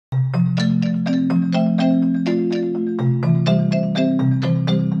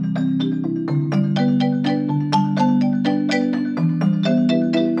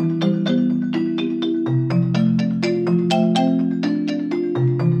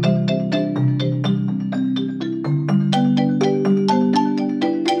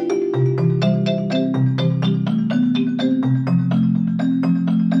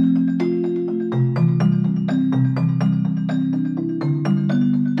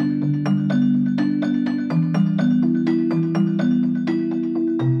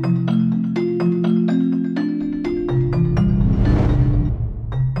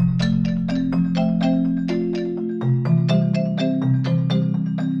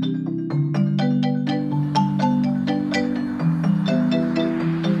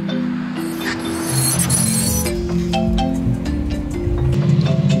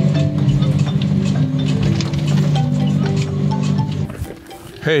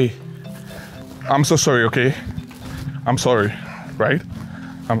Hey, I'm so sorry, okay? I'm sorry, right?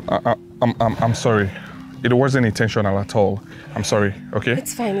 I'm sorry. It wasn't intentional at all. I'm sorry, okay?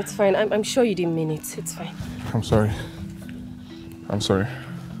 It's fine, it's fine. I'm sure you didn't mean it. It's fine. I'm sorry. I'm sorry.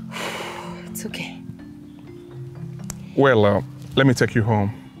 It's okay. Well, let me take you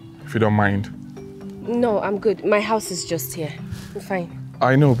home, if you don't mind. No, I'm good. My house is just here. I'm fine.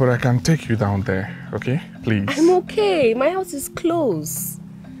 I know, but I can take you down there, okay? Please. I'm okay. My house is close.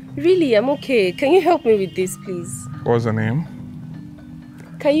 Really, I'm okay. Can you help me with this, please? What's the name?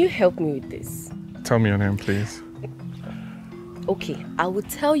 Can you help me with this? Tell me your name, please. Okay, I will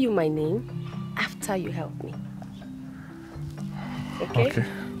tell you my name after you help me. Okay? Okay.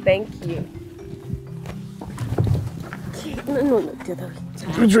 Thank you. Okay. No, the other way.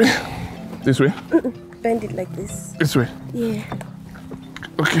 Which way? This way? Bend it like this. This way? Yeah.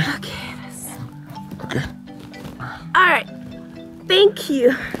 Okay. Okay. Okay. All right. Thank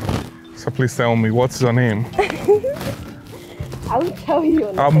you. So please tell me, what's your name? I will tell you your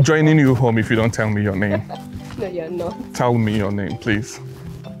name. I'm joining you home if you don't tell me your name. No, you're not. Tell me your name, please.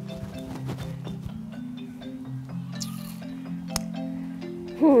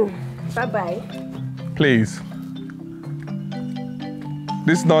 Bye-bye. Please.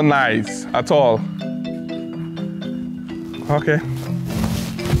 This is not nice at all. Okay.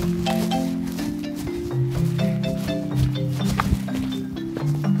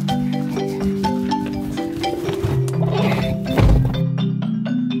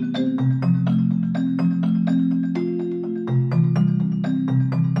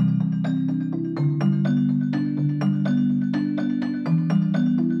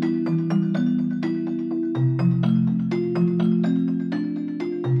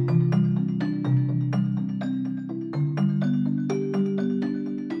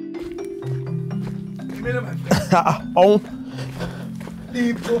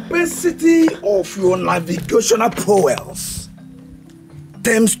 The propensity of your navigational prowess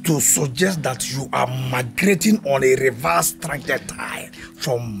tends to suggest that you are migrating on a reverse trajectory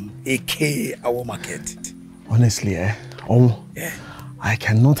from AK our market. Honestly, yeah. I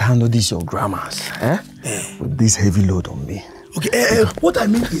cannot handle this your grammars, with this heavy load on me. Okay, what I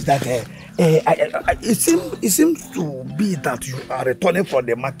mean is that it seems to be that you are returning from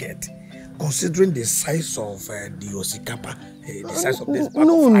the market, considering the size of the osikapa, the size of this bag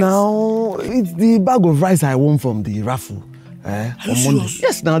of rice. No, it's the bag of rice I won from the raffle. On Monday.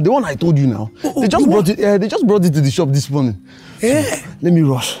 Yes, now the one I told you now. They just brought it. They just brought it to the shop this morning. Yeah. So, let me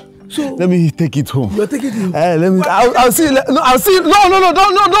rush. So let me take it home. You're taking it home. Let me. I'll see you. No, I'll see you.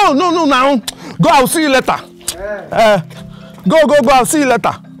 No. Now, go. I'll see you later. Go. I'll see you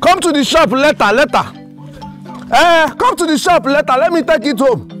later. Come to the shop later. Come to the shop later. Let me take it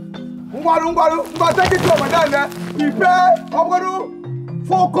home. Take it home, and then prepare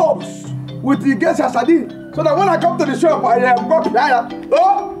 4 cups with the gas sardine, so that when I come to the shop, I am got to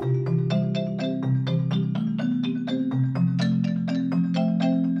oh.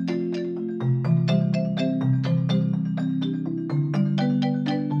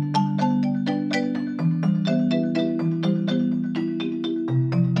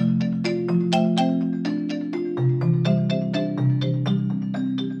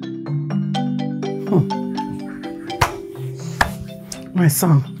 My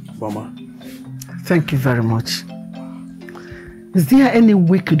son. Mama. Thank you very much. Is there any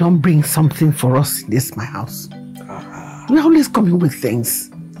week you don't bring something for us in this my house? We're always coming with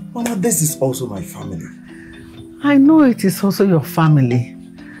things. Mama, this is also my family. I know it is also your family.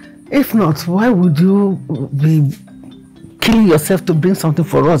 If not, why would you be killing yourself to bring something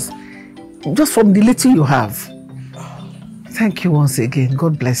for us? Just from the little you have. Thank you once again.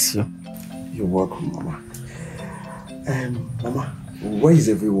 God bless you. You're welcome, Mama. Mama, where is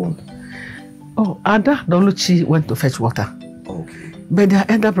everyone? Oh, Ada Doluchi went to fetch water. Okay. But their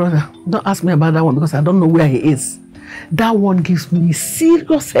elder brother, don't ask me about that one because I don't know where he is. That one gives me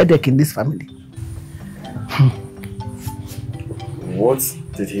serious headache in this family. What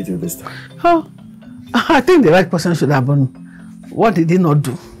did he do this time? Oh, I think the right person should have done. What did he not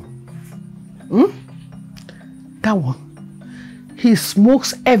do? That one. He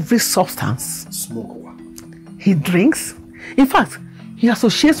smokes every substance. Smoke what? He drinks. In fact, he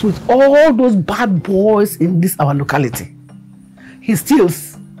associates with all those bad boys in this our locality. He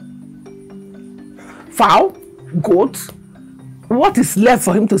steals fowl, goats. What is left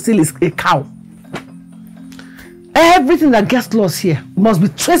for him to steal is a cow. Everything that gets lost here must be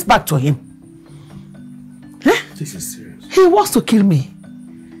traced back to him. This is serious. He wants to kill me.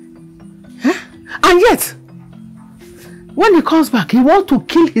 And yet, when he comes back, he wants to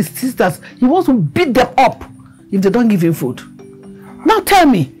kill his sisters. He wants to beat them up if they don't give him food. Now tell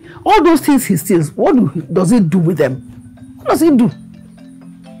me, all those things he steals, what does he do with them? What does he do?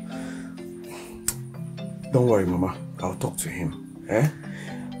 Don't worry, Mama. I'll talk to him.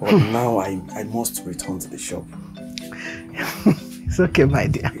 But now I must return to the shop. It's okay, my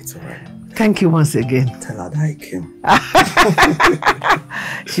dear. It's alright. Thank you once again. Tell her that I came.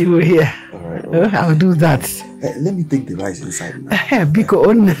 She will hear. Alright. I'll do that. Let me take the rice inside now. Because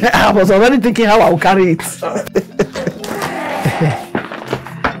I was already thinking how I'll carry it.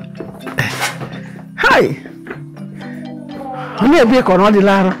 Hi.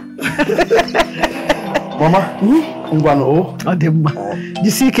 Mama, no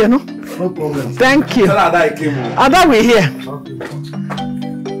problem. Thank you. Tell her that I came home. Ada, we're here.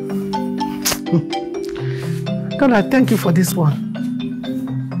 God, I thank you for this one.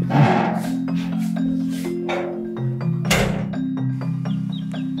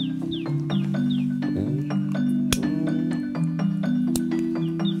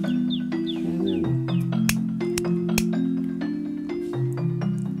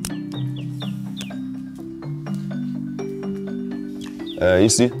 You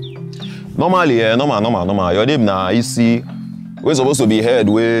see, normally, normal. Your name now, you see, we're supposed to be head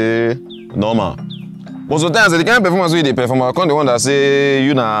way normal. But sometimes the kind of performance we perform, I can't the one that say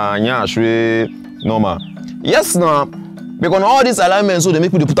you na nyash way normal. Yes, now, because all these alignments, so they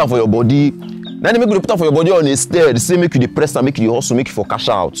make you put up for your body. Then they make you put up for your body on a stair. They say make you depress and make you also make you for cash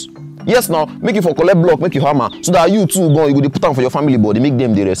out. Yes, now, make you for collect block, make you hammer, so that you too go, you go put up for your family body, make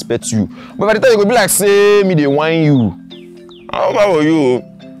them they respect you. But by the time you go be like, say me they whine you. How about you?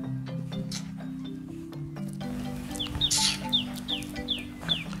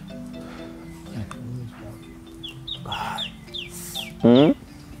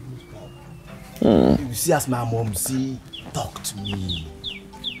 You see as my mom talk to me.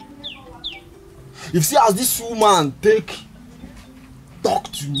 You see as this woman talk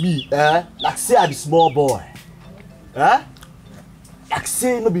to me, like say I be small boy. Like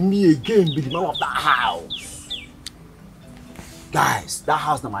say no be me again, be the man of that house. Guys, that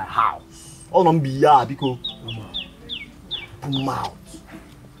house not my house. All not be here because put mouth.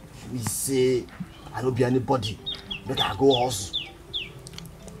 We say I don't be anybody. Make I go hustle.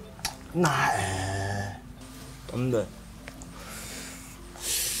 Nah, I'm there.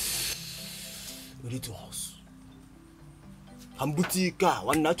 We need to hustle. I'm boutique.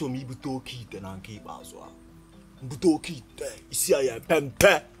 One night me boutique and I'm keep as well. Boutique. Ici I am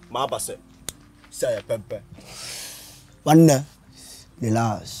pempe. Ma basse. Ici I am pempe. One the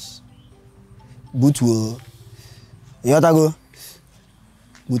last. Butu. You gotta go.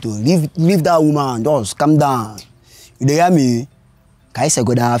 Butu, leave that woman. Just calm down. You hear me? Kai se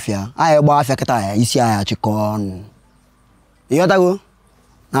go da afia. I go afia kata isi aya chikon. You gotta go.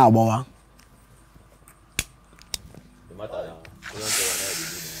 Na bowa.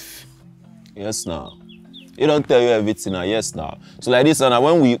 Yes now. He don't tell you everything now. Yes now. So like this now,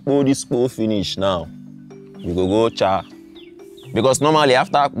 when we pull this pool finish now, we go cha. Because normally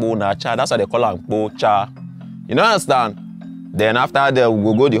after pull na cha, that's why they call am pull cha. You know understand? Then after that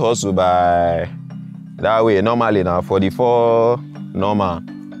we go the hustle by that way. Normally now 44 normal.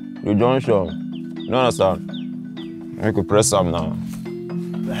 The junction. You understand? We could press some now.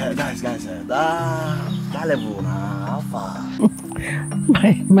 Guys, that level now, how far?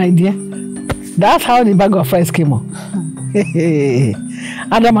 My dear, that's how the bag of rice came on.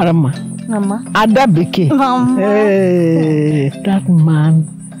 Ada Mama. Ada Beke. Hey, that man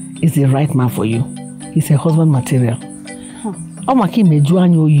is the right man for you. He's a husband material. Oh, Maki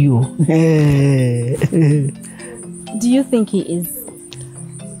Mejuanyo you. Do you think he is?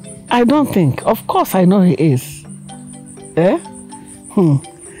 I don't think. Of course, I know he is.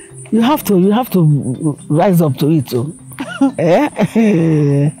 You have to rise up to it too.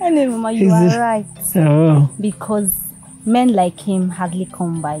 Anyway, Mama, you are right. Oh. Because men like him hardly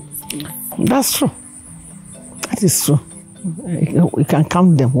come by these days. That's true. That is true. We can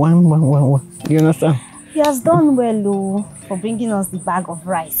count them one. You understand? He has done well, for bringing us the bag of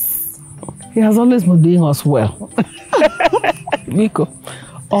rice. He has always been doing us well. Miko,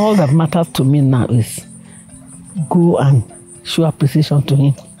 all that matters to me now is go and show appreciation to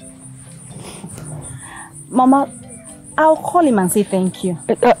him. Mama, I'll call him and say thank you.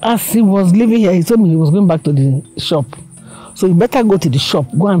 As he was leaving here, he told me he was going back to the shop. So you better go to the shop,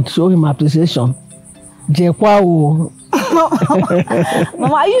 go and show him appreciation. Mama,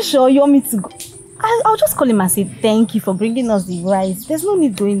 are you sure you want me to go? I'll just call him and say thank you for bringing us the rice. There's no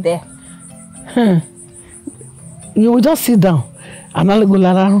need going there. You will just sit down and I'll go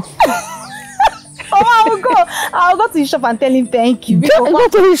Mama, I'll go to the shop and tell him thank you. Go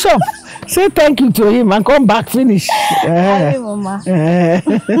to the shop. Say thank you to him and come back finish. Hi, Mama.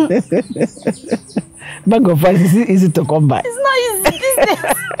 Bag of rice is easy to come back. It's not easy these days.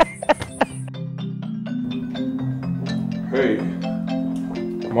 Hey,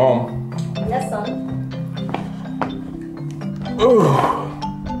 Mom. Yes, son.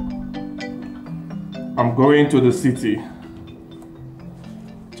 I'm going to the city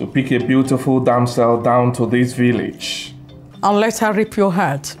to pick a beautiful damsel down to this village. And let her rip your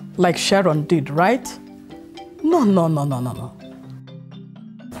heart like Sharon did, right? No.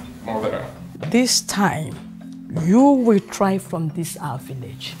 Mother. This time, you will try from this our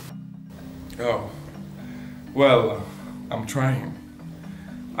village. Oh, well, I'm trying.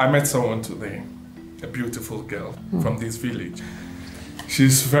 I met someone today, a beautiful girl from this village.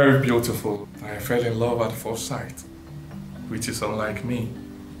 She's very beautiful. I fell in love at first sight, which is unlike me.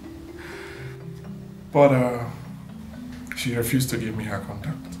 But she refused to give me her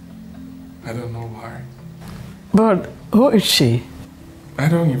contact. I don't know why. But who is she? I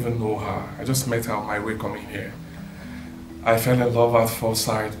don't even know her. I just met her on my way coming here. I fell in love at first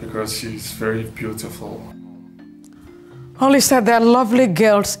sight because she's very beautiful. Only said there are lovely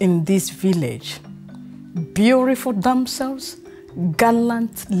girls in this village. Beautiful damsels,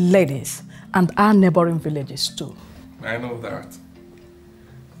 gallant ladies, and our neighboring villages too. I know that.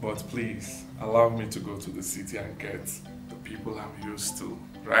 But please, allow me to go to the city and get the people I'm used to,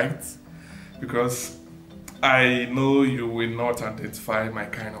 right? Because I know you will not identify my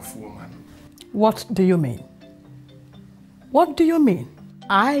kind of woman. What do you mean? What do you mean?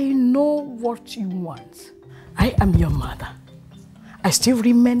 I know what you want. I am your mother. I still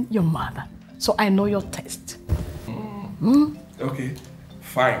remain your mother, so I know your taste. Okay,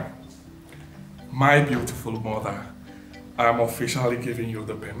 fine. My beautiful mother, I'm officially giving you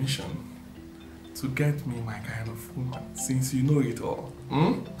the permission to get me my kind of woman, since you know it all.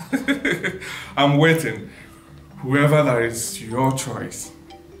 I'm waiting. Whoever that is your choice,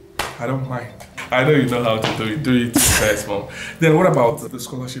 I don't mind. I know you know how to do it. Do it first, Mom. Then what about the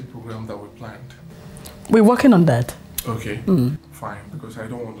scholarship program that we planned? We're working on that. Okay, fine, because I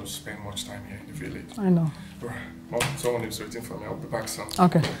don't want to spend much time here in the village. I know. Right. Mom, someone is waiting for me. I'll be back soon.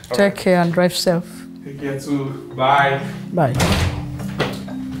 Okay. Take care and drive safe. Take care too. Bye. Bye.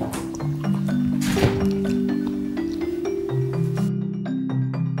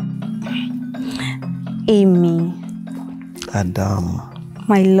 Amy. Adam.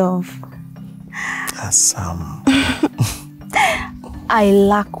 My love. Assam. I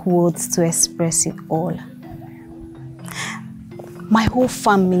lack words to express it all. My whole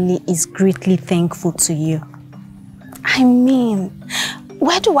family is greatly thankful to you. I mean,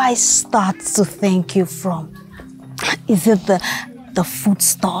 where do I start to thank you from? Is it the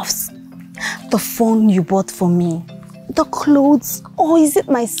foodstuffs, the phone you bought for me, the clothes, or is it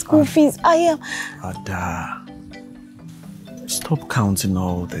my school fees? Ada, stop counting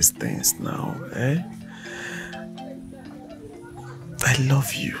all these things now, eh? I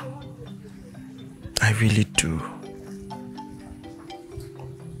love you. I really do.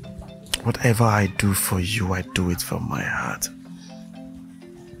 Whatever I do for you, I do it from my heart.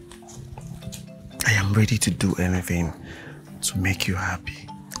 I am ready to do anything to make you happy.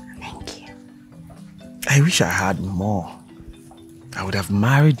 Thank you. I wish I had more. I would have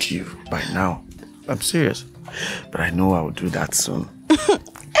married you by now. I'm serious. But I know I will do that soon.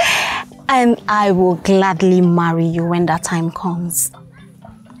 And I will gladly marry you when that time comes.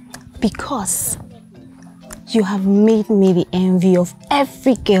 Because you have made me the envy of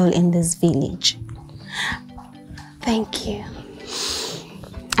every girl in this village. Thank you.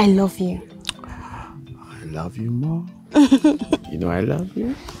 I love you. I love you more. You know I love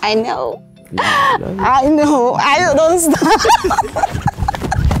you. I know. You know I love you. I know. I don't stop.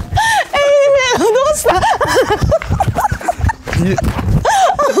 Don't stop.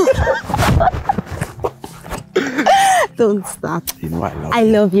 Don't stop. You know I love you. I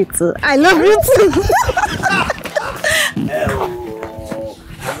love you too. I love you too.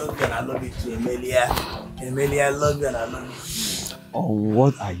 I love you too, Emilia. Emilia, I love you and I love you. Oh,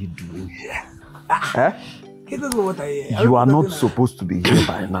 what are you doing here? Eh? You are not supposed to be here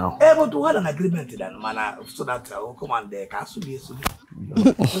by now. But we had an agreement then, man, so that we'll come and cancel you.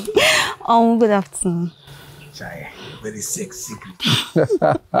 Oh, good afternoon. Chai, very sexy.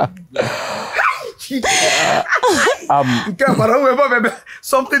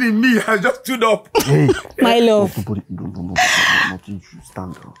 Something in me has just stood up. Hey, my love. No,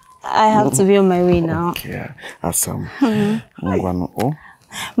 stand up. I have to be on my way now. Okay, Assam.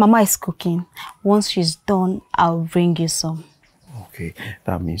 Mama is cooking. Once she's done, I'll bring you some. Okay,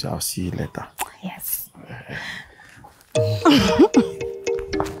 that means I'll see you later. Yes.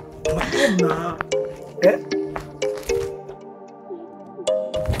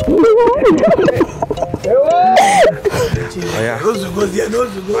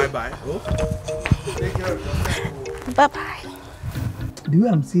 Bye-bye. Take care of yourself. Bye-bye. The way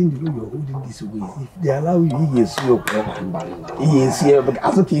I'm seeing the way you're holding this away, if they allow you, yes, you're yes, yeah, but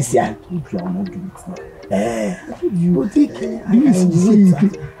as okay, see, I told you I'm not doing it now. You take care.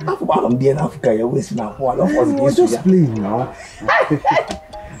 I'm there in Africa, you're wasting our whole lot of us. Just playing now.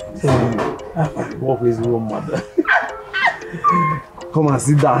 What is your mother? Come and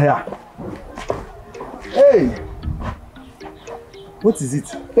sit down here. Hey! What is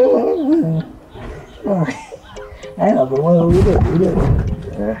it? I know, but what we do?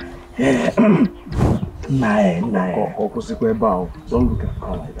 Don't look at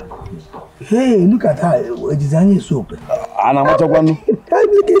her like that. Hey, look at her. Designing soap. And I'm not talking.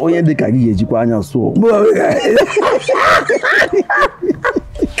 Oh, yeah, they can get you on soap.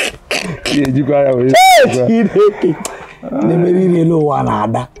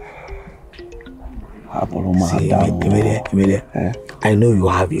 I know you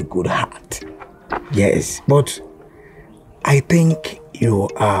have a good heart. Yes, but I think you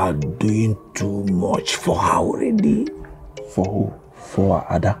are doing too much for her already. For who? For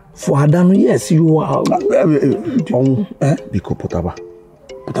Ada? For Ada, yes, you are. Because Potaba.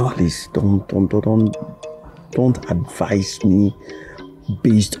 Please, don't advise me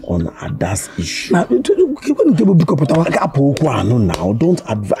based on Ada's issue. Now, don't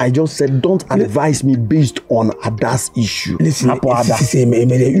I just said don't advise me based on Ada's issue. Listen,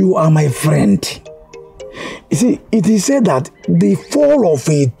 you are my friend. You see, it is said that the fall of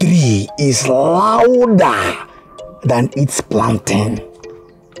a tree is louder than its planting.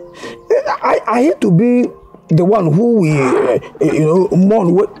 I hate to be the one who will,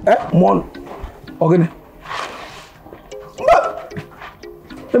 mourn. Okay.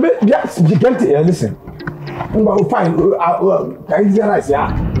 But yes, you can't listen. Fine. You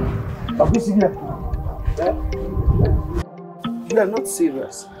are not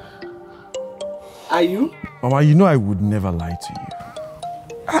serious. Are you? Mama, you know I would never lie to you.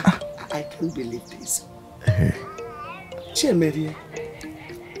 I can't believe this. Chinenyye,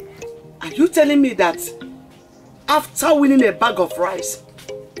 are you telling me that after winning a bag of rice,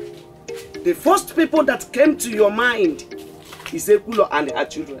 the first people that came to your mind is Ekulo and her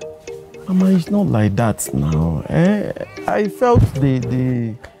children? Mama, it's not like that now. I felt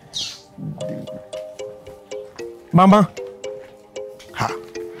the... Mama. Ha.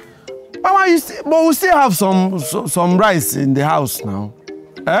 Mama, but we still have some rice in the house now.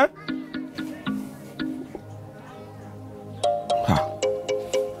 Ha.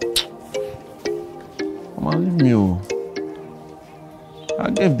 Mama, leave me. I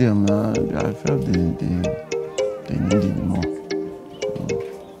gave them. I felt they needed more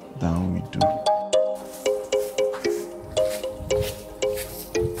than we do.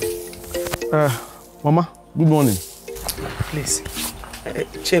 Mama, good morning. Please,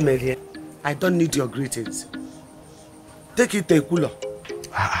 Chinenyye, I don't need your greetings. Take it to Ekulo.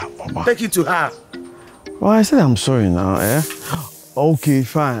 Mama. Take it to her. Well, I said I'm sorry now, Okay,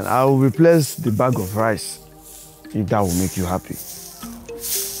 fine. I will replace the bag of rice if that will make you happy.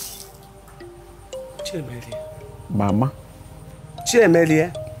 Chinenyye. Mama.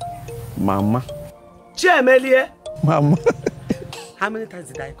 Chinenyye. Mama. Chinenyye. Mama. How many times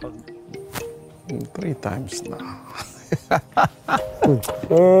did I call you? 3 times now.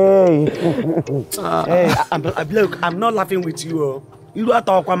 Hey, look, I'm not laughing with you.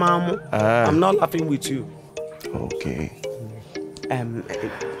 I'm not laughing with you. Okay.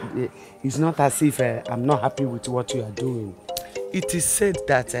 It's not as if I'm not happy with what you are doing. It is said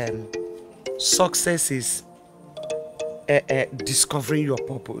that success is discovering your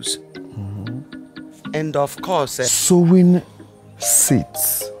purpose. And of course... sowing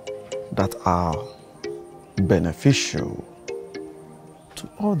seeds that are beneficial to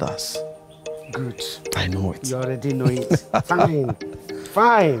others. Good. I know it. You already know it. Fine.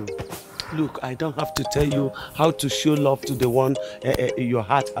 Fine. Look, I don't have to tell you how to show love to the one your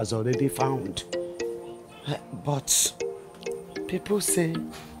heart has already found. But people say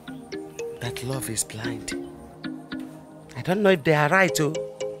that love is blind. I don't know if they are right,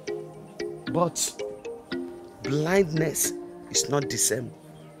 but blindness is not the same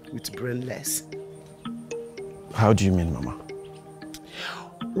with brainless. How do you mean, Mama?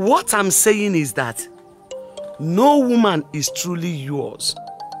 What I'm saying is that no woman is truly yours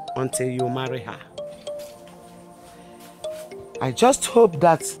until you marry her. I just hope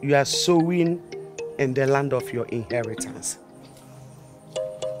that you are sowing in the land of your inheritance.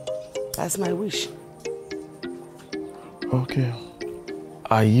 That's my wish. Okay.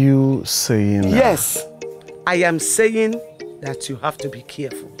 Are you saying that? Yes, I am saying that you have to be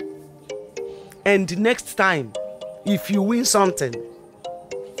careful. And next time, if you win something,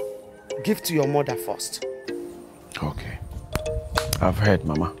 give to your mother first. Okay. I've heard,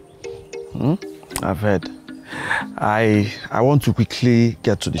 Mama. I've heard. I want to quickly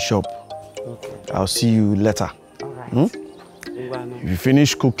get to the shop. Okay. I'll see you later. All right. If you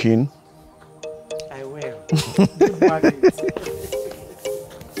finish cooking, I will.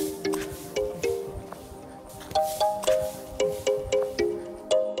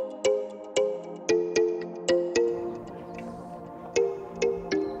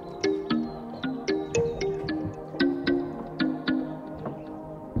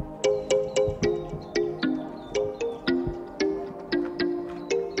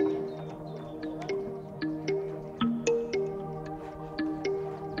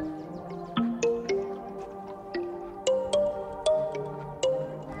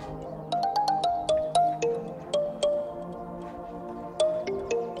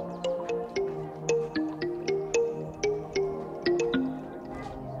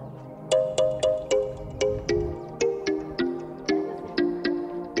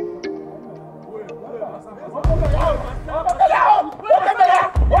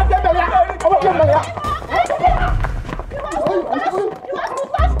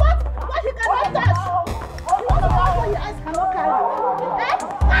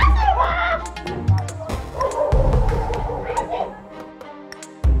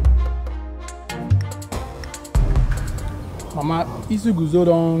 Mama, Isuguzo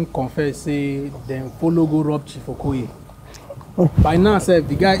don't confess, say, them follow go rob Chief Okoye. By now, sir,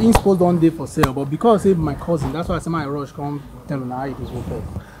 the guy ain't supposed on day for sale, but because he's my cousin, that's why I say my rush come tell him how it is okay.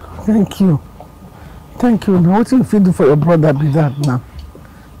 Thank you. Thank you. Now, what do you feel do for your brother be that now?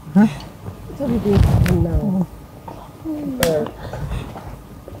 Huh? What are we doing for him now?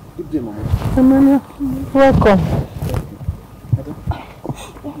 Good day, Mama. Emilia, welcome.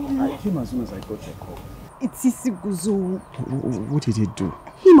 I came as soon as I got your call. It's Isuguzo. What did he do?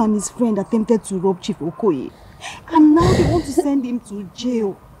 Him and his friend attempted to rob Chief Okoye. And now they want to send him to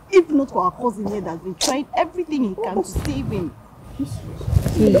jail. If not for our cousin here that's been trying everything he can to save him.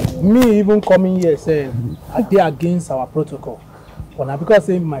 See, me even coming here saying I did against our protocol. But now because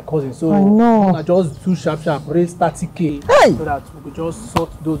I'm my cousin, so I know. I just do sharp raise 30K hey! So that we could just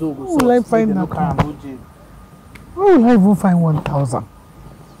sort those who go sort. Where will I find that? Where will I even find 1,000?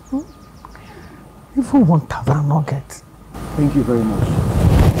 Even 1,000 I'll not get. Thank you very much.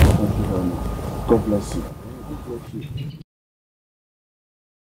 Thank you very much. God bless you. God bless you.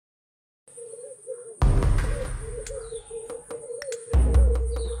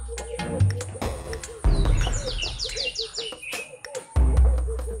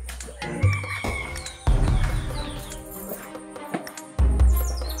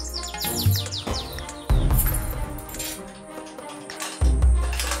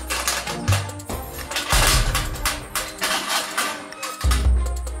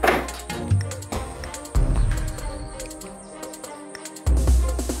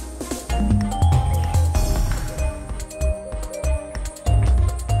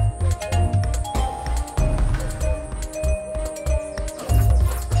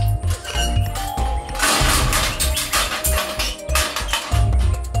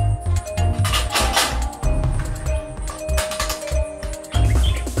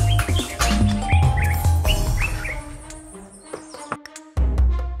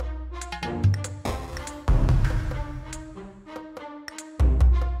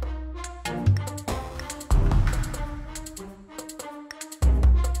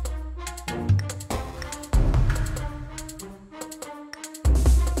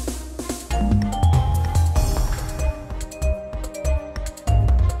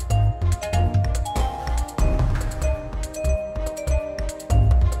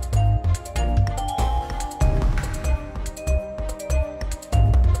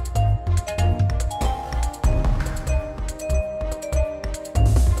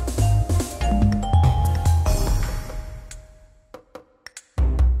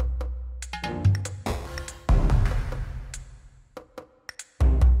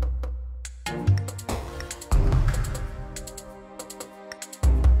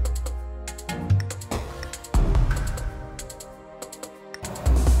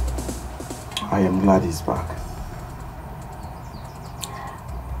 I am glad he's back.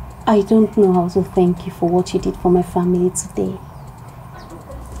 I don't know how to thank you for what you did for my family today.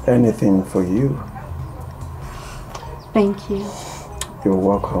 Anything for you. Thank you. You're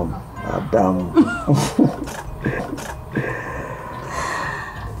welcome, Adam.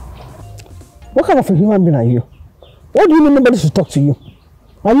 What kind of a human being are you? What do you mean nobody should talk to you?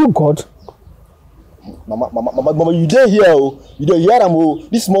 Are you God? Mama, you dey here, oh. You dey hear am, oh.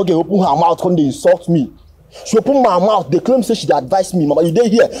 This small girl open her mouth, come dey insult me. She open my mouth, they claim say she dey advise me. Mama, you dey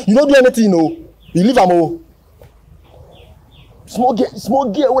here. You don't do anything, oh. You leave am, oh. Small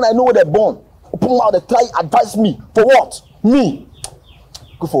girl, when I know where they're born. Open mouth, they try advise me. For what? Me.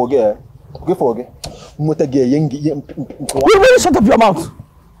 Go for a girl. Go for a girl. You really shut up your mouth.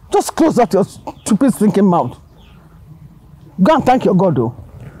 Just close up your stupid thinking mouth. Go and thank your God, though.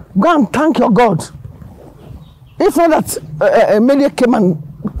 Go and thank your God. If not that Amelia came and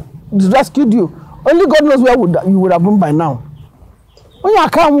rescued you, only God knows where you would have been by now. When you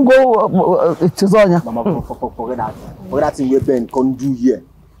can't go, it's on you. Mama, forget that. Forget that thing where Ben can do here.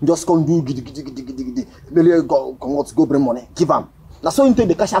 Just can do giddy. Amelia go bring money. Give them. That's how you take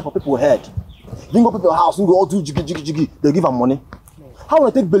the cash out for people's head. You go to people's house, you go all do jiggy. They give them money. How will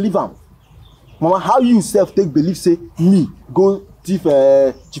I take believe them? Mama, how you yourself take believe say me go thief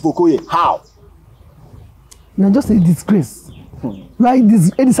Chief Okoye? How? You are just a disgrace. You are a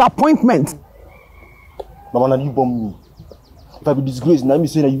disappointment. Mama, now you bomb me. If I be disgraced, now me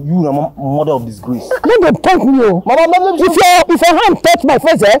say that you are mother of disgrace. Don't they point me, oh. Mama, if your hand touch my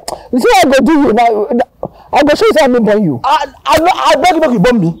face, you see what I go do you now. I go show you something bomb you. I beg you make you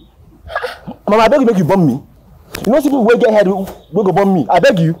bomb me. Mama, I beg you make you bomb me. You know people will get head will go bomb me. I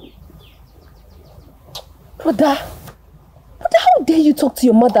beg you. Brother, how dare you talk to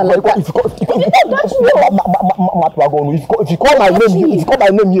your mother like that? If you call my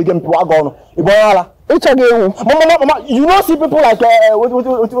name here again, Mama, you know see people like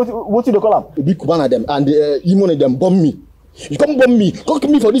what do they call them? A big one of them and even them bomb me. You come bomb me, come to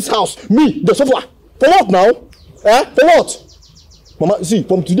me for this house, me, the sofa. For what now? For what? Mama, see,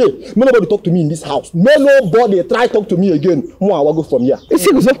 from today, nobody talk to me in this house. Nobody try talk to me again. More I will go from here.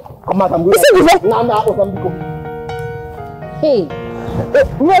 Come out, I'm going. Hey.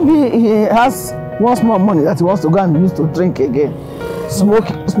 Maybe he has one more money that he wants to go and use to drink again.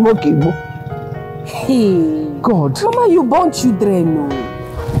 Smoking. Hey. God. Mama, you born children, no.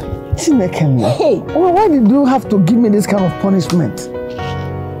 Hey. Well, why did you have to give me this kind of punishment?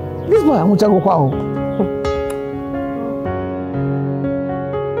 This boy, I'm going to go.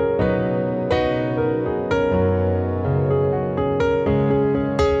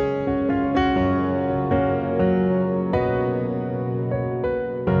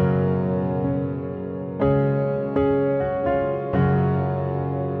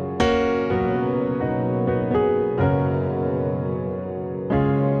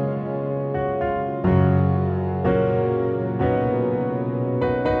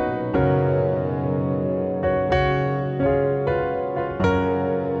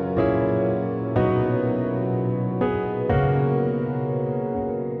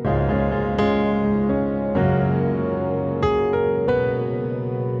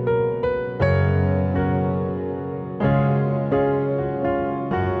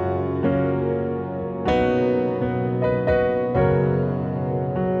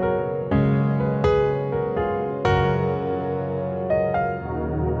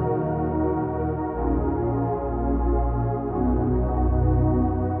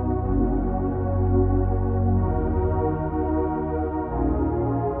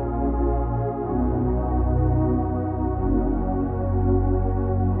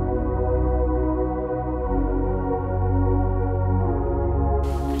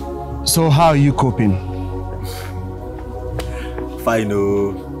 So how are you coping? Fine,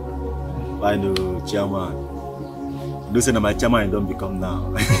 chairman. You say my chairman don't become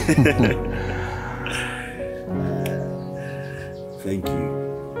now. Thank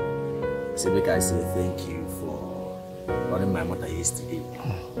you. So make I say thank you for running my mother yesterday.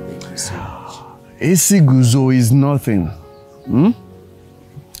 Thank you so much. Isiguzo is nothing.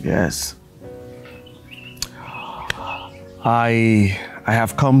 Yes. I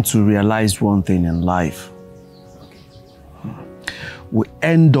have come to realize one thing in life. We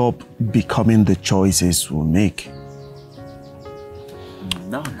end up becoming the choices we make.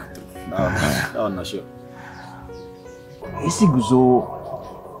 No, I'm not sure. Isiguzo,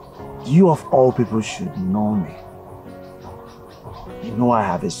 you of all people should know me. You know I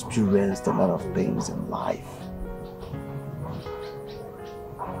have experienced a lot of things in life.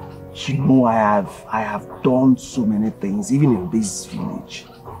 You know I have done so many things, even in this village.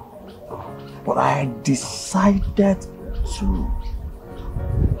 But I decided to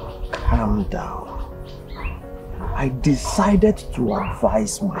calm down. I decided to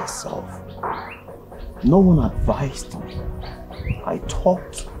advise myself. No one advised me. I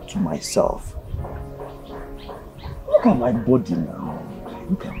talked to myself. Look at my body now.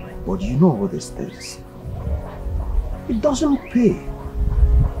 Look at my body. You know all these things. It doesn't pay.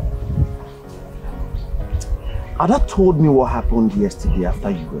 Ada told me what happened yesterday after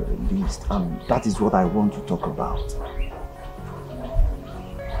you were released, and that is what I want to talk about.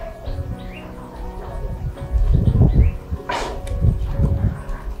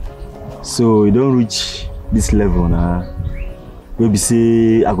 So you don't reach this level now. Maybe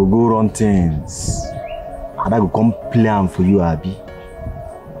say I go run things, and I go come plan for you, Abi.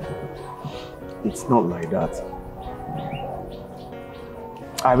 It's not like that.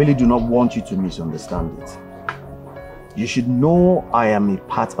 I really do not want you to misunderstand it. You should know I am a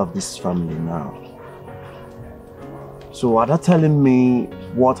part of this family now. So Ada telling me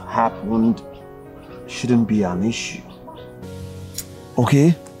what happened shouldn't be an issue.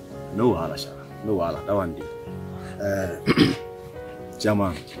 Okay? No wahala, no wahala. That one day.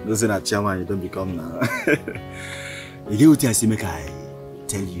 Chairman, don't say that chairman you don't become now. You get what I say, make I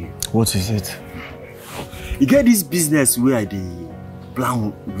tell you. What is it? You get this business where I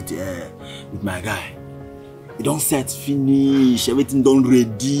plan with my guy. You don't set finish, everything done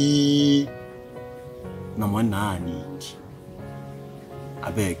ready. No more I need. I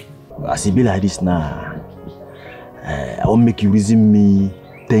beg. As it be like this now, I won't make you reason me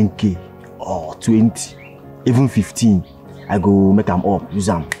 10K or 20, even 15. I go make them up, use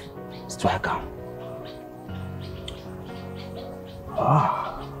them, strike them.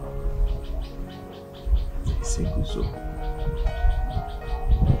 Ah, it's a good so.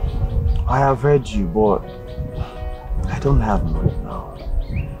 I have heard you, but I don't have money now.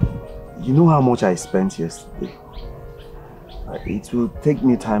 You know how much I spent yesterday. It will take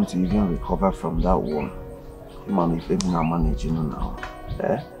me time to even recover from that one. Man, if I'm not managing now.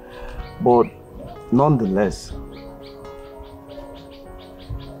 But nonetheless,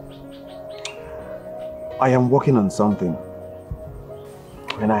 I am working on something.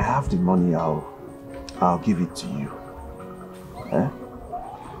 When I have the money, I'll give it to you.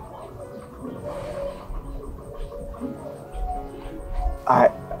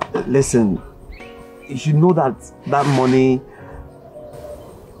 Listen, you should know that that money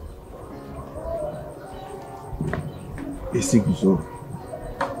is Isiguzo.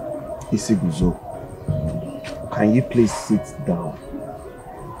 Can you please sit down?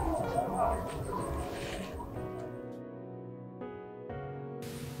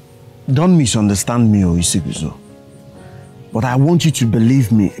 Don't misunderstand me, Isiguzo. But I want you to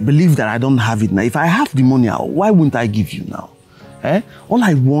believe me. Believe that I don't have it now. If I have the money, why wouldn't I give you now? All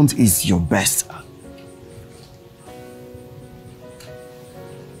I want is your best.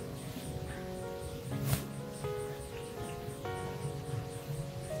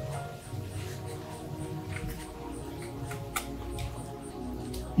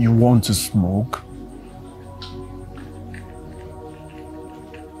 You want to smoke?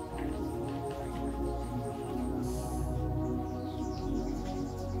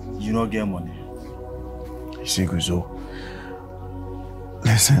 You don't get money. Isiguzo,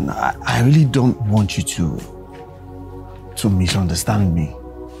 listen, I really don't want you to misunderstand me.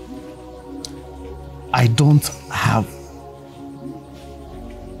 I don't have...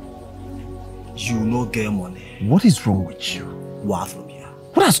 You no get money. What is wrong with you? What from here?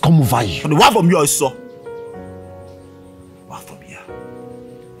 What has come over you? And what from you also? What from here?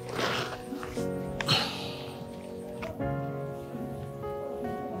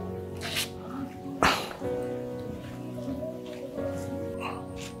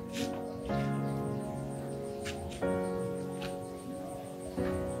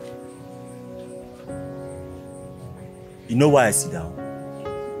 You know why I sit down?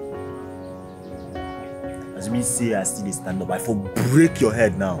 As me say I still stand up, I for break your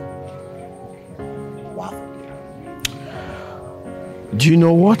head now. Wow. Do you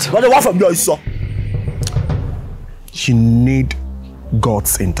know what? What the one from you saw? You need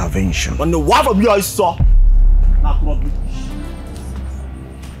God's intervention. When the one from you saw. Now come on,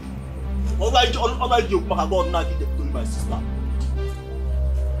 all you God now give to my sister.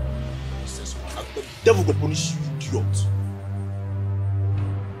 The devil will punish you, idiot.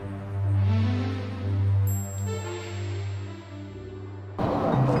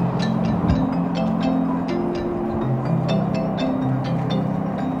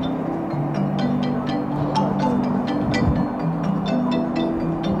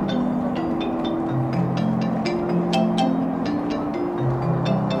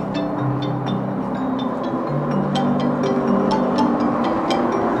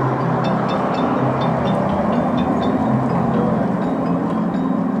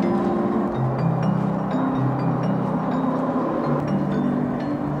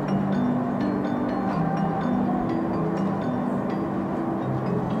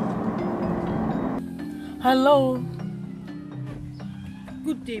 Hello.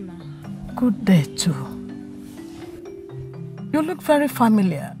 Good day, ma. Good day too. You look very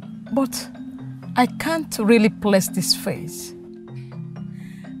familiar, but I can't really place this face.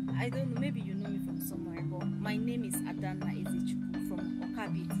 I don't know, maybe you know me from somewhere, but my name is Adana Ezechukwu from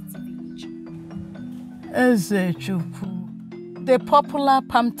Okabi Etiti village. Ezechukwu, the popular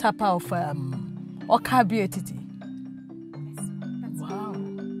palm tapper of Okabi Etiti. Yes, wow.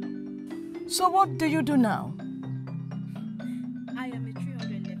 So what do you do now? I am a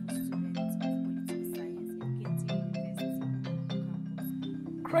 300 level student of political science in Kenti University.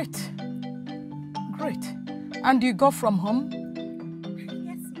 Great. Great. And you go from home?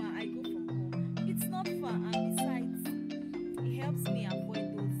 Yes, ma, I go from home. It's not far, and besides, it helps me avoid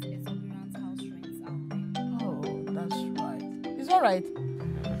those exorbitant house rents out there. Oh, that's right. It's all right.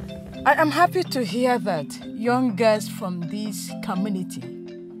 I am happy to hear that young girls from this community,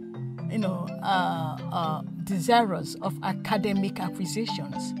 you know, are desirous of academic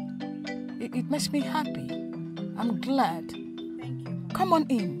acquisitions. It makes me happy. I'm glad. Thank you. Come on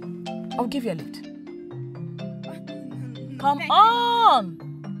in. I'll give you a lift. Come on!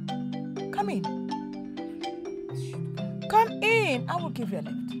 Come in. Come in. I will give you a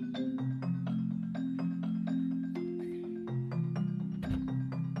lift.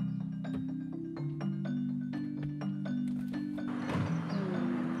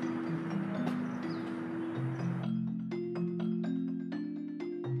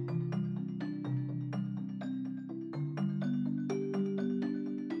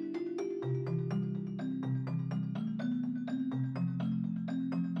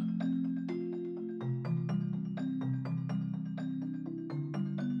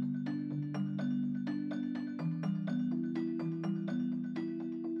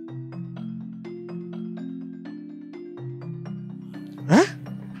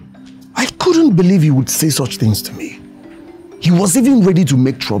 I couldn't believe he would say such things to me. He was even ready to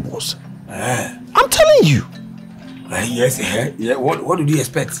make troubles. I'm telling you. Yes, yeah. What did you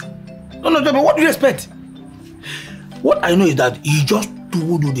expect? No, what do you expect? What I know is that he just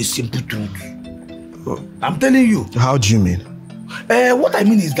told you the simple truth. I'm telling you. How do you mean? What I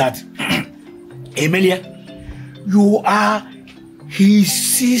mean is that, Emilia, you are his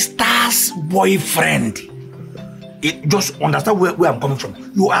sister's boyfriend. Just understand where I'm coming from.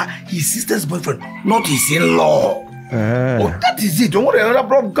 You are his sister's boyfriend, not his in-law. Oh, that is it. Don't worry.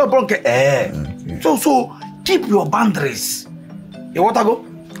 Okay. So keep your boundaries. You want to go?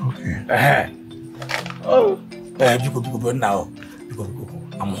 Okay. Now.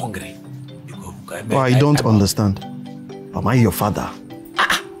 I'm hungry. Oh, I don't understand. Am I your father?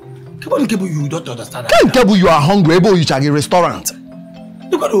 You don't understand. Can't tell you are hungry, but you check a restaurant.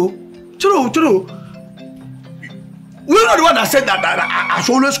 Chiro. You're not the one that said that I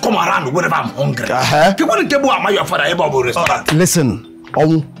should always come around whenever I'm hungry. Am I your father? Listen,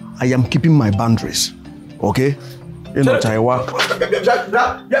 I am keeping my boundaries. Okay? You know, Chaiwa.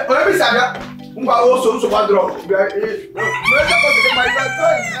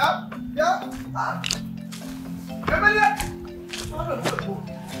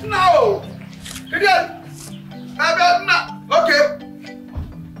 No! Okay.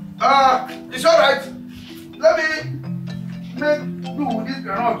 It's alright. Let me make do with this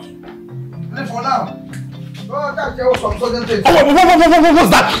granite. Leave for now. Oh, that's some certain things. What's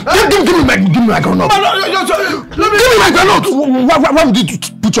that? Give me my granite. Give me my granite. Why would you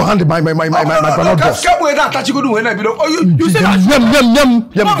put your hand in my granite box? You said Yum.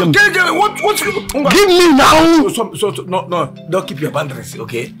 Give me now. So no, don't keep your boundaries,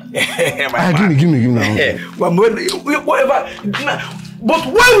 okay? Give me now. Whatever. But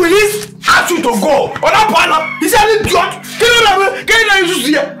when will he ask you to go? On that partner, he said, can you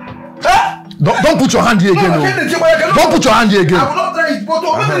see here? Don't put your hand here again. Don't put your hand here again. I will not try it, but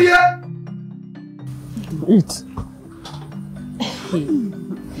over here. Eat.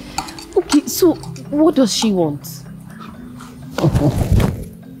 Okay, so what does she want?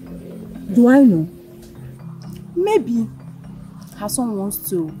 Do I know? Maybe her son wants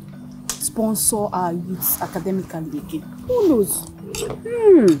to sponsor our youths academically again. Who knows?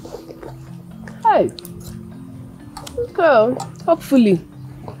 Hey. Okay, hopefully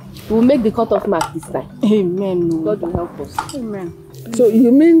we'll make the cutoff mark this time. Amen. God will help us. Amen. So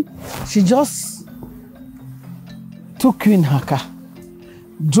you mean she just took you in her car,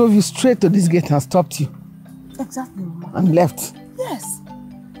 drove you straight to this gate and stopped you? Exactly, Mama. And left? Yes.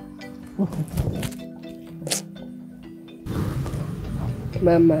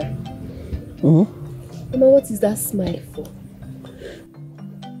 Mama. Mama, what is that smile for?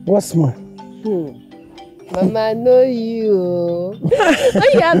 What smile? Mama, I know you.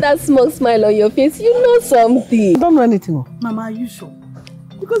 When you have that small smile on your face, you know something. I don't know anything. Mama, are you sure?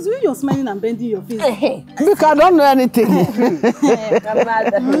 Because when you're smiling and bending your face. Because I don't know anything.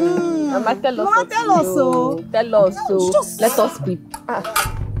 Mama, tell us. Mama, tell us so. Tell us so. Let us speak.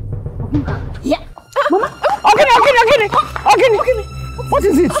 Yeah. Mama. Okay. What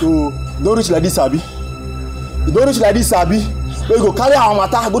is it? So, don't reach like this, Abi. You don't reach like this, Abi. We go carry our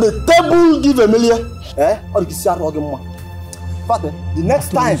matter, go to the table, give Emilia. Or you see her again. But the next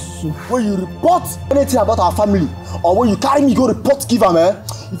time when you report anything about our family, or when you carry me go report give him,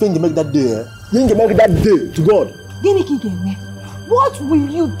 you think you make that day, you think you make that day to God. What will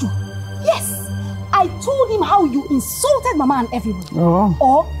you do? Yes, I told him how you insulted Mama and everyone.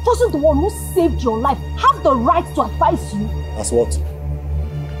 Or doesn't the one who saved your life have the right to advise you? As what?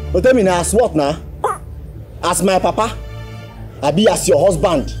 But tell me now, as what now? As my papa? I be as your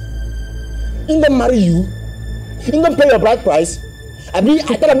husband. In them marry you? In them pay your bride price? I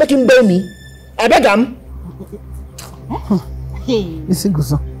tell him make him bail me. I beg him. Isi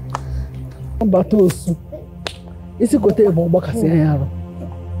guzo. Batosu. Isi kote bomba kasi yaro.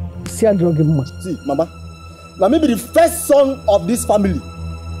 Si adroge mama. See, Mama. Now maybe the first son of this family.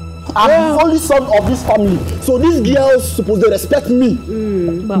 I'm the only son of this family. So these girls supposed to respect me.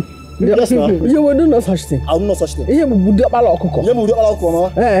 Yes, ma. You will do no such thing. I will do no such thing. You will do about Okoko. You will do about Okoko,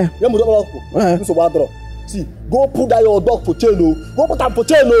 Mama. You will do about Okoko. So what? See, go put that your dog for chain. Go put that for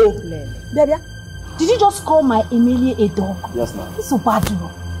chain. Delia, did you just call my Emilia a dog? Yes, ma'am. It's so bad, you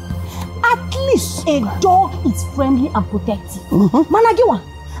know. At least a dog is friendly and protective. Managiwa,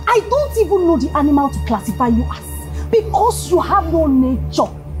 I don't even know the animal to classify you as because you have no nature.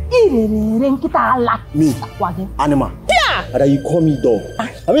 Me? Animal? Yeah! That you call me dog.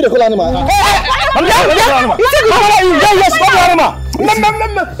 I mean, they call animal.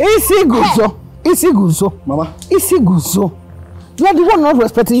 Isi guzo. Mama. Isi guzo. You are the one not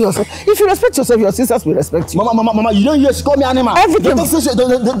respecting yourself. If you respect yourself, your sisters will respect you. Mama, you don't hear she call me animal. Everything.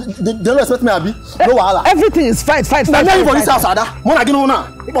 They don't respect me, Abi. No wahala. Everything is fight. Now you for this house, Ada. Mona gino na.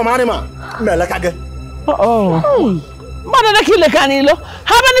 Ipo ma animal. Me like again. Mother leki lekanilo.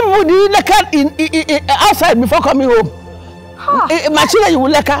 How many people do you leka in outside before coming home? My children, you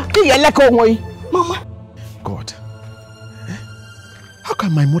will leka. You leka only. Mama. God. How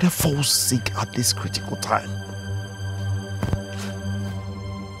can my mother fall sick at this critical time?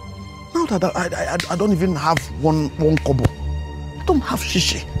 Now that I don't even have one kobo. I don't have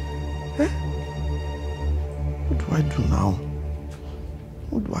shishi. What do I do now?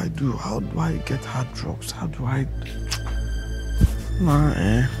 What do I do? How do I get hard drugs? How do I... Nah,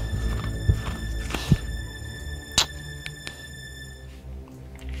 I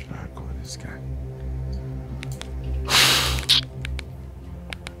call this guy.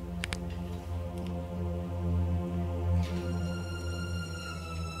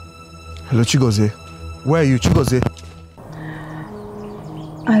 Hello, Chigozie. Where are you, Chigozie?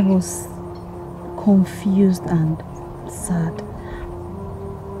 I was confused and sad.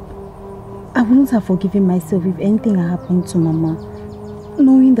 I wouldn't have forgiven myself if anything had happened to Mama,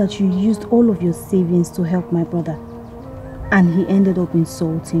 knowing that you used all of your savings to help my brother, and he ended up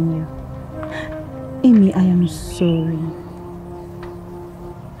insulting you. Amy, I am sorry.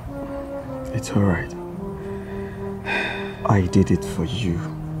 It's alright. I did it for you.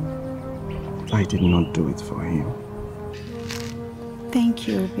 I did not do it for him. Thank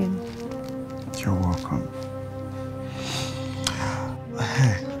you, Ben. You're welcome.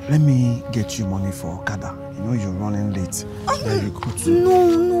 Hey, let me get you money for Okada. You know you're running late. There you go too.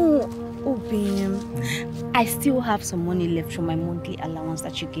 No, Obin. I still have some money left from my monthly allowance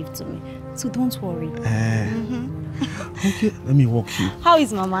that you gave to me. So don't worry. Okay, let me walk you. How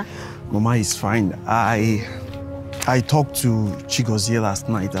is Mama? Mama is fine. I talked to Chigozie last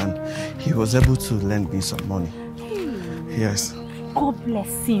night and he was able to lend me some money. Yes. God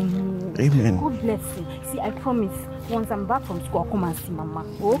bless him. Amen. God bless him. See, I promise, once I'm back from school, I'll come and see Mama.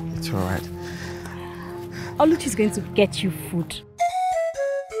 Oh? It's alright. Oluchi is going to get you food.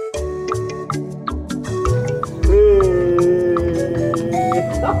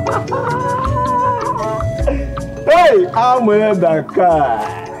 Hey, I'm in the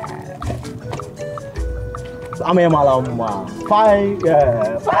car. I'm in Malama. Fine,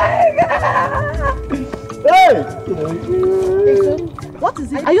 yeah. Fine. Hey! What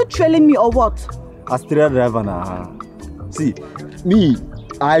is it? Are you trailing me or what? As trailer driver now. See, me,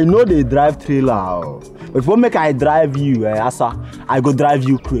 I know they drive trailer. But if you make I drive you, Asa, I go drive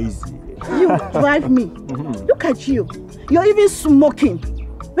you crazy. You drive me. Look at you. You're even smoking.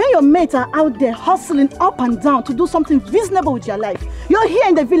 When your mates are out there hustling up and down to do something reasonable with your life, you're here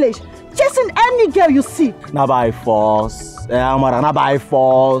in the village chasing any girl you see. Not by force. Not by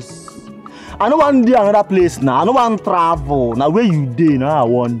force. I don't want to do another place now. I don't want to travel. Now where you dey now I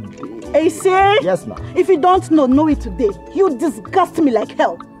want. Hey, say? Yes, ma'am. If you don't know it today, you disgust me like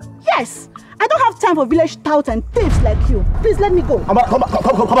hell. Yes, I don't have time for village touts and thieves like you. Please let me go. Come back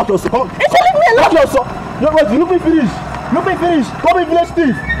closer. Come Hey, leave me alone. Come closer. No, wait, you be finished. You be finished. Come in, village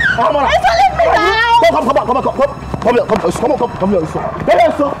thief. Come on. Hey, leave me now. Come here, sir.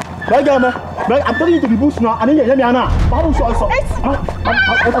 I'm taking you to the bush now. I need you to hear me now.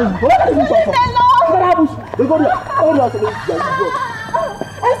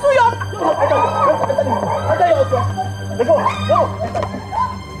 Let's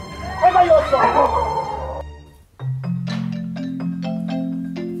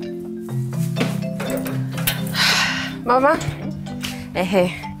Mama,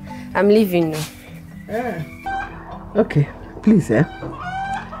 I'm leaving now. Okay, please, help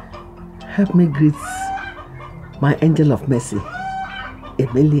me greet my angel of mercy,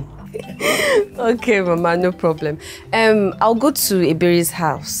 Emily. Okay, Mama, no problem. I'll go to Ebere's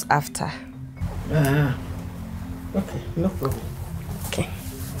house after. Okay, no problem. Okay.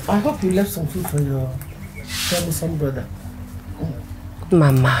 I hope you left some food for your troublesome brother.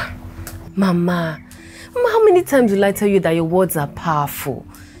 Mama, how many times will I tell you that your words are powerful?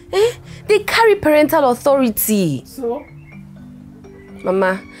 They carry parental authority. So?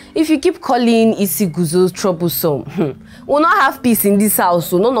 Mama, if you keep calling Isiguzo troublesome, we'll not have peace in this house,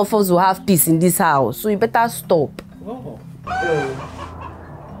 so none of us will have peace in this house. So you better stop. Oh.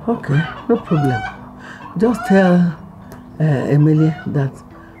 Okay, no problem. Just tell Emily that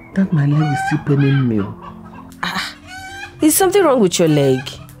my leg is still paining me. Is something wrong with your leg?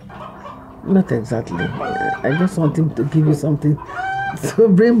 Not exactly. I just want him to give you something to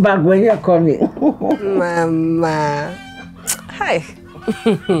bring back when you're coming. Mama. Hi.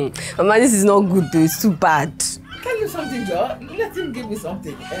 Mama, this is not good though. It's too bad. Tell you something, Joe. Let him give me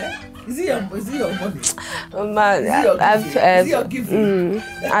something. Is it your money? Mama, is it your giving?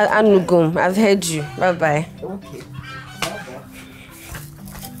 Anugum, I've heard you. Bye-bye. Okay.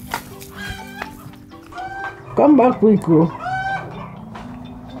 Come back quick, bro.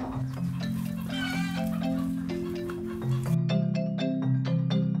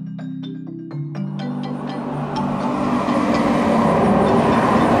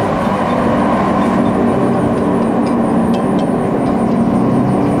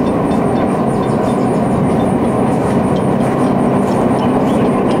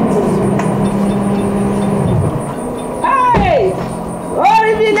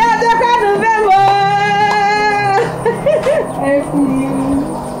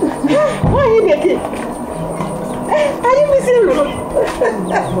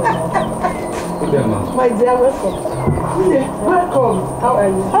 My dear, welcome. Welcome. How are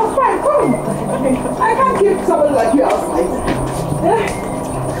you? I'm fine, come. I can't keep someone like you outside.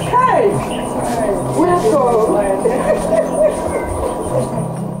 Hey! Welcome.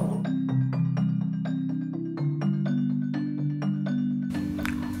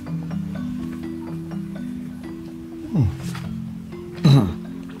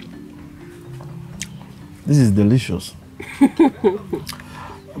 This is delicious.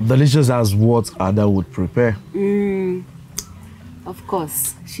 Delicious as what Ada would prepare. Of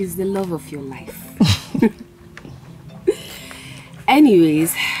course, she's the love of your life.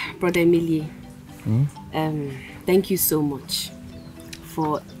 Anyways, Brother Emilie, thank you so much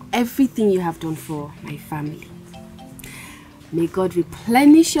for everything you have done for my family. May God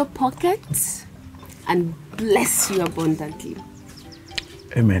replenish your pockets and bless you abundantly.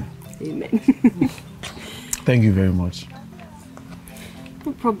 Amen. Amen. Thank you very much.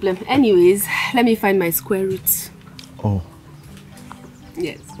 No problem. Anyways, let me find my square root. Oh.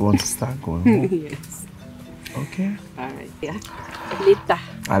 Yes. You want to start going? Yes. Okay. Alright, yeah. Later.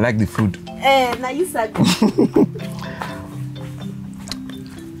 I like the food. Now you said.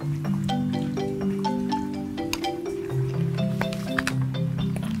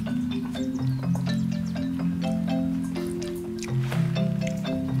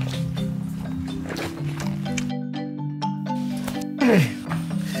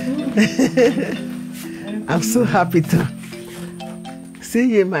 I'm so happy to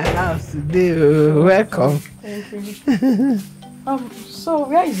see you in my house today. Welcome. Thank you. So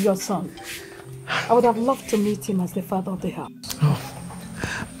where is your son? I would have loved to meet him as the father of the house. Oh,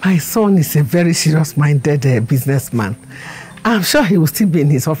 my son is a very serious-minded businessman. I'm sure he will still be in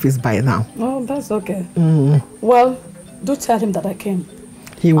his office by now. Oh, that's okay. Well, do tell him that I came.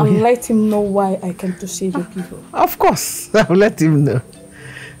 He will and let him know why I came to see the people. Of course, I'll let him know.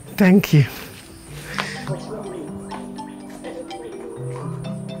 Thank you.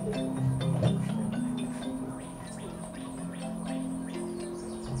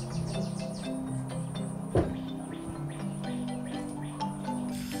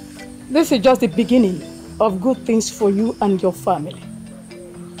 This is just the beginning of good things for you and your family.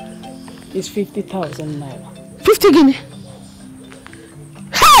 It's 50,000 naira. 50 guinea?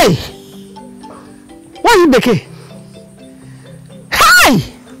 Hey! Why you making? Hey!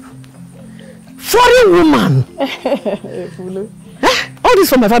 Foreign woman! All this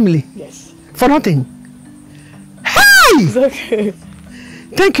for my family? Yes. For nothing? Hey! It's okay.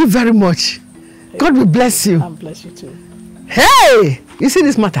 Thank you very much. God will bless you. And bless you too. Hey! You see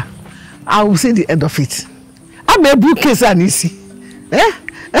this matter? I will see the end of it. I'm a bookcase and easy. Eh?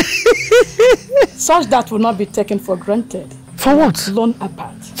 Such that will not be taken for granted. For what? Blown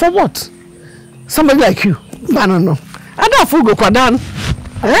apart. For what? Somebody like you? I don't know. I don't go Kwadan.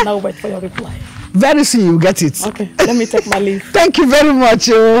 Now wait for your reply. Very soon you get it. Okay, let me take my leave. Thank you very much.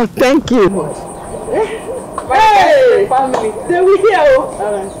 Thank you. Hey, family. They will hear.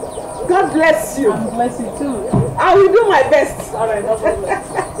 All right. God bless you. And bless you too. I will do my best. All right, no problem.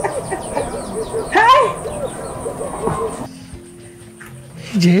 Hey!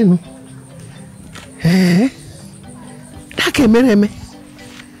 Jane. That came in.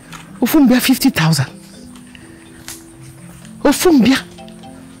 Ofumbia 50,000. Ofumbia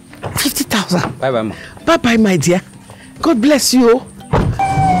 50,000. Bye bye, ma. Bye bye, my dear. God bless you.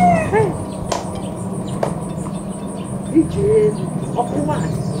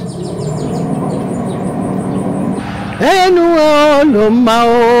 Enu oloma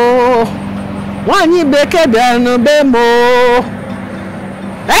o, wanyi beke bianu bemo.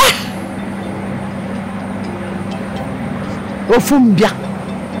 Ofumbia.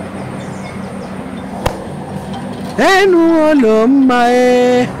 Enu oloma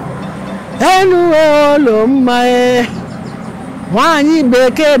e, enu oloma e, wanyi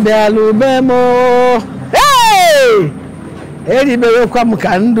beke bianu bemo. Hey! Eri bego kwa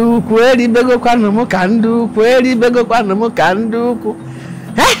mkanduku, eri bego kwa mkanduku, eri bego kwa mkanduku.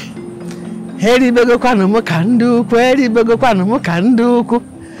 Eri bego kwa mkanduku, eri bego kwa mkanduku.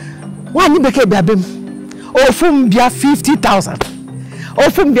 Wani beke biabem. Ofumbia 50,000.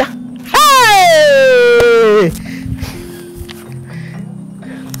 Ofumbia. Hey!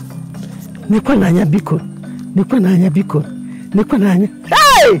 Nikwa nanya biko. Nikwa nanya biko. Nikwa nanya.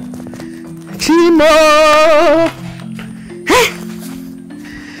 Hey! Chimo!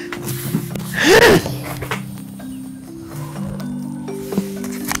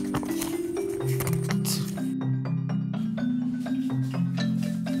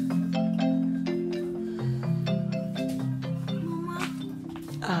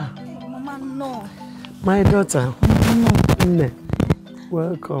 Mama, no. My daughter. No.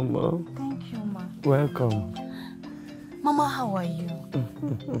 Welcome, Mom. Thank you, Ma. Welcome. Mama, how are you?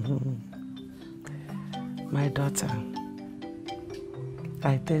 My daughter,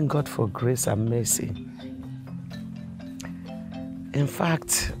 I thank God for grace and mercy. In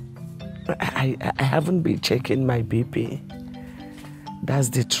fact, I haven't been checking my BP. That's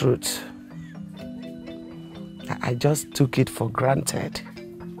the truth. I just took it for granted.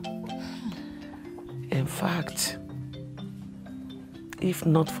 In fact, if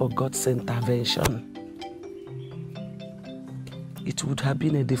not for God's intervention, it would have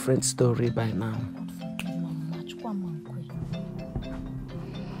been a different story by now.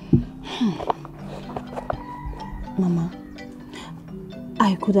 Mama,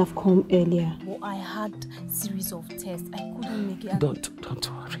 I could have come earlier. But I had a series of tests. I couldn't make it. Don't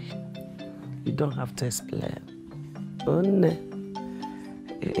worry. You don't have to explain.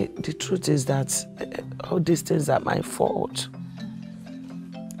 The truth is that all these things are my fault.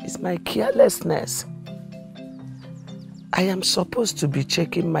 It's my carelessness. I am supposed to be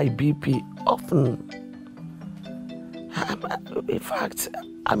checking my BP often. In fact,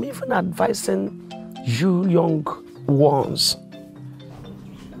 I'm even advising you young ones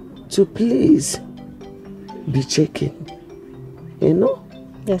to please be checking. You know?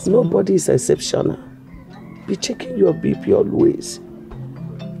 Yes, nobody is exceptional. Be checking your BP always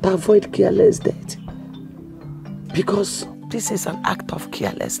to avoid careless death. Because this is an act of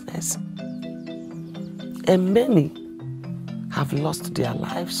carelessness. And many have lost their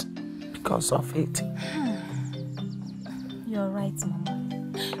lives because of it. You're right, Mama.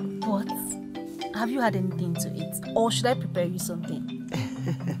 But have you had anything to eat? Or should I prepare you something?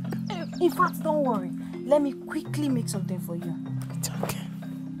 In fact, don't worry. Let me quickly make something for you. It's okay.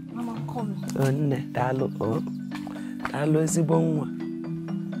 Mama, call me.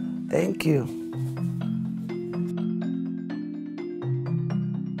 Thank you.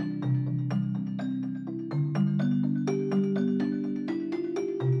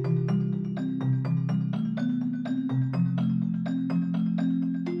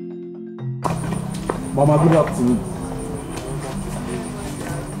 Mama, good afternoon.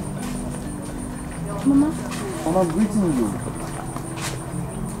 Mama. Mama, I'm greeting you.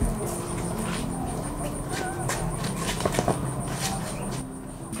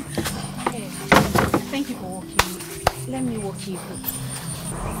 Thank you for walking. Let me walk you.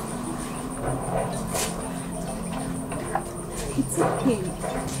 It's okay.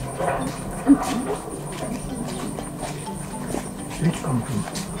 Let's come through.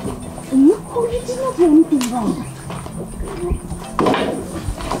 No, you did not do anything wrong.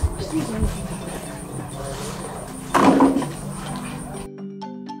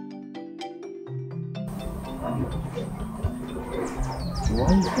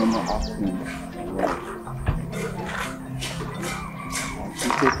 Why is Mama asking? She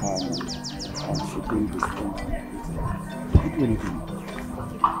take her and she bring this thing. Don't do anything.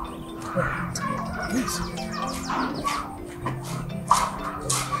 Please.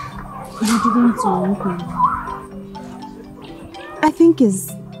 You didn't do anything. I think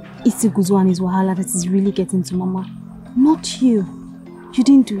it's Iguzo and his wahala that is really getting to Mama. Not you. You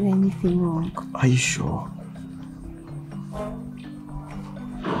didn't do anything wrong. Are you sure?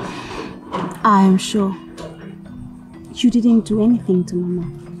 I am sure. You didn't do anything to Mama.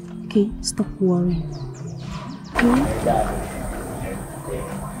 Okay? Stop worrying. Okay?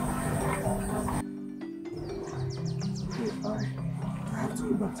 I have to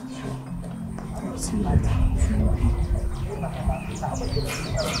go back to the shop. I'll see you later.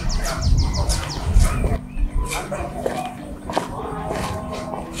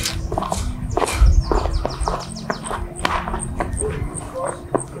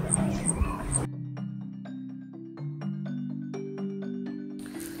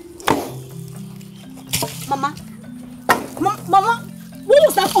 Mama, what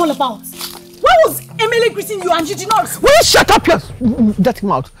was that all about? Why was Emily greeting you and you did not? Will you shut up your dirty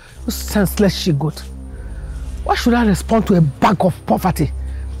mouth? You senseless she-goat. Why should I respond to a bag of poverty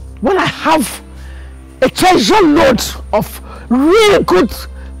when I have a treasure load of really good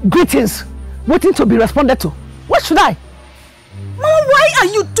greetings waiting to be responded to? What should I? Mama, why are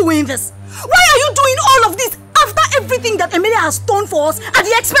you doing this? Why are you doing all of this after everything that Emilia has done for us at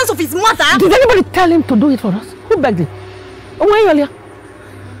the expense of his mother? Did anybody tell him to do it for us? Who begged him? Who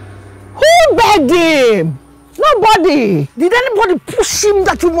begged him? Nobody. Did anybody push him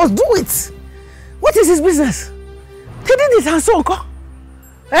that you must do it? What is his business? He did it and so,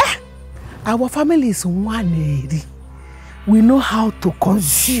 eh? Our family is one. We know how to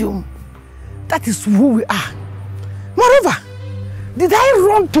consume. That is who we are. Moreover, did I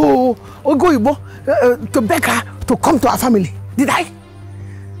run to Ogoibo to beg her to come to our family? Did I?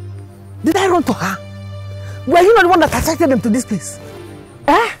 Did I run to her? Were you not the one that attracted them to this place?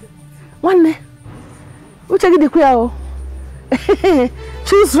 Eh? One day. Which I get the queer.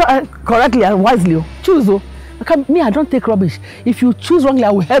 Choose correctly and wisely. Choose. Me, I don't take rubbish. If you choose wrongly,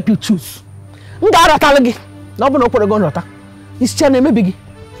 I will help you choose. It's Chinenyeme biggie.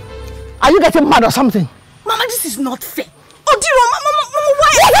 Are you getting mad or something? Mama, this is not fair. Odiro, Mama,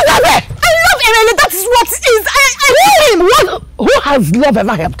 why? What is that? I love Emily. That is what it is. Who has love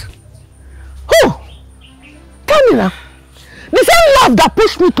ever helped? Who? Tell me now. The same love that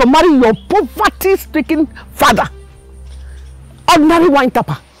pushed me to marry your poverty-stricken father. Ordinary wine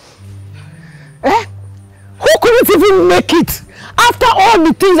tapper. Eh? Who couldn't even make it after all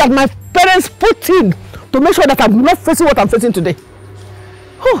the things that my parents put in to make sure that I'm not facing what I'm facing today?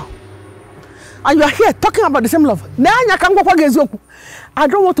 Who? And you are here talking about the same love. I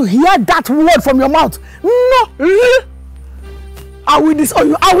don't want to hear that word from your mouth. No. I will disown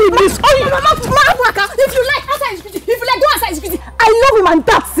you. I will disown you. Mama, if you like, answer his greeting. If you like, go answer his greeting. I love him and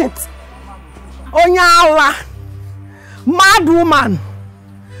that's it. Onyawa. Mad woman.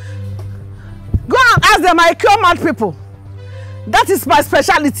 Go and ask them, I cure mad people. That is my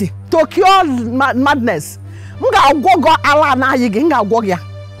specialty. To cure madness.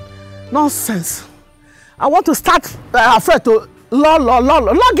 Nonsense. I want to start afraid to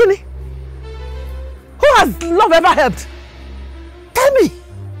Guinea. Who has love ever helped? Tell me.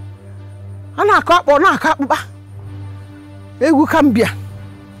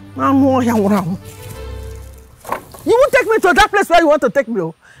 You won't take me to that place where you want to take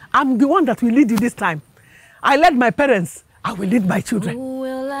me. I'm the one that will lead you this time. I led my parents. I will lead my children. Who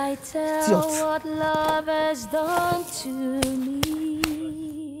will I tell what love has done to me?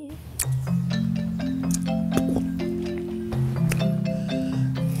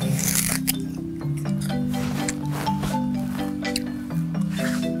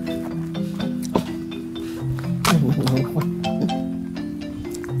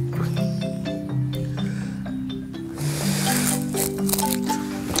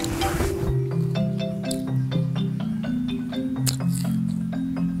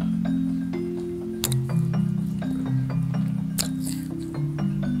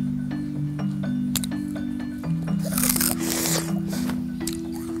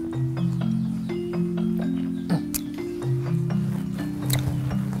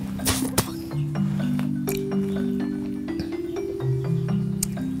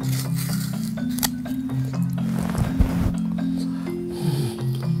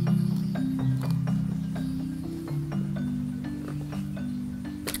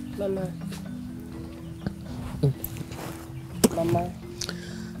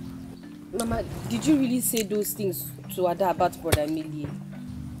 Mama, did you really say those things to Ada about Brother Millie?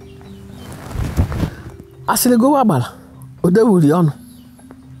 As they go about,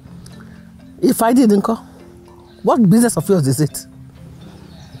 if I didn't call, what business of yours is it?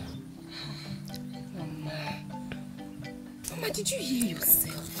 Mama, did you hear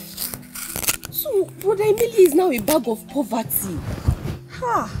yourself? So, Brother Millie is now a bag of poverty.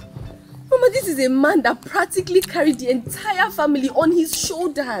 Ha! Mama, this is a man that practically carried the entire family on his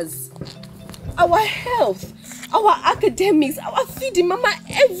shoulders. Our health, our academics, our feeding, Mama,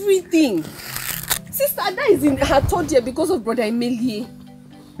 everything. Sister Ada is in her third year because of Brother Emily.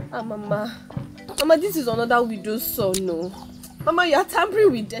 Ah, Mama. Mama, this is another widow's son, no. Mama, you are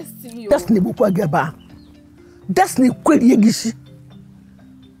tampering with destiny. Destiny Bukwageba. Destiny Kweyegishi.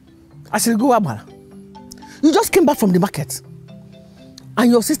 I should go Abala. You just came back from the market. And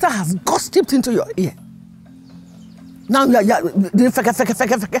your sister has gossiped into your ear. Now you are doing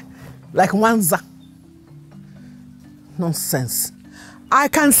feke, like Wanza. Nonsense. I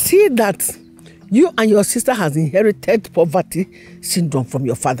can see that you and your sister has inherited poverty syndrome from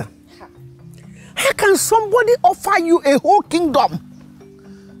your father. How can somebody offer you a whole kingdom?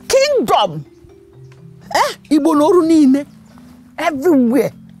 Kingdom! Ibonorunine.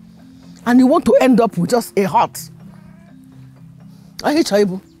 Everywhere. And you want to end up with just a hut. I hate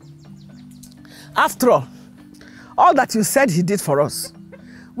Chaibu. After all that you said he did for us,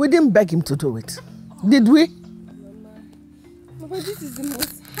 we didn't beg him to do it. Did we? Mama, this is the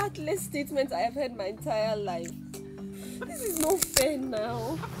most heartless statement I have heard my entire life. This is not fair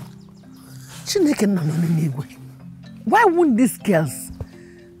now. Why won't these girls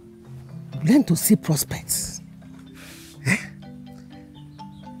learn to see prospects?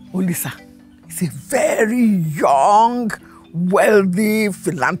 Olisa is a very young, wealthy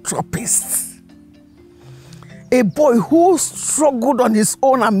philanthropist. A boy who struggled on his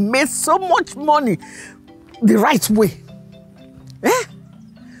own and made so much money the right way.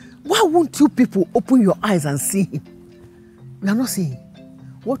 Why won't you people open your eyes and see him? We are not seeing.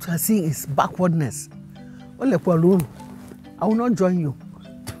 What we are seeing is backwardness. I will not join you.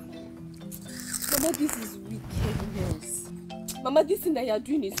 Mama, this is wickedness. Mama, this thing that you are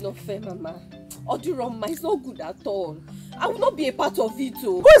doing is not fair, Mama. Oduroma, it's not good at all. I will not be a part of it.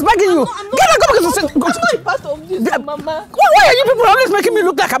 Oh. Who is begging you? I'm not a part of this, Mama. Why are you people always making me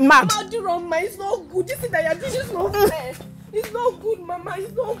look like I'm mad? Mama, Oduroma, it's not good. This thing that you are doing is not fair. It's not good, Mama.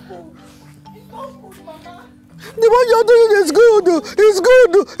 It's not good. It's not good, Mama. The one you're doing is good. It's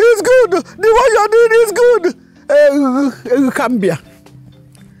good. It's good. The one you're doing is good. Cambia.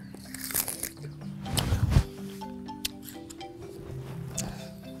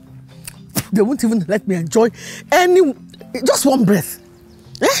 They won't even let me enjoy just one breath.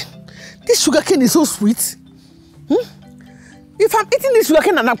 This sugar cane is so sweet. If I'm eating this sugar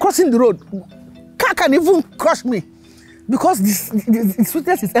cane and I'm crossing the road, car can even crush me because the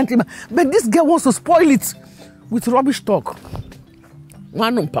sweetness is empty. But this girl wants to spoil it with rubbish talk.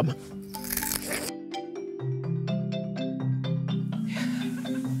 One Pama.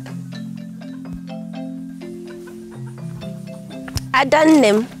 I done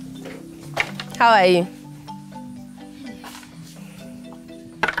them. How are you?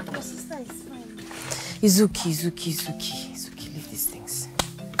 Your sister is fine. Izuki, leave these things.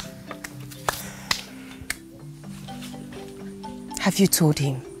 Have you told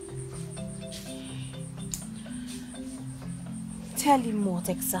him? Tell him what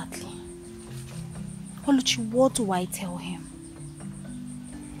exactly? Oluchi, what do I tell him?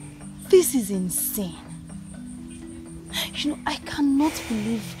 This is insane. You know, I cannot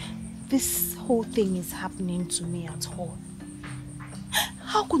believe this whole thing is happening to me at all.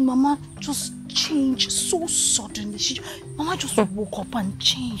 How could Mama just change so suddenly? Mama just woke up and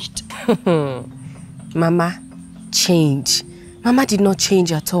changed. Mama, change. Mama did not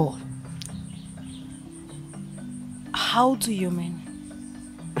change at all. How do you mean?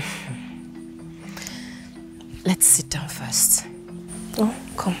 Let's sit down first. Oh,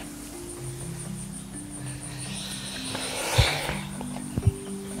 come.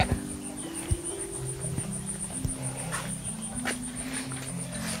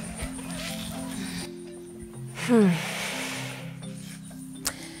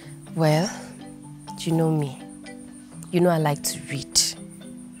 Well, you know me. You know I like to read.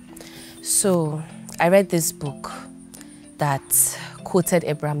 So, I read this book that quoted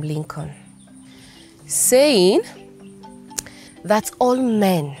Abraham Lincoln, saying that all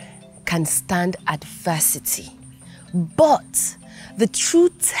men can stand adversity, but the true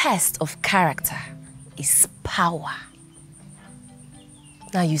test of character is power.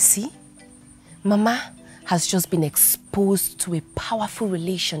 Now you see, Mama has just been exposed to a powerful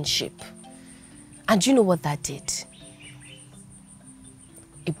relationship And you know what that did?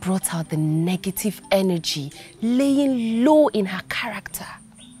 It brought out the negative energy laying low in her character.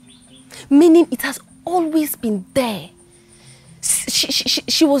 Meaning it has always been there.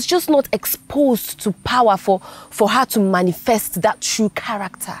 She was just not exposed to power for her to manifest that true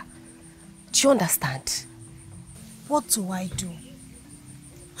character. Do you understand? What do I do?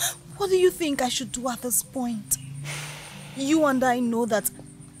 What do you think I should do at this point? You and I know that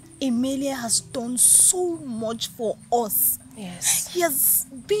Emilia has done so much for us. Yes. He has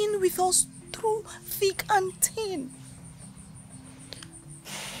been with us through thick and thin.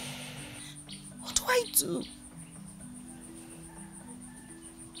 What do I do?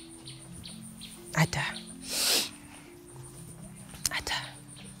 Ada,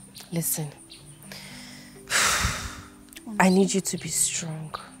 listen. I need you to be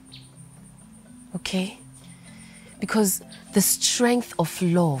strong. Okay? Because the strength of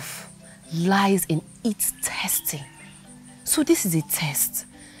love lies in its testing. So this is a test.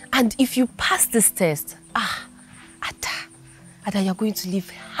 And if you pass this test, Ada, you're going to live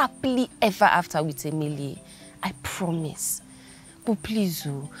happily ever after with Emilie. I promise. But please,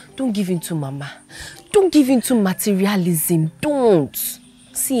 don't give in to Mama. Don't give in to materialism. Don't.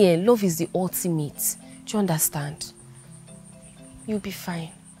 See, love is the ultimate. Do you understand? You'll be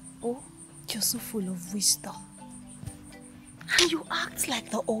fine. Oh, you're so full of wisdom. And you act like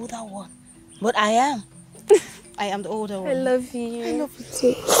the older one. But I am. I am the older one. I love you. I love you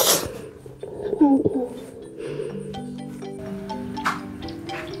too.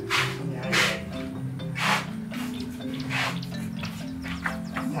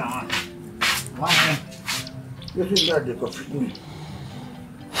 This is not the coffee.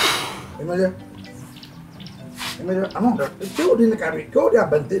 Emilia, I'm not going to carry. Go there,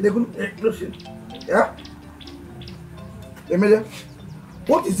 but they couldn't listen. Yeah? Emilia,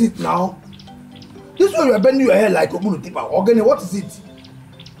 what is it now? This one you are bending your head like a bull tipper. Organic, what is it?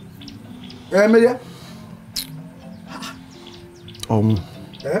 Emilia?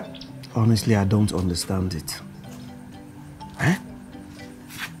 Honestly, I don't understand it.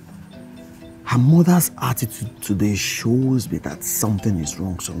 Her mother's attitude today shows me that something is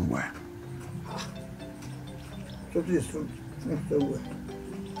wrong somewhere. Something is wrong somewhere.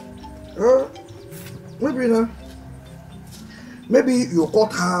 Maybe you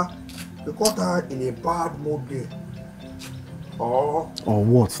caught her in a bad mood day. Or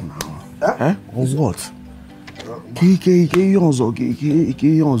what now? Or what?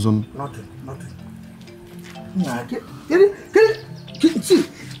 Nothing. See,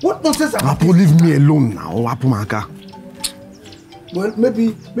 what nonsense? Apu, leave me alone now, Apu Maka. Well,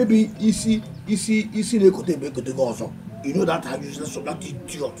 maybe easy also. You know that I useless of that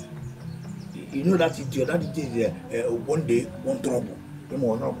idiot. You know that idiot. That is one day, one trouble.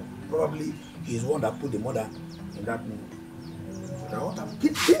 Probably he's one that put the mother in that mood.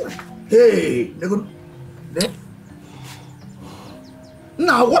 Hey,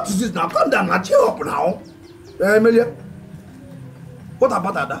 now what is this now? Calm down now, cheer up now. Emilia, what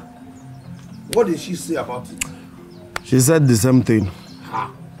about Ada? What did she say about it? She said the same thing.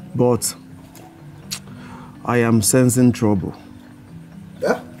 But I am sensing trouble.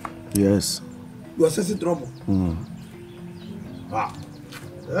 Yeah? Yes. You are sensing trouble? Mm. Yeah?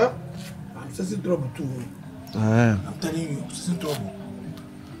 I'm sensing trouble too. I'm telling you, sensing trouble.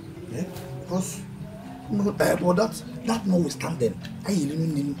 Yeah? Because but that notwithstanding, I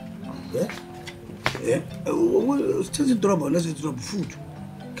even yeah? Sensing trouble, necessary trouble, food.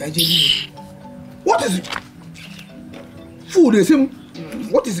 What is it? Food is him.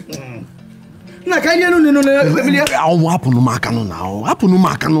 What is it? What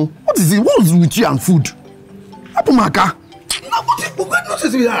is it? What is with you and food? Apumaka.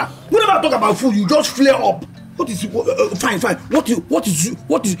 Whenever I talk about food, you just flare up. What is fine? What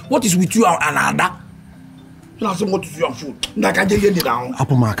is with you and Ada? What is with you and food?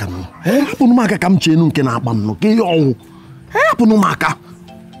 Apumaka no. Apumaka kam chenu nke na akpam no. Ke yo. Apumaka.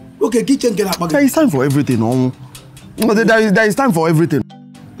 Okay, kitchen can happen. There is time for everything. There is time for everything.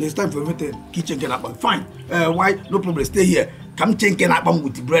 There's time for everything. Kitchen can happen. Fine. Why? No problem. Stay here. Come change can happen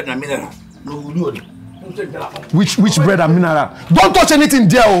with the bread and mineral. No, Which bread and mineral? Don't touch anything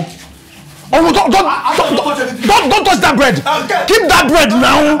there. Don't touch that bread. Keep that bread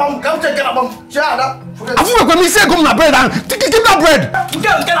now. Come check it out. I feel like when we say come na bread and keep that bread.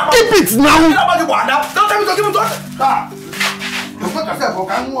 Keep it now. Don't tell me to give it to us. Look at yourself.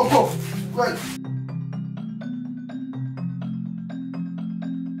 Okay, go. Right.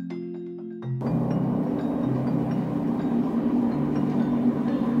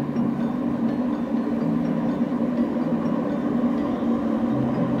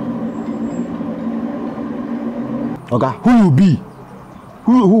 Okay, who you be?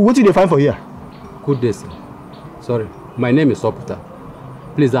 What did they find for here? Good day, sir. Sorry, my name is Oputa.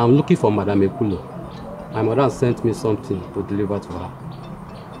 Please, I'm looking for Madame Ekulo. My mother sent me something to deliver to her.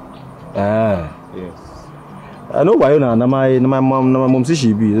 Yes. I know why now. My mom says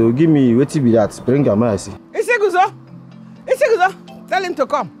she be. So give me what be that. Bring her, I see. Isiguzo! Tell him to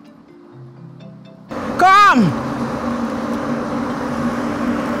come. Come!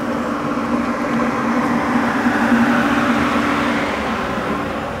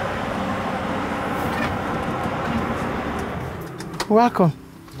 Welcome.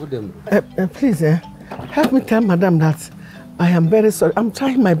 Good day. Please, help me tell Madam that I am very sorry. I'm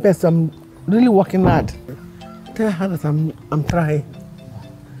trying my best. I'm really working hard. Tell her that I'm trying.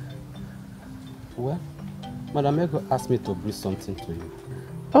 Well, Madam Ego asked me to bring something to you.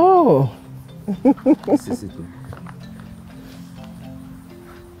 Oh.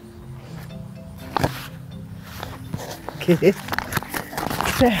 Okay.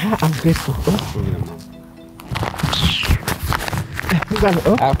 Tell her I'm grateful.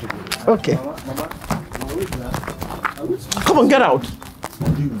 Okay. Come on, get out.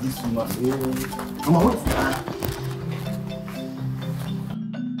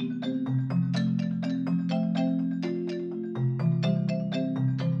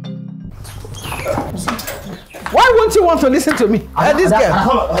 Why won't you want to listen to me? This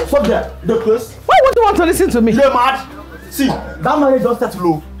girl. Stop there. The place. Why won't you want to listen to me? You're mad. See, that marriage just start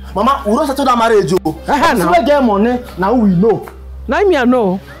low. Mama, we don't settle that marriage. So we get money, now we know. Now me I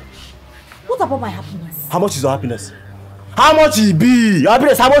know. What about my happiness? How much is your happiness? How much it be?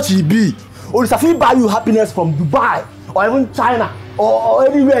 Happiness, how much it be? Or if I buy you happiness from Dubai or even China or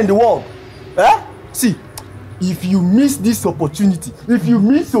anywhere in the world. See, if you miss this opportunity, if you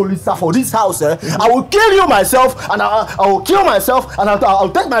miss Olisa for this house, I will kill you myself and I will kill myself and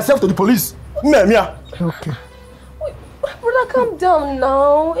I'll take myself to the police. Okay. Wait, brother, calm down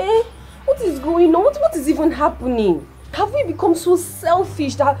now. What is going on? What is even happening? Have we become so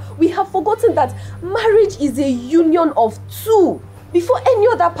selfish that we have forgotten that marriage is a union of two before any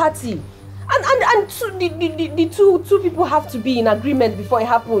other party? And the two people have to be in agreement before it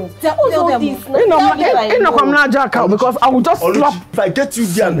happens. What's all this? Because I will just slap. If I get you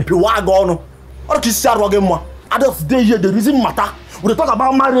there and people are gone, or can say again, others day here, the reason matter. We talk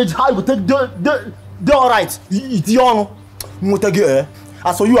about marriage, how you take the all right. It's young.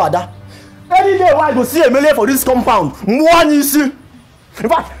 I saw you are that. Any day why I go see a million for this compound. One you see. In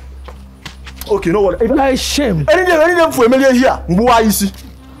fact, okay, no worry. Like shame. Any day for a million here. Why you see?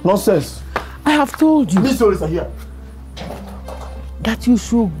 Nonsense. I have told you. These stories are here. That you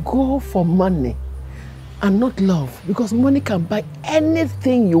should go for money and not love, because money can buy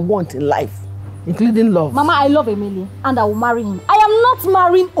anything you want in life, including love. Mama, I love Emily and I will marry him. I am not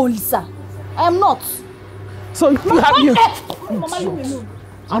marrying Olisa. I am not. So you Mama, have you. Mama, leave me alone.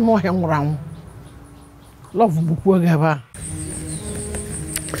 I know him around. Love whatever.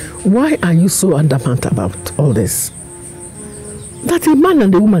 Why are you so adamant about all this? That a man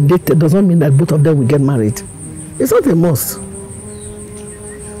and a woman dated does not mean that both of them will get married. It's not a must.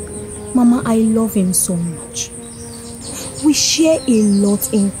 Mama, I love him so much. We share a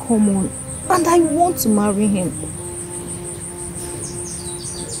lot in common and I want to marry him.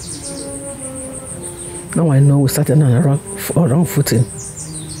 Now I know we started on a wrong footing.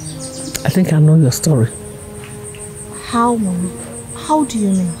 I think I know your story. How, Mama? How do you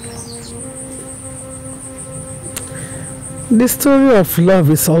mean? The story of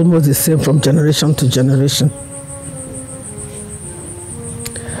love is almost the same from generation to generation.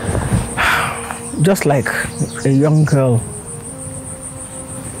 Just like a young girl.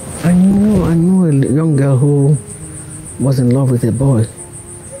 I knew a young girl who was in love with a boy.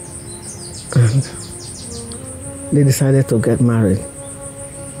 And they decided to get married.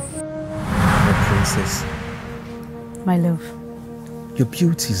 My princess. My love. Your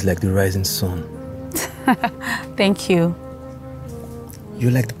beauty is like the rising sun. Thank you.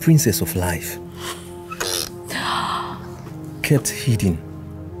 You're like the princess of life. Kept hidden,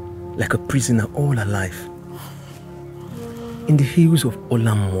 like a prisoner all her life. In the hills of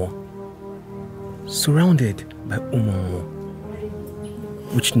Olammo, surrounded by Umomo,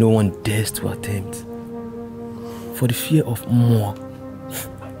 which no one dares to attempt, for the fear of Mo,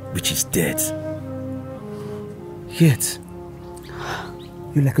 which is death. Yet,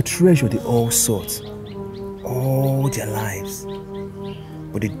 you're like a treasure they all sought, all their lives,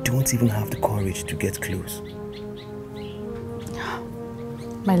 but they don't even have the courage to get close.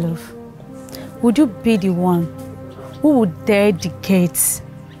 My love, would you be the one who would dare the gates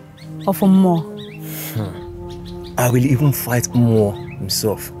of a Mo? I will even fight Mo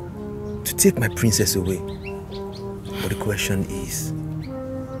himself to take my princess away. But the question is,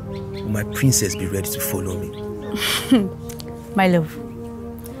 will my princess be ready to follow me? My love,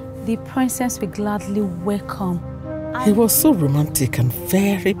 the princess will gladly welcome. He was so romantic and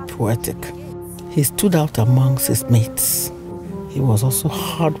very poetic. He stood out amongst his mates. He was also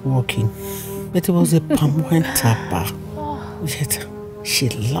hardworking, but he was a palm wine tapper. Yet she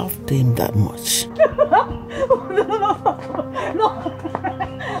loved him that much.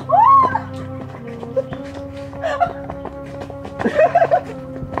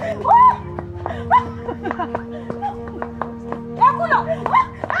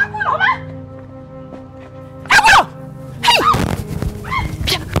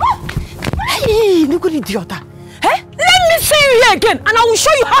 Hey, look at the idiot. Let me see you here again, and I will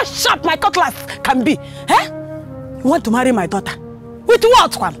show you how sharp my cutlass can be. You want to marry my daughter? With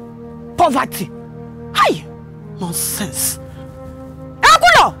what one? Poverty. Hey, nonsense.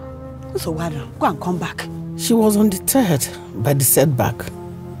 So why not? Go and come back. She was undeterred by the setback.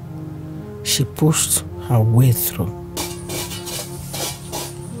 She pushed her way through.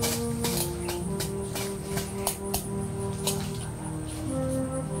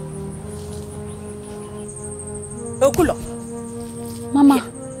 Okulo. Mama.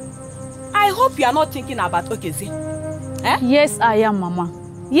 I hope you are not thinking about Okeze. Yes, I am, Mama.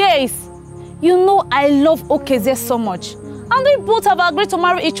 Yes. You know I love Okeze so much. And we both have agreed to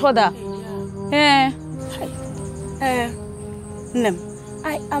marry each other. Nem,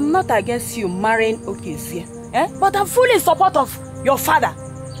 I am not against you marrying Okeze. But I'm fully in support of your father.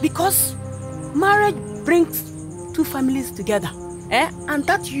 Because marriage brings two families together. And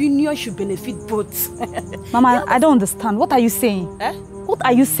that union should benefit both. Mama, I don't understand. What are you saying? What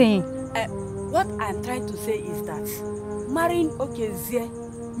are you saying? What I'm trying to say is that marrying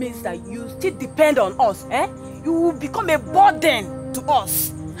Okeze means that you still depend on us. You will become a burden to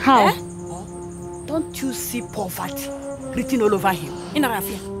us. How? Don't you see poverty written all over him?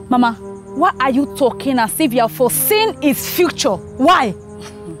 Mama, why are you talking as if you are foreseeing his future? Why?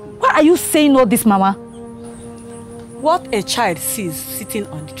 Why are you saying all this, Mama? What a child sees sitting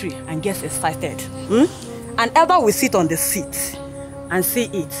on the tree and gets excited. An elder will sit on the seat and see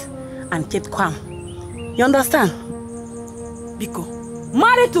it and keep calm. You understand? Biko,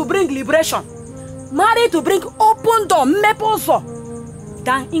 marry to bring liberation. Marry to bring open door, mepozo.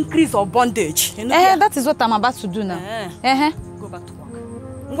 Than increase of bondage. You know, that is what I'm about to do now. Go back to work.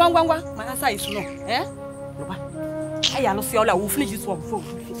 Ngwa, my answer is no.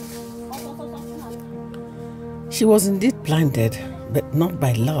 She was indeed blinded, but not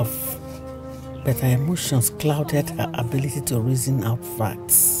by love. But her emotions clouded her ability to reason out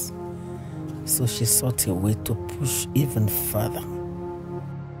facts. So she sought a way to push even further.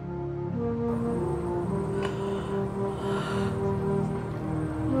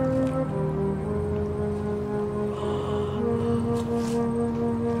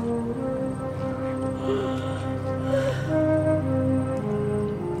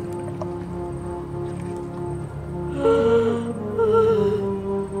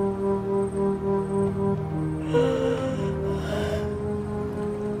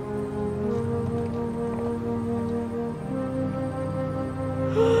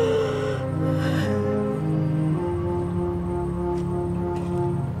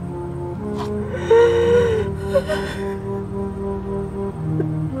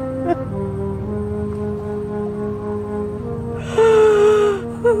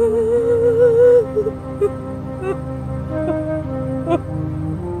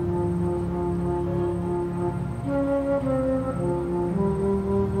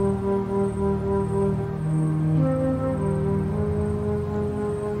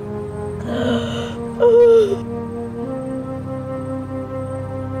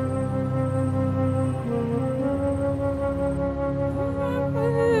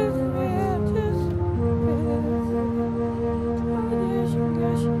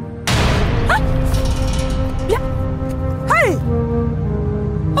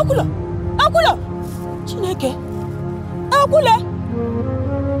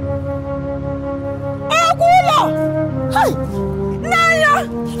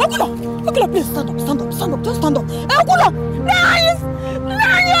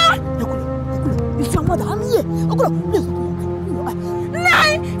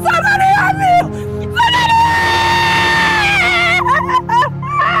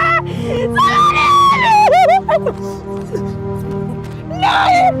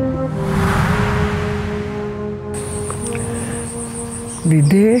 The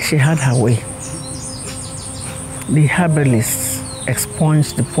day she had her way, the herbalists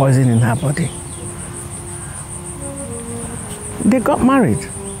expunged the poison in her body. They got married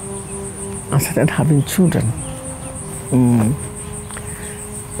and started having children.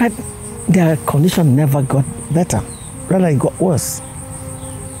 But their condition never got better. Rather, it got worse.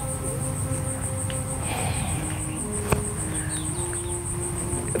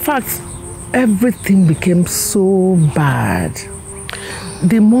 In fact, everything became so bad.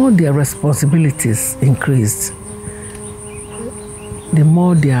 The more their responsibilities increased, the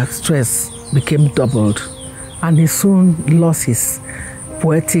more their stress became doubled, and he soon lost his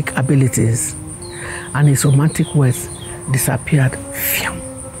poetic abilities, and his romantic words disappeared. Phew.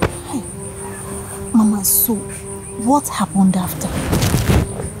 Mama, so what happened after?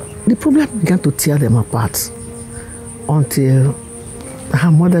 The problem began to tear them apart until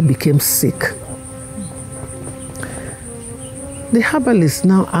her mother became sick. The herbalist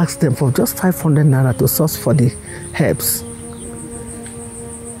now asked them for just 500 naira to source for the herbs.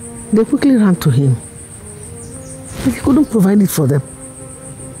 They quickly ran to him, but he couldn't provide it for them.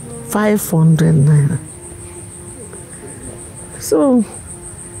 500 naira. So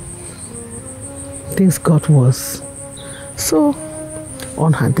things got worse. So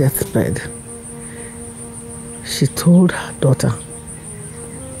on her deathbed, she told her daughter,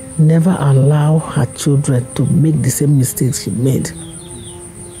 never allow her children to make the same mistakes she made.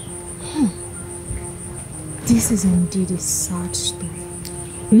 This is indeed a sad story.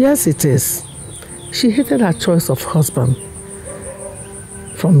 Yes, it is. She hated her choice of husband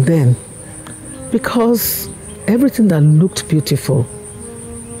from then because everything that looked beautiful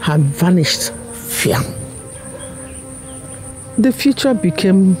had vanished. Fiam. The future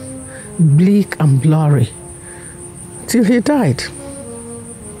became bleak and blurry till he died.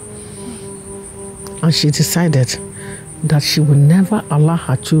 And she decided that she would never allow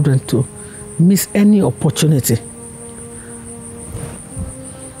her children to miss any opportunity.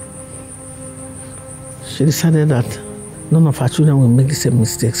 She decided that none of her children will make the same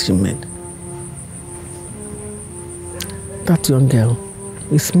mistakes she made. That young girl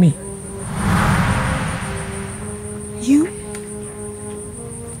is me. You?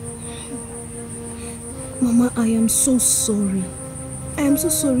 Mama, I am so sorry. I am so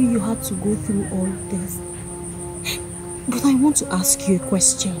sorry you had to go through all this. But I want to ask you a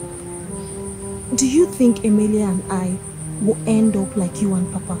question. Do you think Emilia and I will end up like you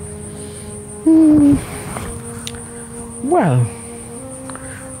and Papa? Well,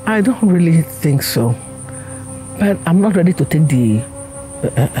 I don't really think so. But I'm not ready to take the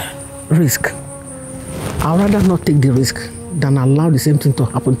risk. I'd rather not take the risk than allow the same thing to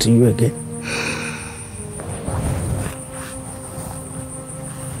happen to you again.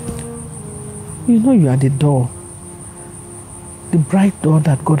 You know you are the door, the bright door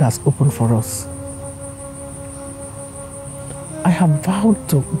that God has opened for us. I have vowed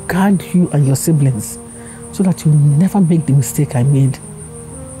to guard you and your siblings so that you never make the mistake I made.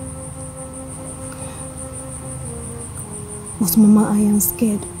 But Mama, I am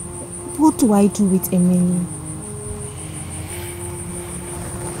scared. What do I do with Emilia?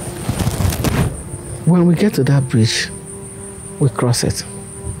 When we get to that bridge, we cross it.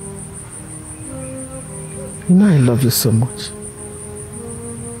 You know I love you so much.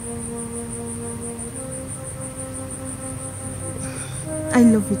 I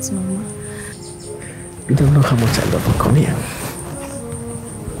love it, Mama. You don't know how much I love you. Come here.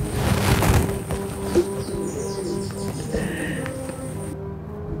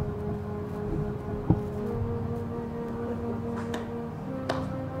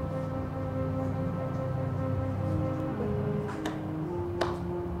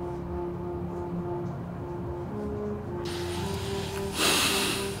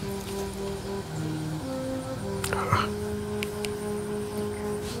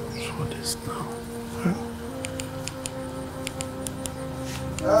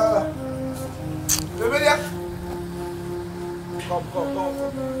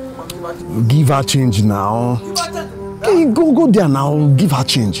 Give her change now. Okay, go there now. Give her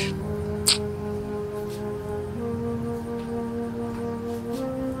change.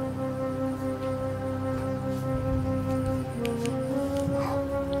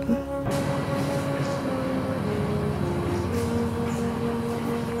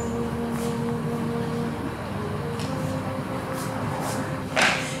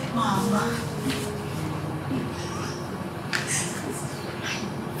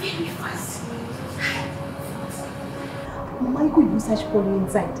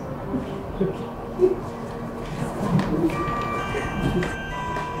 Inside.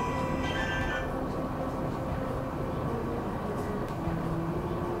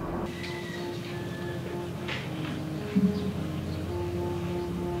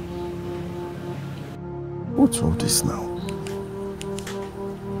 What's all this now?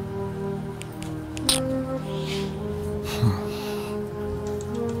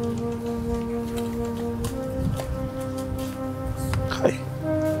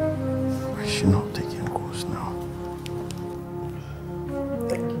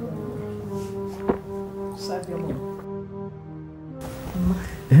 serve your mom.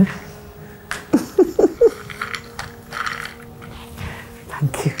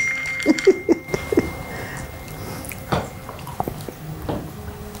 Thank you.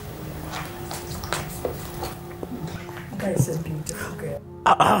 That is a beautiful girl.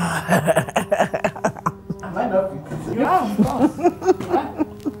 Am I not beautiful? You are, of course.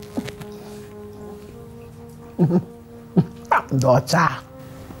 Daughter.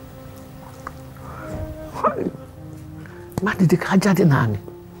 Ma did kaja di nani?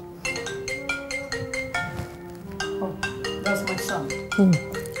 Oh, that's my son.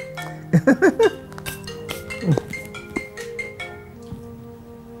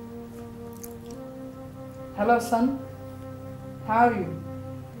 Hello, son. How are you?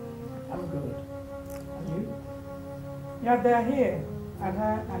 I'm good. And you? Yeah, they're here. And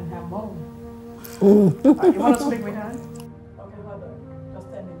her and her mom. You want to speak with her? Okay, hold on. Just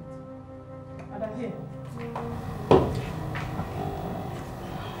 10 minutes. And they're here.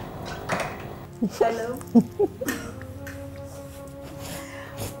 Hello.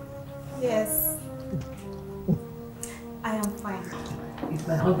 Yes. I am fine. It's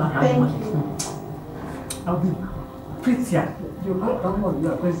my husband. Thank you. I'll be prettier. You look normal.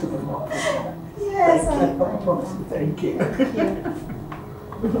 You are going to be more. Yes, I'm fine. Thank you. Thank you.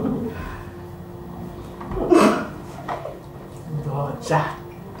 Daughter.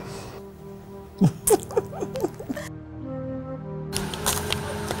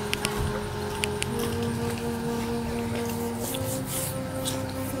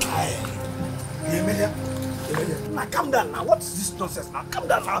 Now calm down now. What is this nonsense now? Calm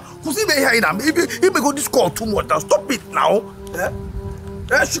down now. Because he may hear it now. He may go this call too much now. Stop it now.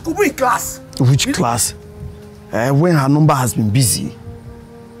 She could be in class. Which class? When her number has been busy.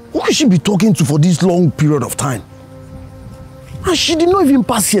 Who could she be talking to for this long period of time? And she did not even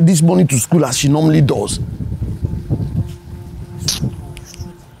pass here this morning to school as she normally does.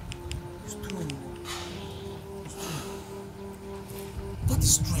 That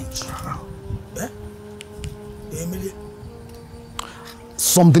is strange. Emily?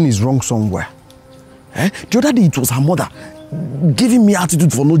 Something is wrong somewhere. The other day it was her mother giving me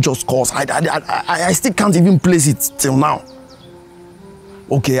attitude for no just cause. I still can't even place it till now.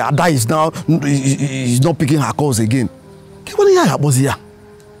 Okay, Ada is now is not picking her calls again.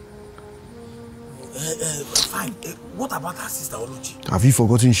 Fine. What about her sister Oluchi? Have you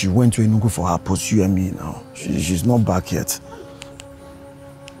forgotten she went to Enugu for her post-UME now? She's not back yet.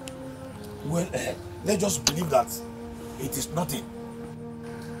 Well, let's just believe that it is nothing.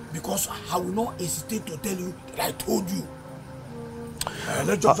 Because I will not hesitate to tell you that I told you.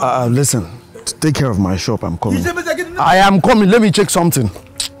 Let's just listen, take care of my shop. I'm coming. I am coming. Let me check something.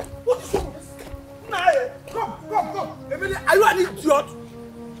 What is wrong? Come. Emily, are you an idiot?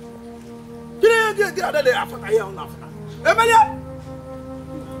 Get out of there. Emily!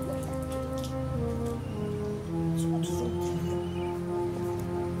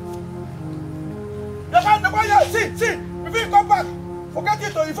 See, if you come back, forget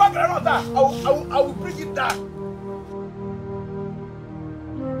it, or if I'm not there, I will bring it down.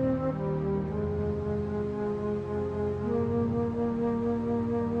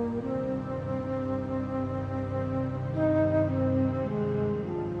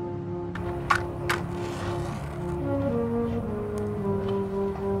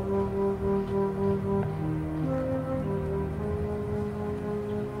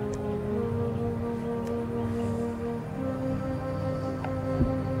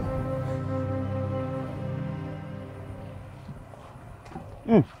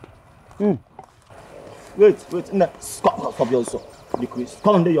 Wait, no, stop yourself. Decrease.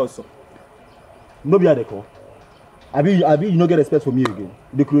 Come on there yourself. Nobody had a call. Abi, you don't get respect for me again.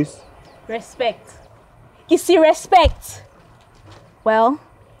 Decrease. Respect. You see, respect. Well,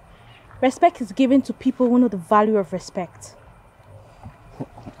 respect is given to people who know the value of respect.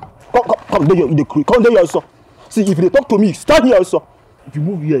 Come there, you decrease. Come there yourself. See, if they talk to me, stand here also. If you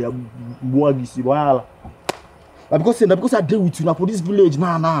move here, you're more busy. Because I deal with you now for this village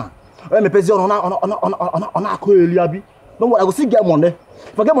now. I'm a person on a coil, Abi. No what I go see get money.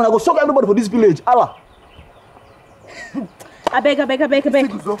 If I get money, I go shock everybody for this village. Allah. I beg. Okay.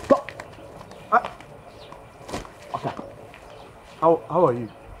 How are you?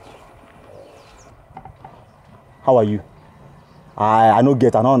 How are you? I don't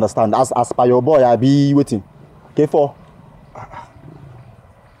get, I don't understand. As per your boy, I be waiting. K4.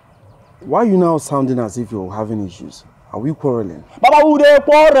 Why are you now sounding as if you're having issues? Are we quarreling? Baba, we dey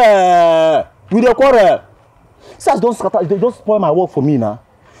quarrel. Sirs don't scatter, they don't spoil my work for me now.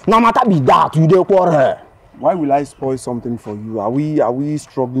 No matter be that, we dey quarrel. Why will I spoil something for you? Are we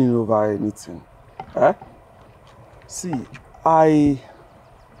struggling over anything? Eh? See, I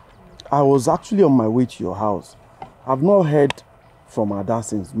was actually on my way to your house. I've not heard from Ada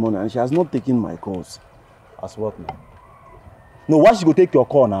since morning and she has not taken my calls. As what now? No, why she go take your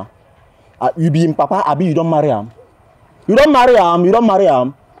call now? You be in Papa, Abi, you don't marry him. You don't marry him, you don't marry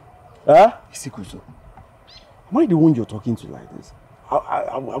him. Eh? Isikuzo, am I the one you're talking to like this?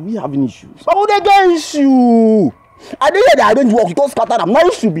 Are we having issues? But who they get issue? I didn't hear that I don't work, you don't scatter them. No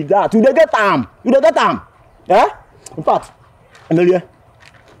issue be that. You don't get time. You don't get time. Eh? In fact, Amelia,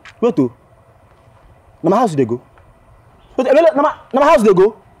 where to? Now my house they go. Wait, Amelia, now my house they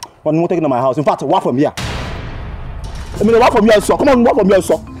go. One more taking to my house. In fact, walk from here. Amelia, walk from here, sir. Come on, walk from here,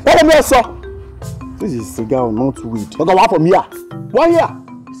 sir. Walk from here, sir. This is cigar, not weed. Okay, walk from here. One here.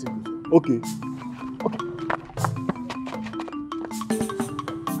 Okay.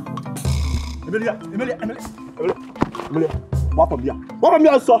 Emilia, walk from here. Walk from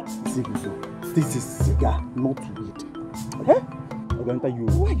here, sir. This is cigar, not weed. Okay? I'm going to enter you.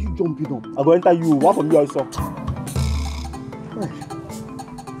 Why are you jumping up? I'm going to enter you. Walk from here, sir.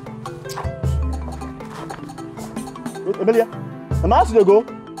 Wait, Emilia. My house they go.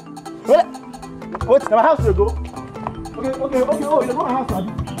 Wait, my house they go. Okay. Oh, you go my house,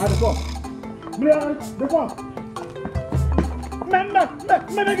 Adi. I dey come. Emilia, they come.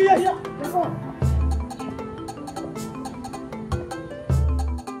 Me, here. They come.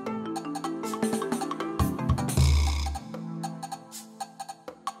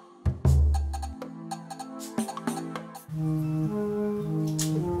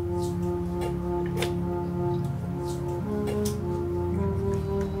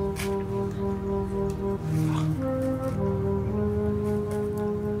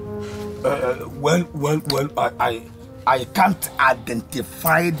 Well, I can't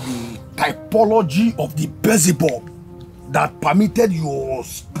identify the typology of the Beelzebub that permitted your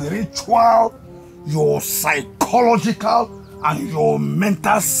spiritual, your psychological, and your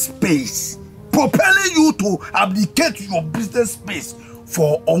mental space, propelling you to abdicate your business space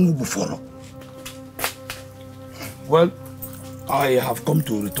for Onwubuforo. Well, I have come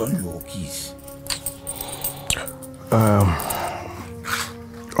to return your keys.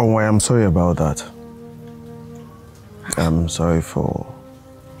 Oh, I am sorry about that. I'm sorry for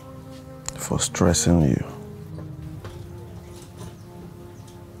stressing you.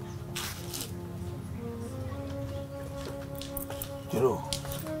 Jero.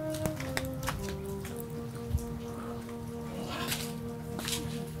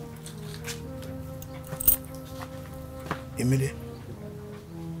 Emile,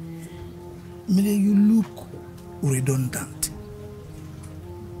 you look redundant.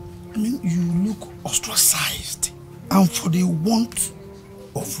 I mean, you look ostracized. And for the want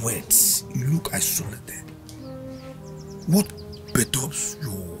of words, you look isolated. What perturbs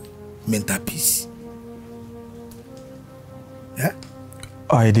your mental peace? Yeah?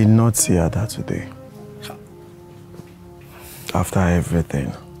 I did not see Ada today. After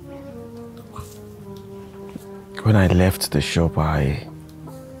everything. When I left the shop, I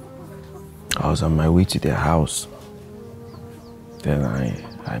was on my way to their house. Then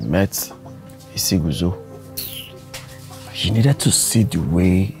I met Isiguzo. He needed to see the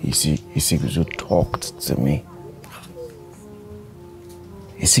way Isiguzo talked to me.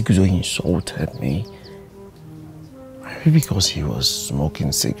 Isiguzo insulted me. Maybe because he was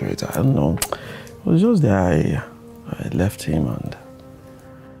smoking cigarettes. I don't know. It was just that I left him and...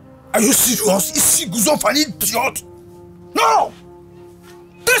 Are you serious? Isiguzo an idiot? No!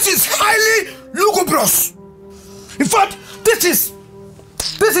 This is highly lugubrious. In fact, this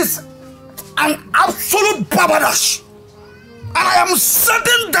is an absolute babadash. And I am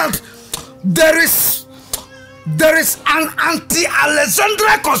certain that there is an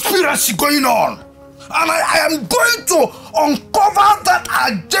anti-Alexandria conspiracy going on. And I am going to uncover that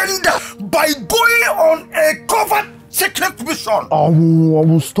agenda by going on a covert secret mission. I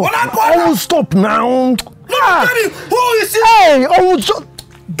will stop. I will stop now. No, who is it? Hey, I will stop.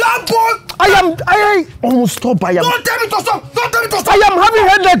 That boy. I will stop. Don't tell me to stop. Don't tell me to stop. I am having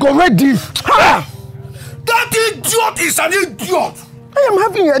headache already. That idiot is an idiot. I am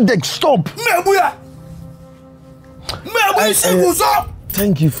having headache. Stop.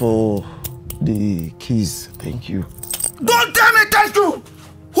 Thank you for the keys. Thank you. Don't tell me thank you.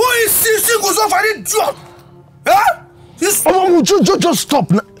 Who is Isiguzo an idiot? Oh, just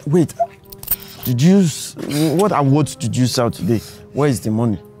stop. Wait. What awards did you sell today? Where is the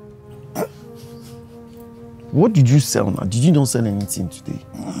money? What did you sell now? Did you not sell anything today?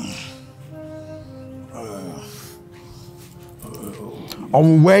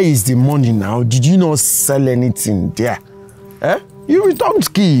 Where is the money now? Did you not sell anything there? You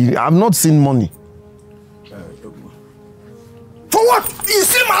returned key. I've not seen money. What? You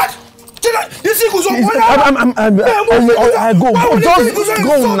still mad? This thing goes on. I go. Just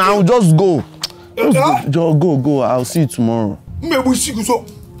go now. Just go. Just go. I'll see you tomorrow. Maybe see you so.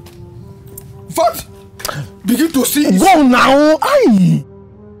 What? Begin to see. Go now. Aye.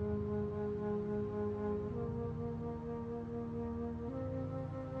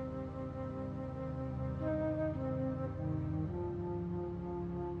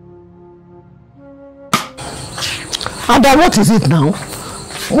 And then what is it now?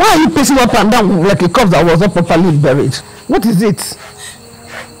 Why are you pacing up and down like a corpse that was not properly buried? What is it?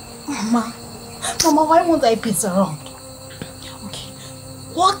 Mama, why won't I pace around? Okay,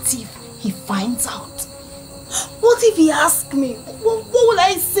 what if he finds out? What if he asks me? What will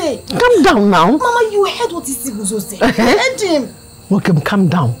I say? Calm down now. Mama, you heard what Isibuzo said. You heard him. Okay, calm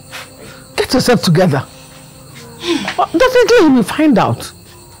down. Get yourself together. Definitely he will find out.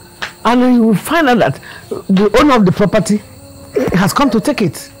 And he will find out that the owner of the property has come to take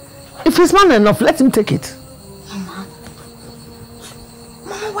it. If he's man enough, let him take it. Mama,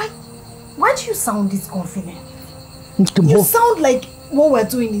 why do you sound this confident? You sound like what we're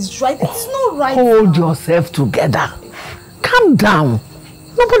doing is right. It's not right. Hold yourself together. Calm down.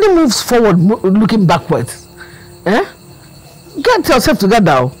 Nobody moves forward looking backwards. Eh? Get yourself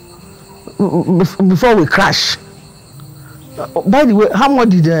together before we crash. By the way, how much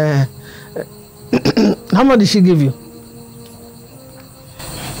did she give you?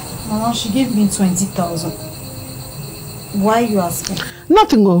 Mama, she gave me 20,000. Why are you asking?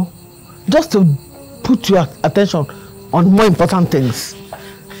 Nothing, just to put your attention on more important things.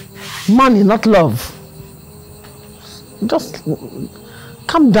 Money, not love. Just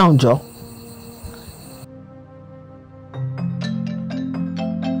calm down, Joe.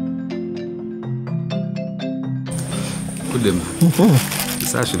 Good day,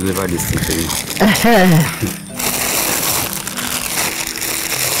 so I should deliver this thing to you.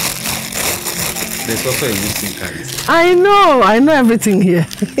 There's also a missing card. I know everything here.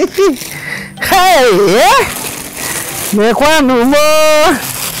 Hey, yeah?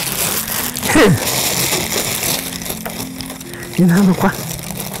 You know what?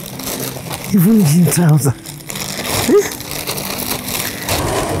 Even jean trouser.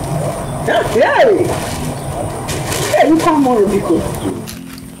 Hey! You come on,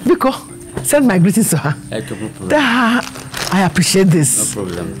 Biko, send my greetings to her. I appreciate this. No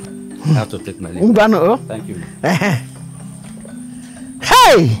problem. I have to take my leave. Thank you.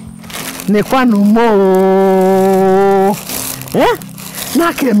 Hey! Nekwanu mo. Eh?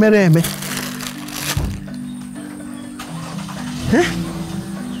 Nake mereme. Eh?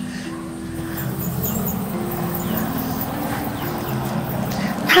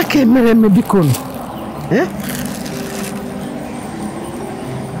 Nake mereme biko. Eh?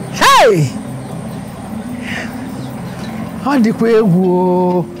 Hey! How do you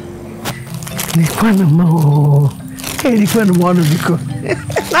Nikwanu mo. Hey, Nikwanu mo no biko.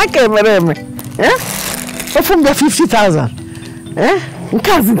 Nake mereme. Eh? From the 50,000. Eh? In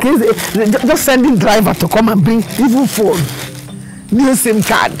case, just sending driver to come and bring even phone, new SIM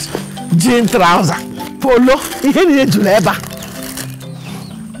card, jean trouser, polo, even juleba.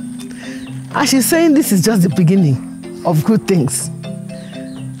 And she's saying this is just the beginning of good things.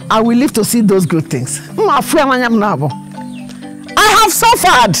 I will live to see those good things. I have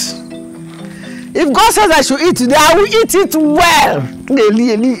suffered. If God says I should eat today, I will eat it well.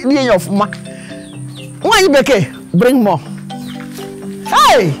 Why you beke? Bring more.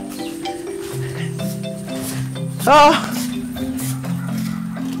 Hey! Oh.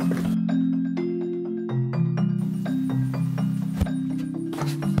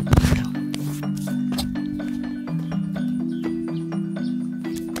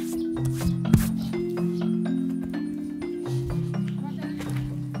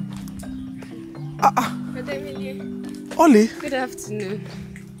 Oli. Good afternoon.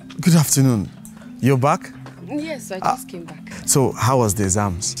 Good afternoon. You're back? Yes, I just came back. So, how was the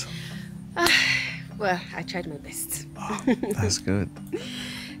exams? Well, I tried my best. Oh, that's good.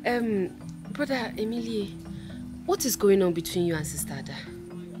 Brother Emilie, what is going on between you and Sister Ada?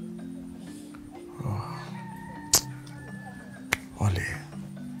 Oh. Oli,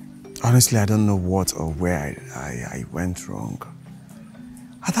 honestly, I don't know what or where I went wrong.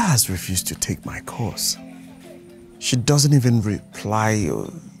 Ada has refused to take my course. She doesn't even reply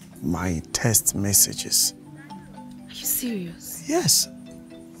my text messages. Are you serious? Yes.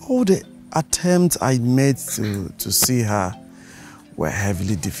 All the attempts I made to see her were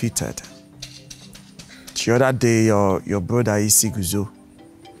heavily defeated. The other day, your brother Isiguzo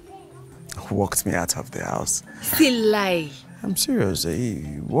walked me out of the house. Still lie. I'm serious.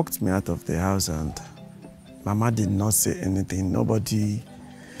 He walked me out of the house and Mama did not say anything. Nobody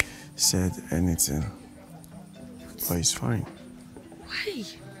said anything. But it's fine. Why?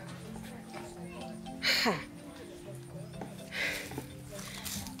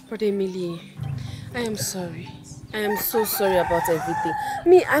 Brother Emily, I am sorry. I am so sorry about everything.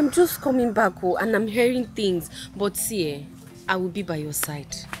 Me, I'm just coming back and I'm hearing things. But see, I will be by your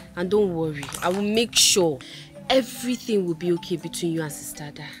side. And don't worry, I will make sure everything will be okay between you and Sister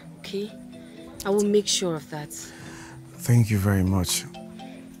Ada, okay? I will make sure of that. Thank you very much.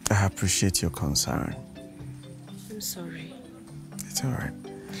 I appreciate your concern. I'm sorry. It's all right.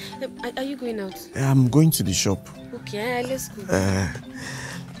 Are you going out? I'm going to the shop. Okay, let's go.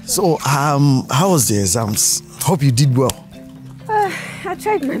 So, how was the exams? Hope you did well. I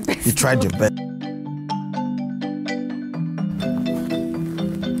tried my best. You tried your best.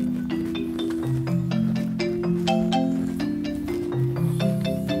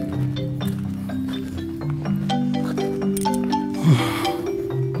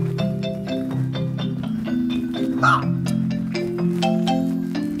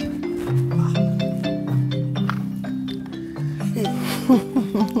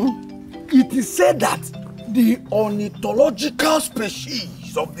 It is said that the ornithological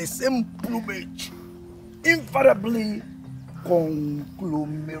species of the same plumage invariably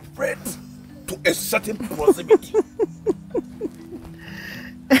conglomerate to a certain proximity.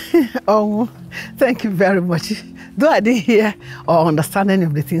 Oh, thank you very much. Though I didn't hear or understand any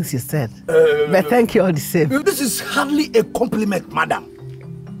of the things you said, but thank you all the same. This is hardly a compliment, madam.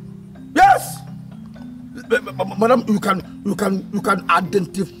 Yes, madam, you can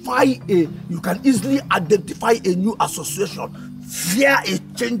identify you can easily identify a new association via a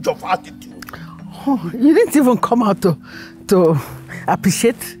change of attitude. Oh, you didn't even come out to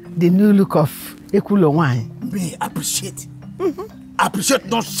appreciate the new look of Ekulo wine. Me appreciate? Appreciate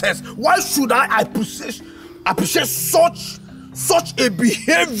nonsense. Why should I appreciate such a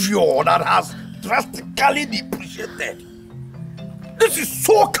behavior that has drastically depreciated? This is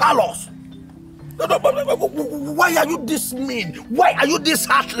so callous. Why are you this mean? Why are you this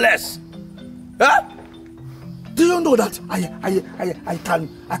heartless? Huh? Do you know that I can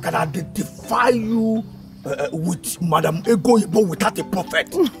identify you with Madam Ego Ibo without a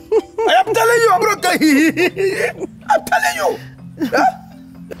prophet? I am telling you, I'm telling you. Huh?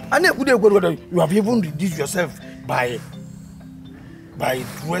 And you have even reduced yourself by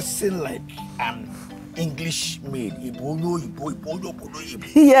dressing like an English maid.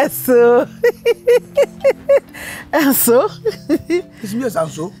 Yes, sir. And so? It's yes,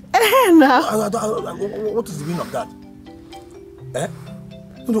 and so? Now. What is the meaning of that? Eh?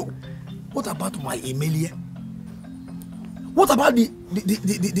 No, what about my Emilia? What about the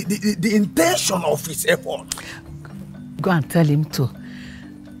intention of his effort? Go and tell him to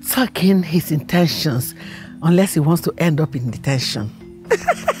suck in his intentions unless he wants to end up in detention.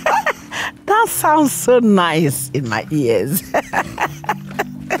 That sounds so nice in my ears.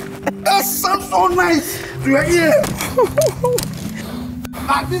 That sounds so nice to your ear.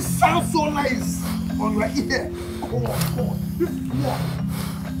 And this sounds so nice on your ear. Come on. This is what?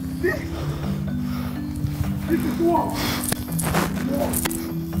 This is what?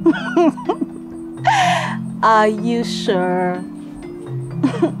 Are you sure?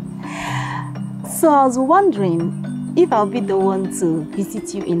 So I was wondering if I'll be the one to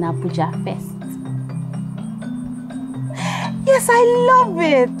visit you in Abuja first. Yes, I love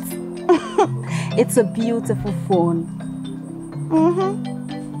it. It's a beautiful phone.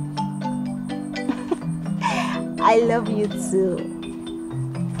 I love you too.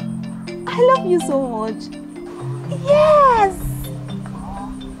 I love you so much. Yes,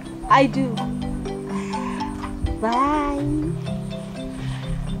 I do. Bye.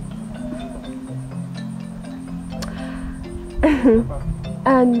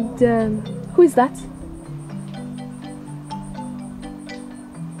 And who is that?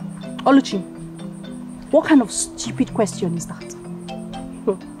 Oluchi, what kind of stupid question is that?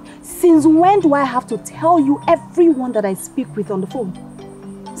 Since when do I have to tell you everyone that I speak with on the phone?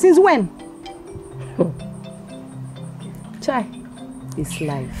 Since when? Chai, it's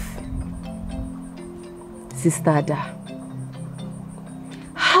life. Sister Ada,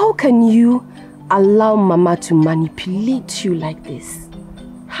 how can you allow Mama to manipulate you like this?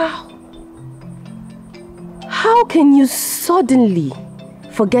 How? How can you suddenly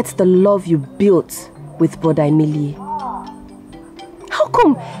forget the love you built with Brother Emilie? How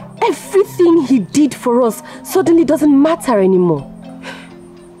come everything he did for us suddenly doesn't matter anymore?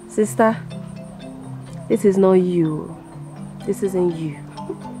 Sister, this is not you. This isn't you.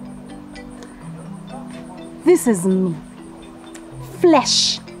 This is me.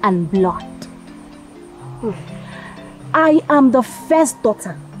 Flesh and blood. I am the first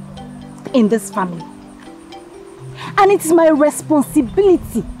daughter in this family. And it is my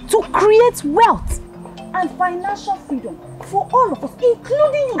responsibility to create wealth and financial freedom for all of us,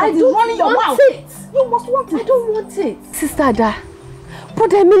 including you that is running your mouth. You must want it. I don't want it. Sister Ada,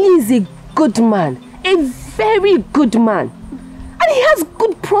 Brother Emily is a good man. A very good man. And he has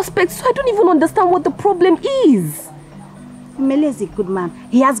good prospects, so I don't even understand what the problem is. Emily is a good man.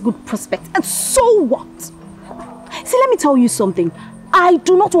 He has good prospects. And so what? See, let me tell you something. I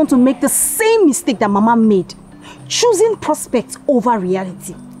do not want to make the same mistake that Mama made, choosing prospects over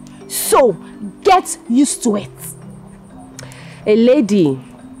reality. So, get used to it. A lady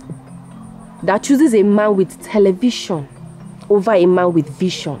that chooses a man with television over a man with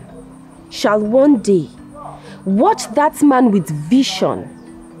vision shall one day watch that man with vision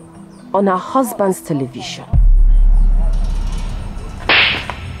on her husband's television.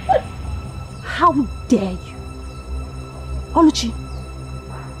 How dare you? Oluchi,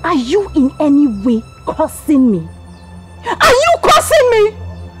 are you in any way cursing me? Are you cursing me?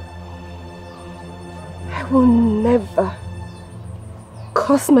 I will never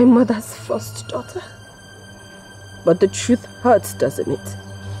curse my mother's first daughter. But the truth hurts, doesn't it?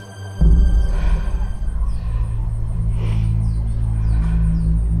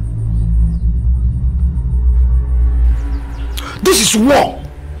 This is war.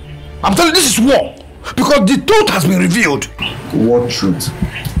 I'm telling you, this is war. Because the truth has been revealed. What truth?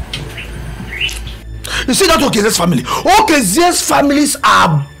 You see that Okeze's family? Okeze's families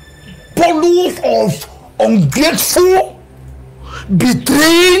are bundles of ungrateful,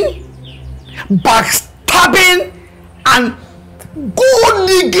 betraying, backstabbing, and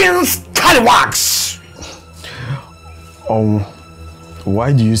gold-digging scallywags.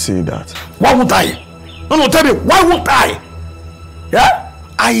 Why do you say that? Why would I? No, tell me, why would I? Yeah?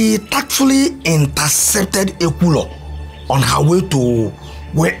 I actually intercepted Ekulo on her way to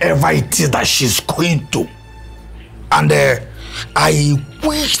wherever it is that she's going to. And I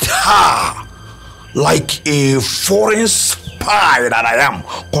wished her like a foreign spy that I am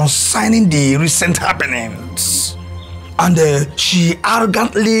concerning the recent happenings. And she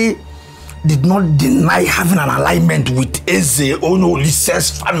arrogantly did not deny having an alignment with Eze Onolise's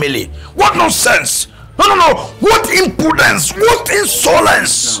family. What nonsense! No. What impudence! What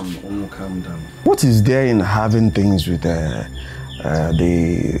insolence! Calm down. What is there in having things with the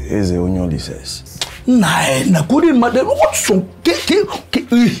Eze Onolises?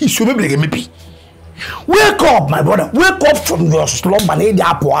 Wake up, my brother. Wake up from your slumber. Wake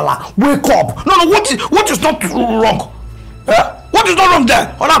up. No, what is not wrong? What is not wrong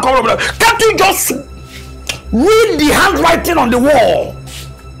there? Can't you just read the handwriting on the wall?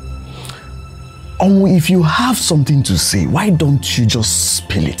 If you have something to say, why don't you just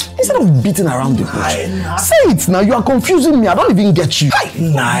spill it? Instead of beating around the bush. Say it now, you are confusing me. I don't even get you.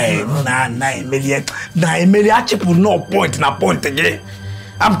 No point again.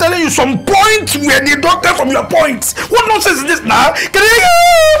 I'm telling you some points were deducted from your points. What nonsense is this now? Can you...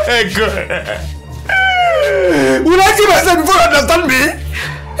 Will I see myself before you understand me?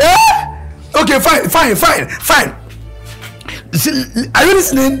 Yeah? Okay, fine. Are you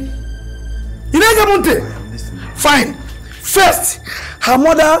listening? Fine. First, her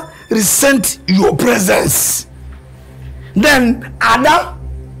mother resent your presence. Then Ada,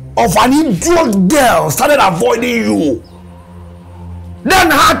 of an idiot girl, started avoiding you.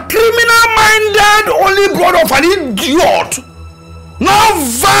 Then her criminal-minded only brother of an idiot now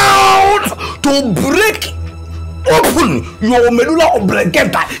vowed to break open your medulla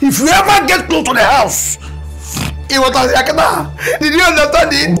oblongata if you ever get close to the house. Did you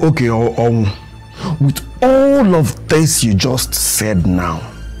understand it? Okay, with all of this you just said now,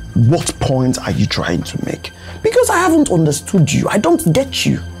 what point are you trying to make? Because I haven't understood you. I don't get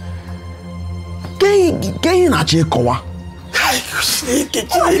you. What are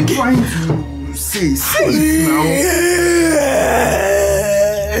you trying to say? Say it now.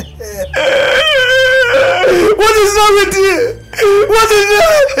 What is wrong with you? What is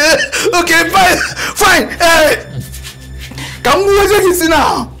that? Okay, fine. Can we watch this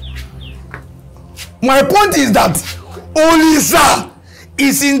now? My point is that Olisa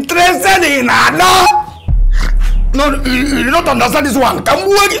is interested in Ada. No, you don't understand this one. Can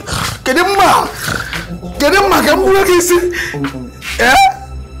we work? Can we work this? Eh?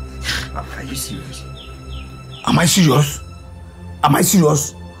 Are you serious? Am I serious?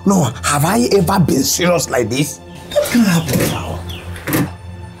 No, have I ever been serious like this? That can't happen now.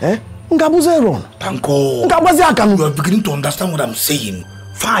 Eh? Thank God. You are beginning to understand what I'm saying.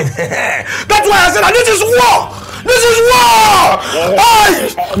 Fine. That's why I said that this is war. This is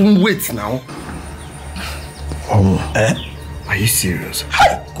war. Wait now. Are you serious?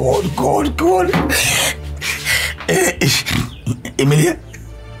 Hi, God. Emilia,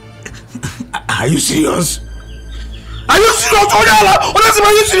 are you serious? Are you serious?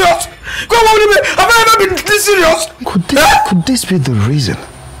 Are you serious? Come on, have I ever been this serious? Could this be the reason?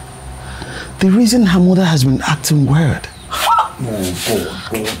 The reason her mother has been acting weird?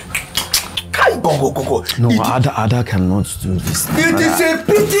 Go. No, Ada cannot do this. It is a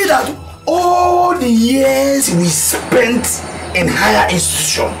pity that all the years we spent in higher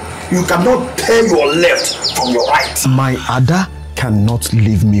institution, you cannot tell your left from your right. My Ada cannot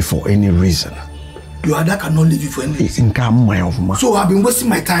leave me for any reason. Your Ada cannot leave you for any reason? So I've been wasting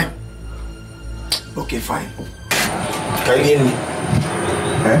my time. Okay, fine. Can you hear me?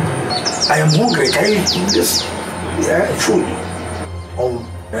 I am hungry. Can you eat this? Food.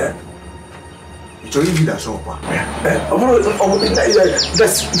 It's only that shop.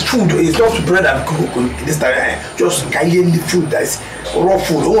 That's food. It's not bread and coke. This time, just can you eat the food? That's raw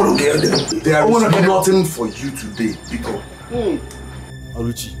food. I want to get there is nothing for you today, Pico.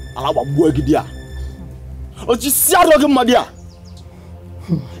 Aluchi, alawa buegidia. Oji siaroge madia.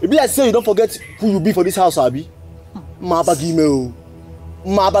 It be like say you don't forget who you be for this house, Abi. Mabagime.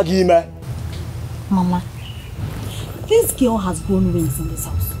 Mama, this girl has grown wings in this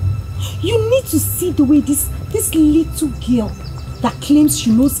house. You need to see the way this little girl that claims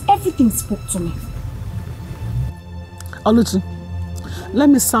she knows everything spoke to me. Oluchi, let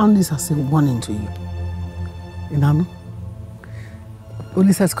me sound this as a warning to you. Inano,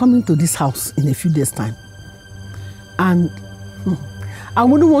 Olisa is coming to this house in a few days' time. And I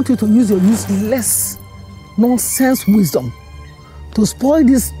wouldn't want you to use your useless nonsense wisdom to spoil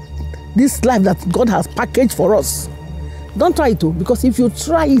this life that God has packaged for us. Don't try it, because if you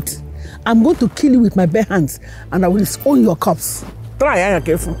try it, I'm going to kill you with my bare hands and I will own your corpse. Try, I'm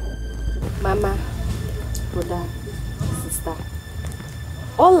careful. Mama, brother, sister,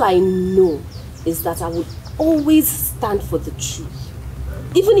 all I know is that I will always stand for the truth.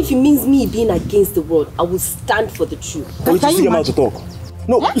 Even if it means me being against the world, I will stand for the truth. Can you see them out to talk?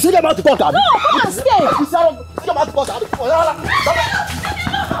 No, you see them out to talk, Abi? No, Papa, stay! You see them out to talk, Abi?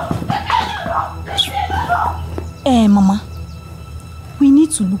 Mama, we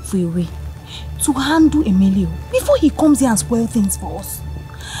need to look for a way to handle Emilio before he comes here and spoil things for us.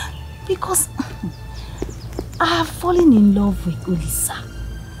 Because I have fallen in love with Olisa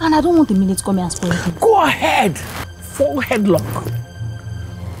and I don't want Emilio to come here and spoil things. Go ahead! Fall headlock.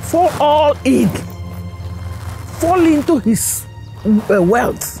 Fall all in. Fall into his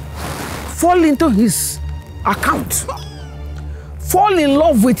wealth. Fall into his account. Fall in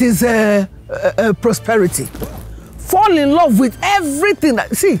love with his prosperity. Fall in love with everything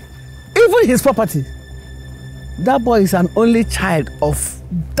that, see, even his property. That boy is an only child of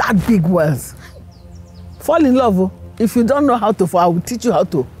that big wealth. Fall in love. If you don't know how to fall, I will teach you how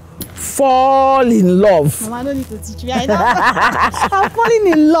to fall in love. Mama, I don't need to teach me. I know. I'm falling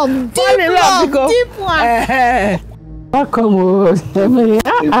in love. Deep one. Welcome.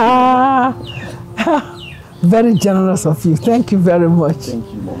 Very generous of you. Thank you very much. Thank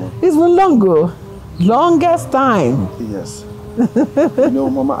you, Mama. It's been long. Longest time. Yes. You know,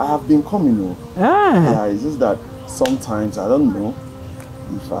 Mama, I have been coming. Yeah, it's just that sometimes I don't know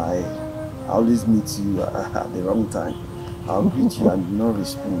if I always meet you at the wrong time. I'll greet you and not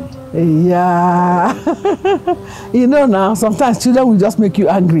respond. Yeah. You know now, sometimes children will just make you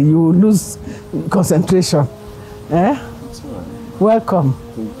angry. You will lose concentration. It's all right. Welcome.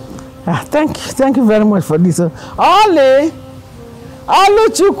 Thank you. Thank you very much for this. Ole!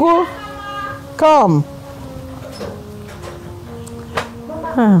 Oluchukwu! Come.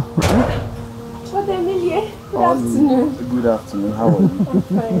 What Emilie? Good afternoon. Good afternoon. How are you? I'm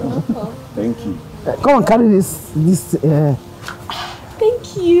fine. Welcome. Thank you. Come and carry this. Thank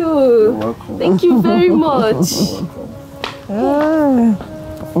you. You're welcome. Thank you very much. You're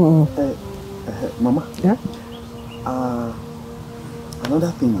welcome. Mama. Yeah?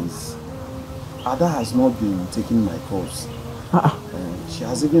 Another thing is, Ada has not been taking my calls. She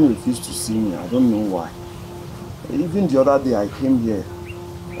has even refused to see me. I don't know why. Even the other day I came here,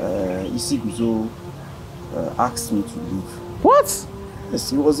 Isi Guzo asked me to leave. What? Yes,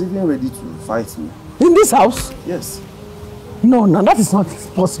 he was even ready to fight me. In this house? Yes. No, that is not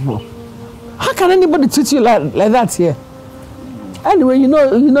possible. How can anybody treat you like that here? Anyway, you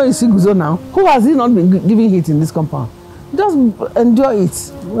know Isi Guzo now. Who has he not been giving hit in this compound? Just endure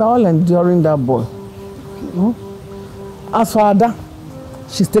it. We're all enduring that boy. Okay. As for Ada,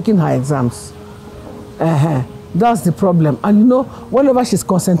 she's taking her exams. That's the problem. And you know, whenever she's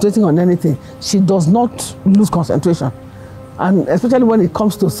concentrating on anything, she does not lose concentration. And especially when it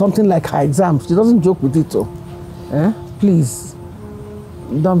comes to something like her exams, she doesn't joke with it too. Please,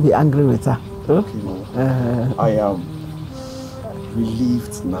 don't be angry with her. Okay, Mama. I am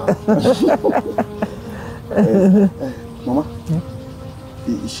relieved now. Mama,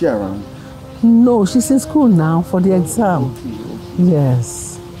 is she around? No, she's in school now for the exam.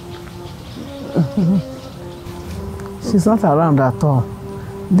 Yes. She's not around at all.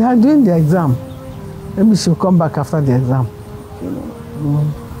 They are doing the exam. Maybe she'll come back after the exam.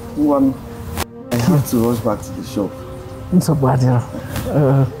 One, I have to rush back to the shop.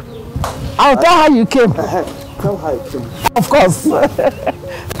 I'll tell her you came. Tell her I came. Of course.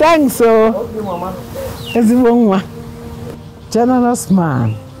 Thanks, Okay, Mama. Generous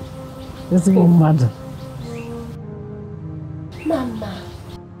man. Mother. Mama.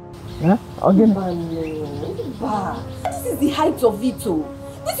 Huh? Again? This is the height of it, oh.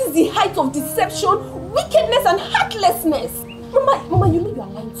 This is the height of deception, wickedness, and heartlessness. Mama, you know you are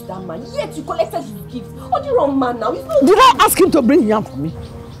lying to that man, yet you collected his gifts. What the wrong man now? Did I ask him to bring yam for me?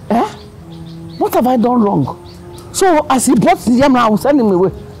 What have I done wrong? So as he brought the yam, I will send him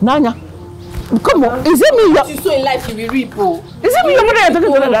away. Nanya, come on, is it me? What you saw in life, you will reap, oh. Is it me your mother you're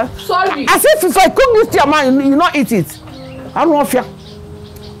talking to that? Sorry. As if I cook this yam, you not eat it. I don't know if you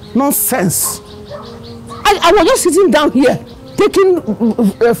nonsense. I was just sitting down here, taking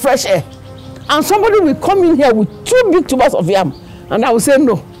fresh air. And somebody will come in here with 2 big tubers of yam. And I will say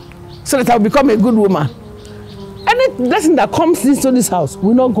no. So that I will become a good woman. Any blessing that comes into this house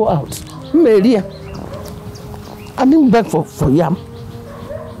will not go out. Maria. I didn't beg for yam.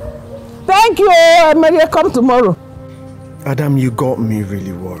 Thank you, Maria. Come tomorrow. Adam, you got me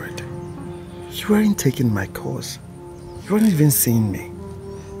really worried. You weren't taking my course. You weren't even seeing me.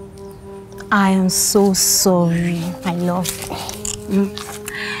 I am so sorry, my love.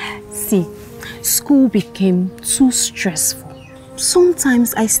 See, school became too stressful.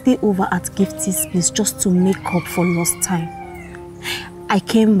 Sometimes I stay over at Gifty's place just to make up for lost time. I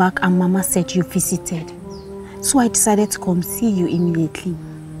came back and Mama said you visited. So I decided to come see you immediately.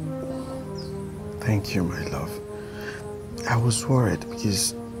 Thank you, my love. I was worried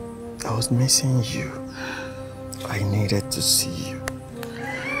because I was missing you. I needed to see you.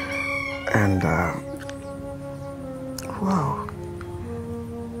 And, wow.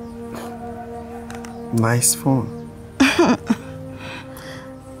 Nice phone.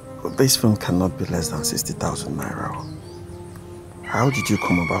 This phone cannot be less than 60,000 naira. How did you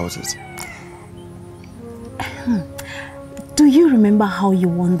come about it? Do you remember how you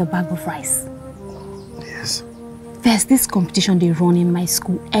won the bag of rice? Yes. There's this competition they run in my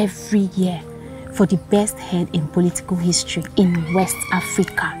school every year for the best head in political history in West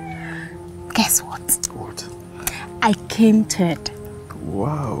Africa. Guess what? What? I came third.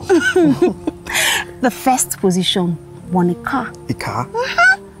 Wow. The first position won a car. A car?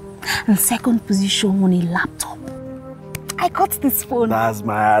 And second position won a laptop. I got this phone. That's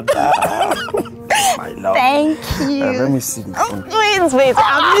my Adam. My love. Thank you. Let me see the phone. Wait.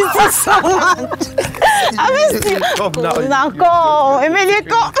 I miss you so much. I miss you. Come now. Now go. Emilie,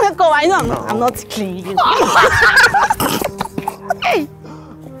 go. I know I'm not killing you. Hey.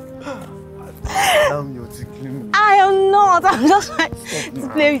 You're tickling me. I am not. I'm just trying to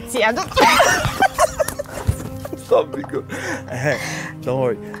play with you. Stop me, good. Don't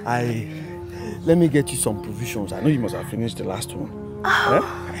worry. Let me get you some provisions. I know you must have finished the last one.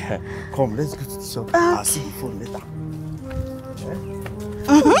 Come, let's go to the shop. I'll see the phone later.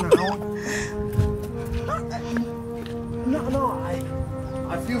 No,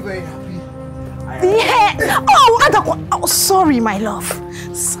 I feel very happy. Yeah. Oh, sorry, my love.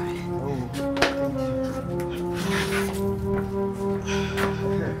 Sorry.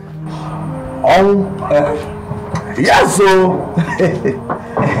 Yes, so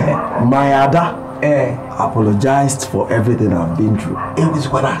my Ada apologized for everything I've been through.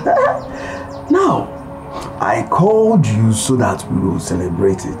 Now, I called you so that we will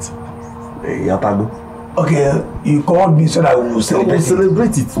celebrate it. Yatago. Okay, you called me so that we will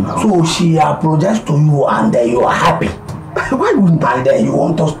celebrate it now. So she apologized to you and you are happy. Why wouldn't I then you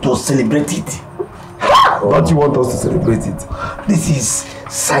want us to celebrate it? Don't you want us to celebrate it? This is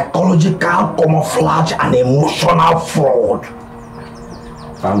psychological camouflage and emotional fraud.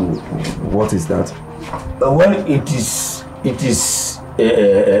 And what is that? Well, it is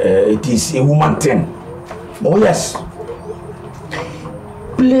a woman thing. Oh yes.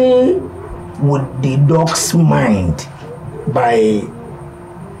 Play with the dog's mind by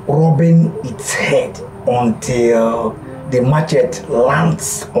rubbing its head until the machete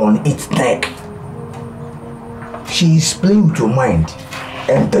lands on its neck. She is playing with your mind.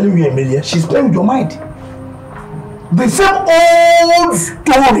 I'm telling you, Emilia, she's playing with your mind. The same old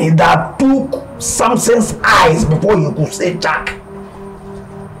story that took Samson's eyes before you could say Jack.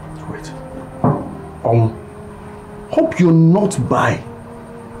 Wait. Hope you're not by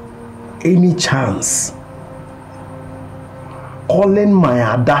any chance calling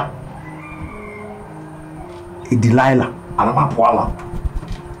my Ada a Delilah. Alamapuala.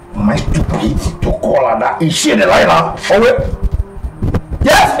 My stupid to call her that. Is she Delilah? Oh wait.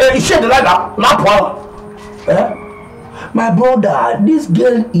 Yes, is she Delilah? Lapuala. My brother, this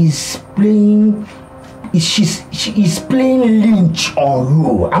girl is playing. She is playing lynch on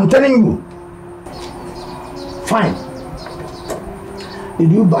you. I'm telling you. Fine.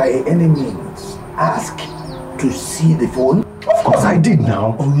 Did you by any means ask to see the phone? Of course I did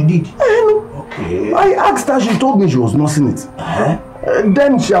now. Oh, you did? Okay. I asked her, she told me she was not seeing it.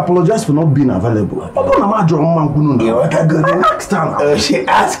 Then she apologized for not being available. I asked her. She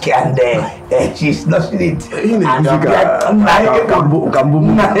asked and she's not seeing it. It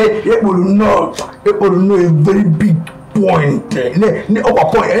will know a very big point.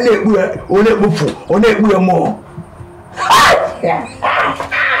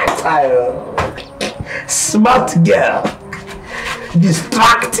 Smart girl.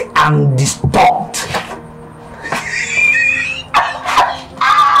 Distract and distort.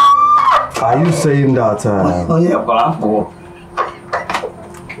 Are you saying that?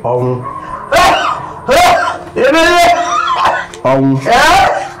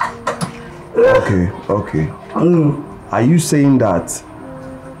 Okay. Are you saying that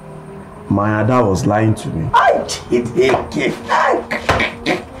my Ada was lying to me?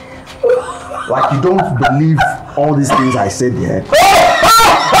 Like you don't believe all these things I said here?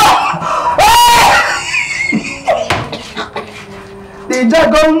 The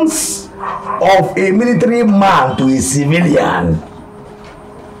jargons of a military man to a civilian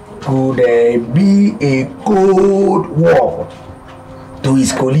could be a code word to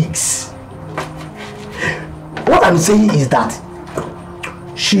his colleagues. What I'm saying is that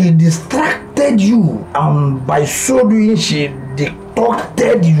she distracted you, and by so doing she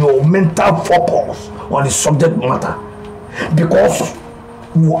distorted your mental focus on the subject matter, because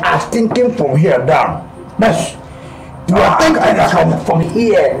you are thinking from here down. Yes, you are thinking from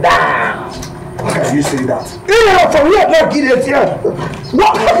here down. How can you say that? Yeah, from here down, idiot. Yeah.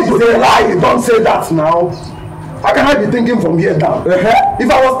 What is a lie? You don't say that now. How can I be thinking from here down? If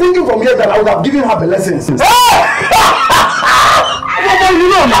I was thinking from here down, I would have given her the lessons. You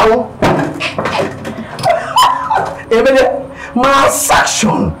know now. Mass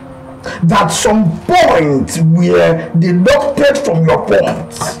action that some points were deducted from your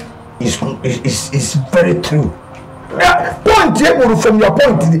points is very true. Point from your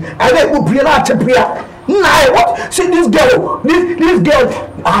point. I what? See this girl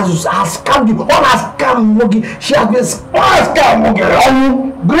has scammed you. All has scammed. She has been scammed.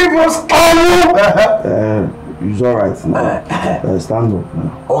 Grievous scam. It's alright now. Stand up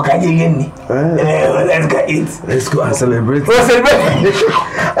now. Okay, let's get it. Let's go and celebrate. Let's celebrate.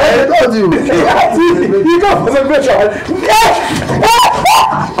 I told you. You go for celebration.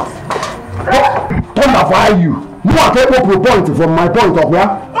 Come back, why you? You are taking up your point from my point of where?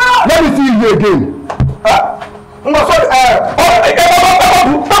 Let me see you again. No, sorry.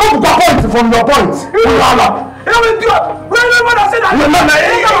 Don't point from your point. Come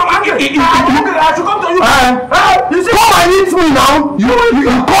and eat me now. You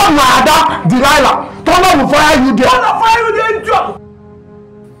call my Ada Delilah. Thunder will fire you there.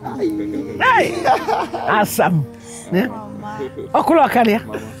 Hey, awesome.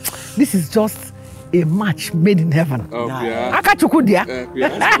 This is just a match made in heaven. Akachukudia.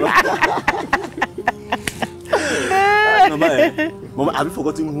 Mama, have you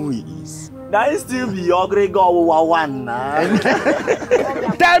forgotten who he is? Now he still be your great God one.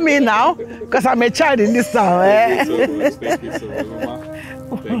 Tell me now, because I'm a child in this town. Thank you so much, Mama.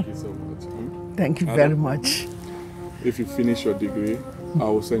 Thank you so much. Thank you very much. If you finish your degree, I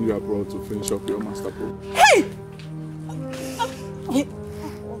will send you abroad to finish up your master program. Hey!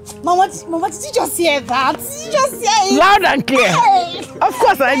 Mama, did you just hear that? Did you just hear it? Loud and clear. Hey! Of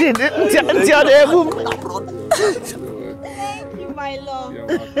course I did. Thank you, my love.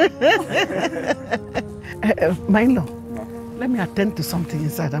 My love, let me attend to something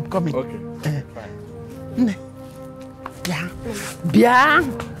inside. I'm coming. Okay.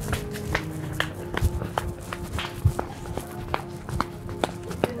 Bien.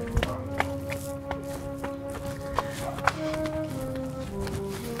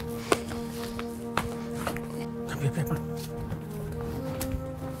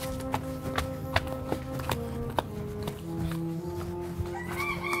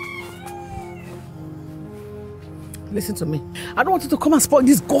 Listen to me. I don't want you to come and spoil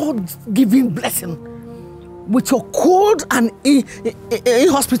this God-given blessing with your cold and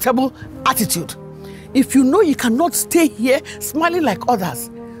inhospitable attitude. If you know you cannot stay here smiling like others,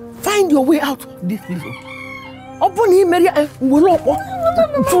 find your way out of this little. I hope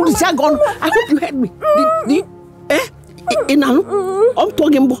you heard me. I'm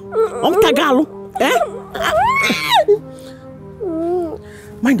talking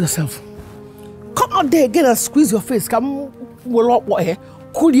Mind yourself. Come out there again and squeeze your face. Come,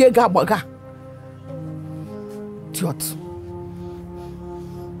 cool ye gabaga. Idiot.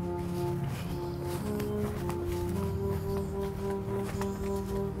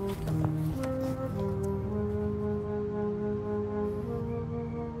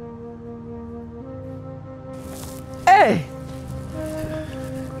 Hey.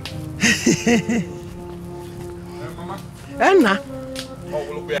 Anna.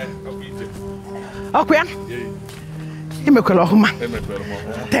 Okay.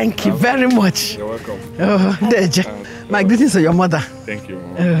 Thank you very much. You're welcome. My greetings to your mother. Thank you,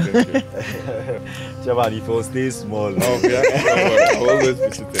 Mama. Thank you. Chabadi, for stay small. Oh, yeah. I'll always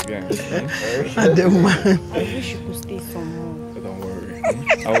visit again. I wish you could stay some more. Don't worry.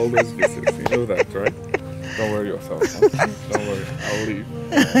 I'll always visit. You know that, right? Don't worry yourself. Huh? Don't worry. I'll leave.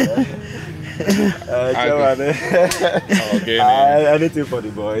 Anything for the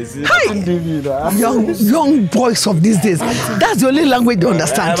boys. Young boys of these days. That's the only language they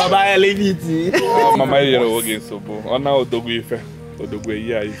understand. Mama, you know again so bo. On now Odogu Ife. Odogu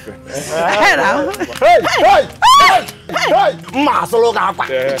Iya Ife. Hey! Ma solo ga kwa.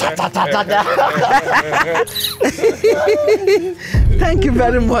 Thank you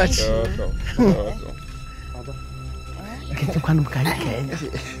very much.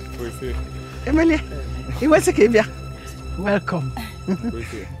 Emilia, welcome.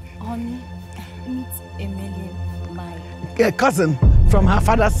 Honey, meet Emilia, my cousin from her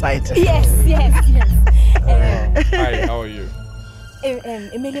father's side. Yes. Hi, how are you?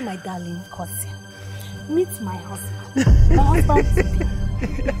 Emilia, my darling cousin. Meet my husband. My husband today.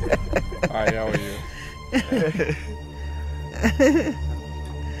 Hi, how are you?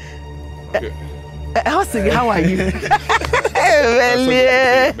 Husband, how are you?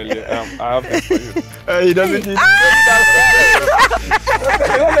 Emilia, I have this for you. He doesn't eat.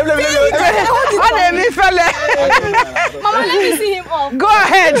 Mama, let me see him off. Go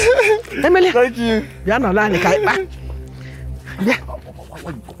ahead. Emilia. Thank you. You are not lying.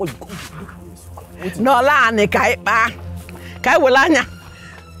 No lying.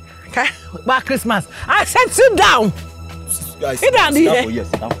 Christmas. I said sit down. Sit down here. Yes,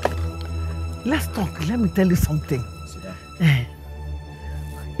 sit down. Let's talk. Let me tell you something.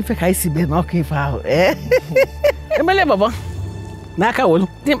 If I can see be okay for Emele baba. Naka wolu.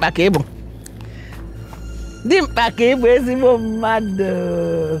 Dimpa kebo.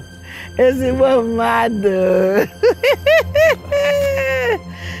 Ezimo mado.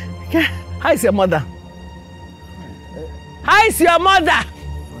 How is your mother? How is your mother?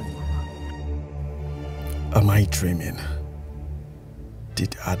 Am I dreaming?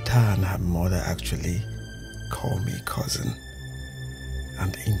 Did Ada and her mother actually call me cousin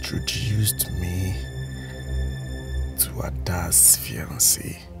and introduced me to Ada's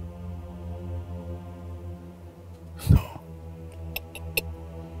fiancé? No.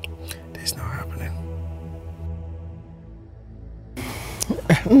 This is not happening.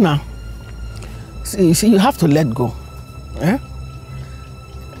 No. See, you have to let go.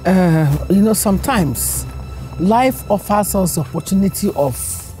 Sometimes life offers us the opportunity of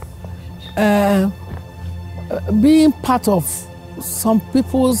being part of some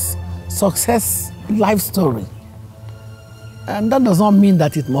people's success life story. And that does not mean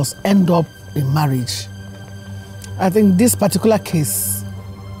that it must end up in marriage. I think this particular case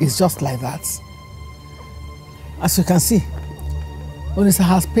is just like that. As you can see, Onisa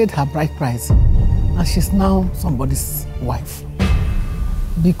has paid her bride price and she's now somebody's wife.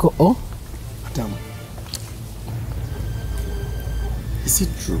 Biko, oh? Madam, is it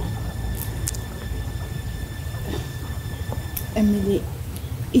true? Emily,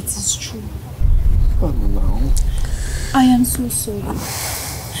 it is true. Oh no. I am so sorry.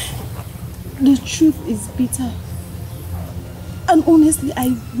 The truth is bitter. And honestly,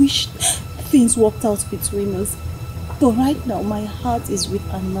 I wish things worked out between us. But right now, my heart is with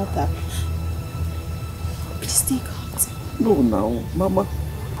another. Please take heart. No, now, Mama.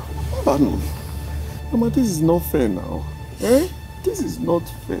 Mama, this is not fair now. This is not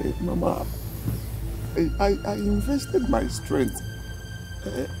fair, Mama. I invested my strength,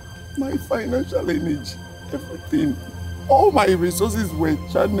 my financial energy, everything. All my resources were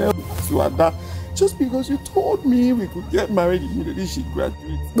channeled to Ada. Just because you told me we could get married immediately she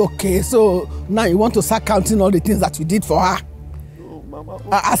graduates. Okay, so now you want to start counting all the things that you did for her? No, Mama.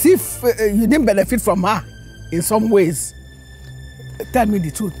 As if you didn't benefit from her in some ways. Tell me the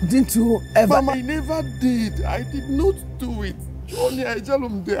truth. Didn't you ever... Mama, I never did. I did not do it. Only I tell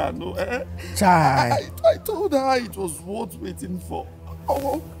him there, no, eh? Chai. I told her it was worth waiting for.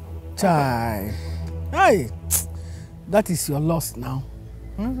 Oh. Chai. Hey, that is your loss now.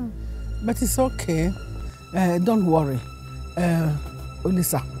 But it's okay. Don't worry.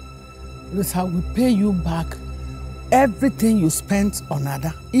 Olisa, we pay you back everything you spent on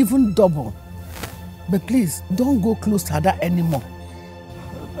Ada, even double. But please, don't go close to Ada anymore.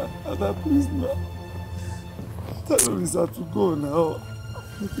 Ada, please, no. Tell Olisa to go now.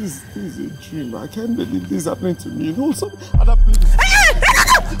 This is a dream. I can't believe this is happening to me. You know, so Ada, please. Hey!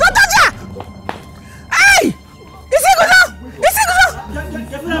 Don't touch her! Hey! Is it good? Is it good?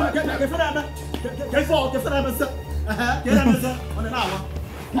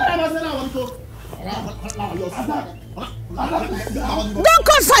 Don't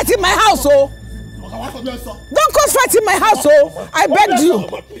cause fight in my house, oh! Don't cause fight in my house, oh! I begged you.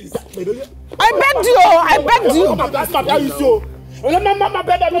 I begged you. I begged you.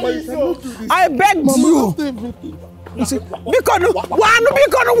 I begged you. You see, because one.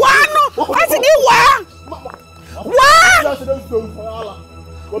 I think you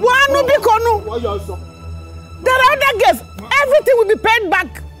one because the other gave everything will be paid back.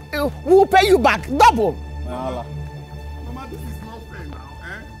 We will pay you back double. Mama, this is not fair now,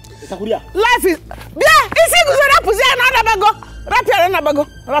 eh? Life is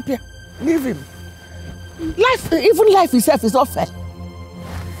Rap here. Leave him. Even life itself is not fair.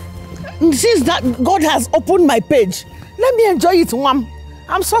 Since that God has opened my page, let me enjoy it, Mom.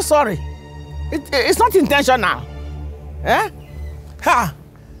 I'm so sorry. It's not intentional. Eh? Ha!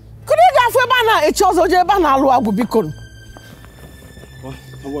 Could you go for a chose or Jebana will be con?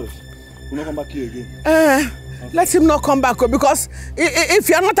 We'll not come back here again. Let him not come back because if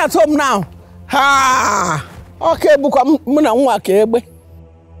you're not at home now, ha! Okay, Muna Mwake.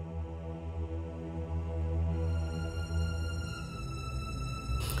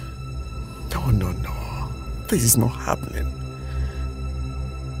 No. This is not happening.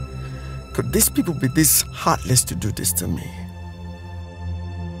 Could these people be this heartless to do this to me?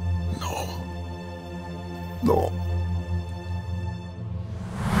 No. No.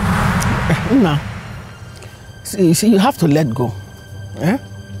 See, you have to let go. Eh?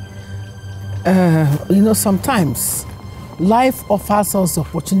 Sometimes life offers us the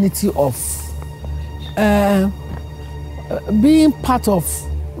opportunity of being part of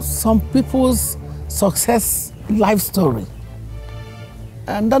some people's success life story.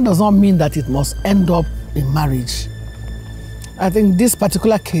 And that does not mean that it must end up in marriage. I think this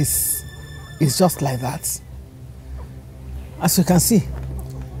particular case is just like that. As you can see,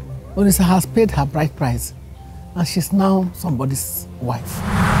 Olisa has paid her bride price and she's now somebody's wife.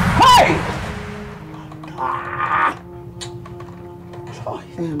 Hey!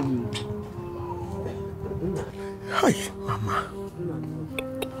 Hi, Mama.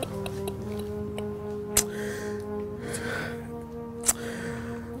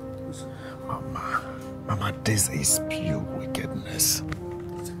 Mama, this is pure wickedness.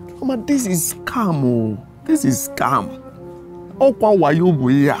 Mama, this is scam, oh. This is scam.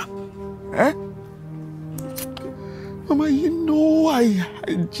 Eh? Mama, you know I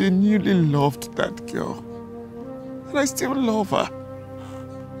genuinely loved that girl. And I still love her.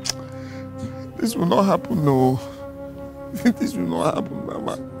 This will not happen, no. This will not happen,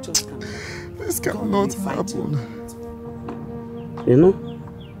 Mama. This cannot happen. You know,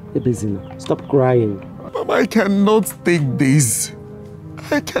 Ebezina, stop crying. Mama, I cannot take this.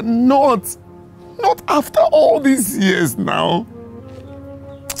 I cannot. Not after all these years now.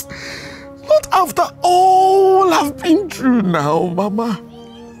 Not after all I've been through now, Mama.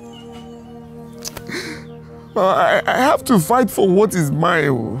 I have to fight for what is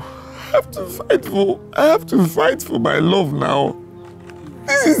mine. I have to fight for my love now.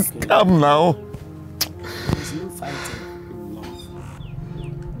 This is calm now. There's no fighting in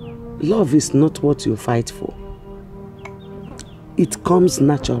love. Love is not what you fight for. It comes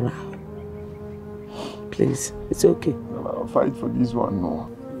natural. Please, it's okay. I'll fight for this one, no.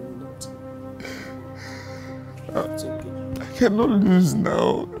 It's okay. I cannot lose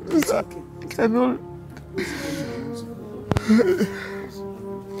now. It's okay. I cannot.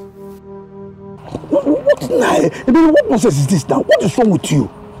 What process is this now? What is wrong with you?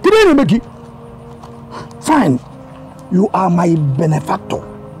 Fine. You are my benefactor.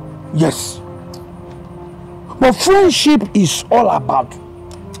 Yes. But friendship is all about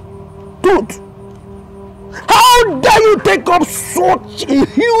truth. How dare you take up such a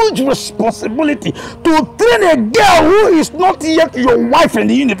huge responsibility to train a girl who is not yet your wife in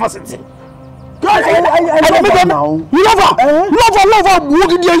the university? I love her now. You love her? Love her, you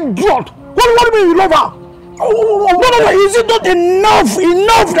idiot. What do you mean you love her? No, is it not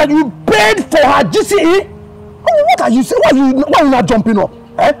enough that you paid for her GCE? What are you saying? Why are you not jumping up?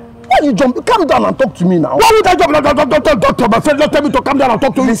 Why are you jumping? Calm down and talk to me now. Why would I jump? Don't my friend, don't tell me to calm down and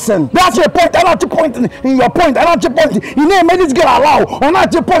talk to you. Listen. That's your point. I don't point in your point. I don't point. You never made this girl allow. Or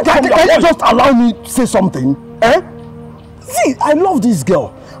not your point. Can you just allow me to say something? See, I love this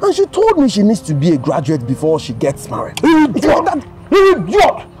girl. And she told me she needs to be a graduate before she gets married. Idiot!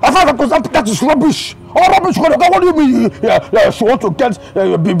 I thought that is rubbish. Oh, rubbish. What do you mean? She wants to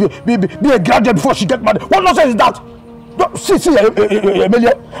be a graduate before she gets married. What nonsense is that? See,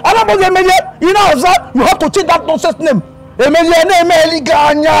 Emilia. Emilia, you know, sir, you have to change that nonsense name. Emilia,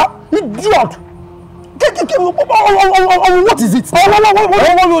 idiot. What is it?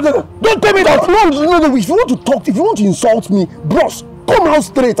 Don't tell me that. No, if you want to talk, if you want to insult me, bros, come out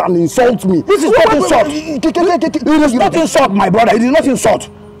straight and insult me. This is not insult. It is not insult, my brother. It is not insult.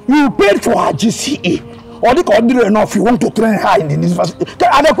 You paid for her GCE. Or the ordinary enough, you want to train her in the university.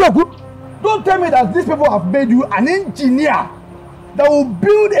 Don't tell me that these people have made you an engineer that will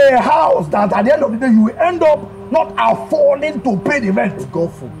build a house that at the end of the day you will end up not affording to pay the rent.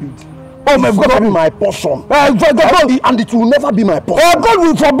 God forbid. Oh my God, will be my portion. And it will never be my portion. God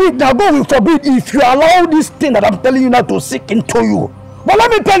will forbid. Now God will forbid if you allow this thing that I'm telling you now to sink into you. But let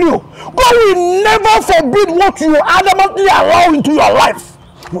me tell you, God will never forbid what you adamantly allow into your life.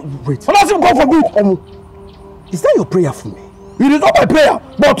 Wait. God forbid. Is that your prayer for me? It is not my prayer.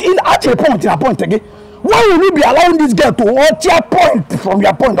 But at a point again, why will you be allowing this girl to watch your point from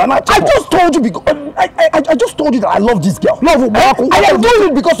your point? And I just told you because I just told you that I love this girl. I am doing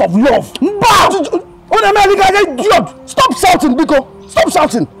it because of love. Stop shouting, Biko. Stop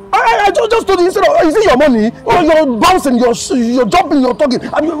shouting. I just told you instead of, is it your money? You're bouncing, you're jumping, you're talking.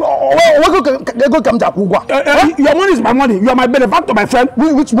 Your money is my money. You are my benefactor, my friend.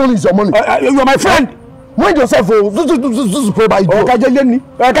 Which money is your money? You are my friend. Mind yourself.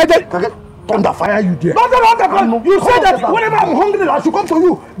 Thunder fire you there. You said that whenever I'm hungry, I should come to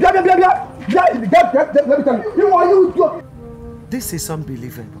you. Let me tell you. This is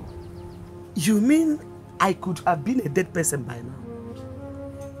unbelievable. You mean I could have been a dead person by now?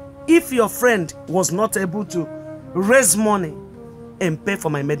 If your friend was not able to raise money and pay for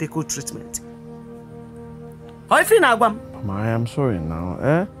my medical treatment. How you feel now, Gwam? I am sorry now,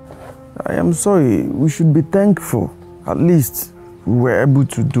 I am sorry. We should be thankful. At least we were able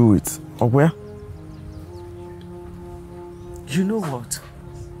to do it. Where? You know what?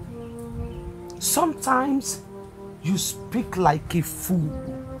 Sometimes you speak like a fool.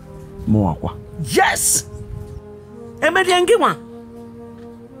 Moakwa. Yes!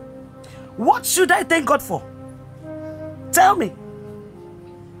 What should I thank God for? Tell me.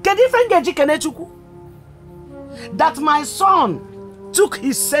 That my son took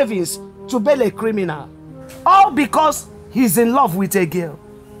his savings to bail a criminal. All because he's in love with a girl.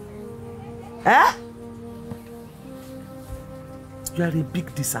 You are a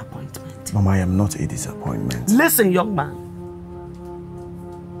big disappointment. Mama, I am not a disappointment. Listen, young man.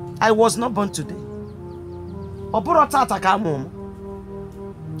 I was not born today.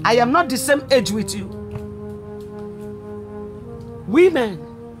 I am not the same age with you. Women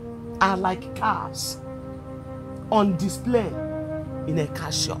are like cars on display in a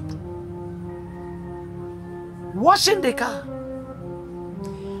car shop. Washing the car,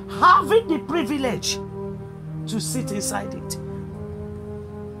 having the privilege to sit inside it,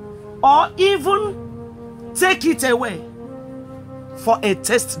 or even take it away for a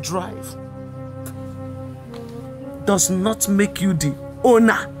test drive, does not make you the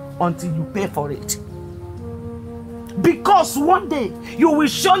owner until you pay for it. Because one day you will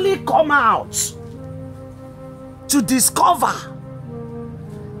surely come out to discover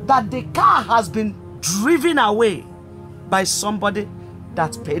that the car has been driven away by somebody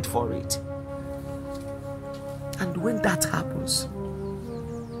that paid for it. And when that happens,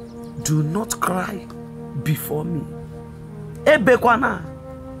 do not cry before me. Ebekwana,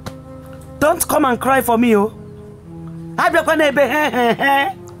 don't come and cry for me, oh.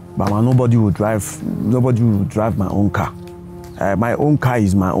 Mama, nobody will drive my own car. My own car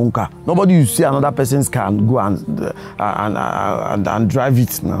is my own car. Nobody will see another person's car and go and drive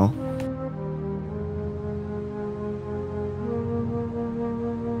it now.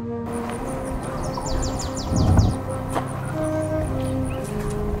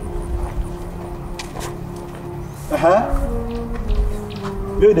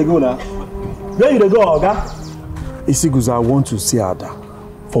 Where they go now? Where you go, Oga? Isiguzo, I want to see Ada.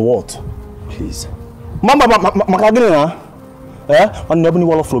 For what? Please. Mama, Makagina. I'm never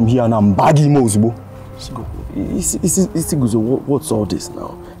wall from here and I'm baggy Mosbo. Isiguzo, what's all this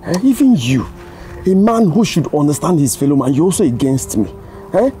now? Even you, a man who should understand his fellow man, you're also against me.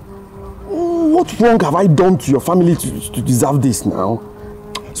 What wrong have I done to your family to deserve this now?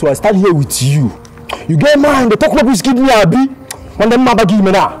 So I stand here with you. You get mine, the talk about give me a B. When them mama give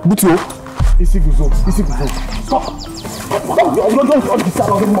me that, but you. Isiguzo. Stop.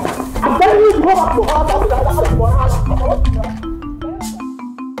 I'm telling you to go back to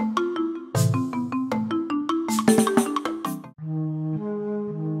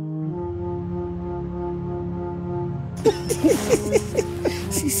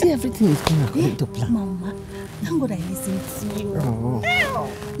See, everything is going according to plan. Mama, thank God I listened to you. Oh.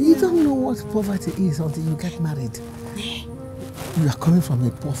 You don't know what poverty is until you get married. You are coming from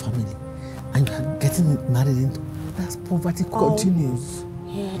a poor family and you are getting married into that poverty continues.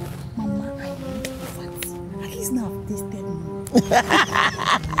 Yeah, Mama, I hate poverty. At least now I've tasted me.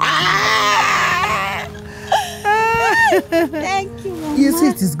 Thank you, Mama. You see,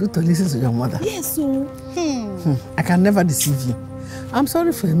 it is good to listen to your mother. Yes, so. I can never deceive you. I'm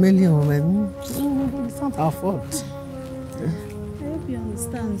sorry for Emilia, woman. It's not our fault. I hope he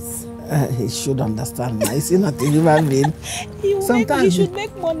understands. He should understand now. He's not a human being. He should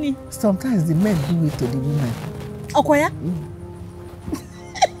make money. Sometimes the men do it to the women. Okoya?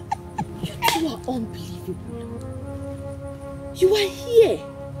 You are unbelievable. You are here,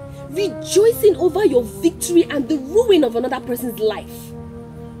 rejoicing over your victory and the ruin of another person's life.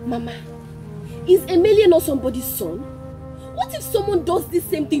 Mama, is Emilia not somebody's son? What if someone does the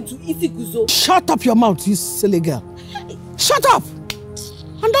same thing to Isiguzo? Shut up your mouth, you silly girl. Shut up!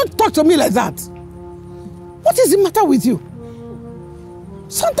 And don't talk to me like that. What is the matter with you?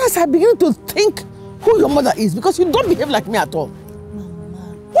 Sometimes I begin to think who your mother is because you don't behave like me at all.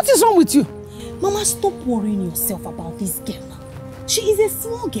 Mama. What is wrong with you? Mama, stop worrying yourself about this girl now. She is a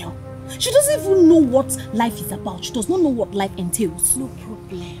small girl. She doesn't even know what life is about. She does not know what life entails. No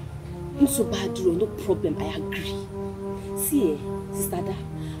problem. No problem, I agree. See, Sister Ada,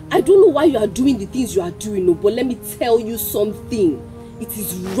 I don't know why you are doing the things you are doing, but let me tell you something. It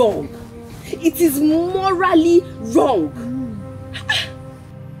is wrong. It is morally wrong.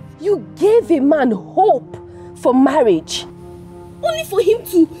 You gave a man hope for marriage, only for him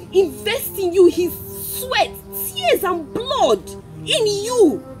to invest in you his sweat, tears and blood in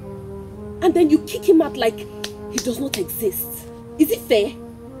you. And then you kick him out like he does not exist. Is it fair?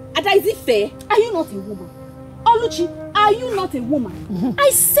 Ada, is it fair? Are you not a woman? Oluchi, are you not a woman?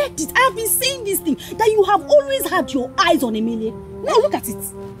 I said it. I have been saying this thing, that you have always had your eyes on Emilia. Now look at it.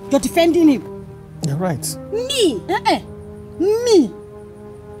 You're defending him. You're right. Me? Me?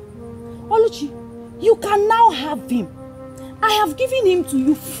 Oluchi, you can now have him. I have given him to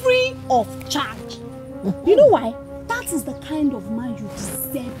you free of charge. You know why? That is the kind of man you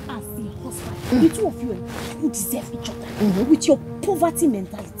deserve as a husband. The two of you, you deserve each other with your poverty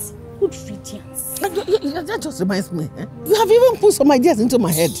mentality. Good riddance. That just reminds me. You have even put some ideas into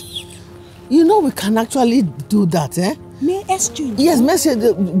my head. You know we can actually do that, eh? May I exchange? Yes,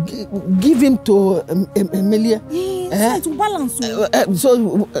 give him to Emilia. Yes, to balance. So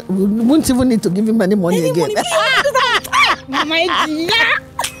we won't even need to give him any money again. My dear.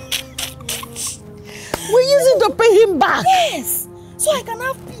 We're using to pay him back. Yes, so I can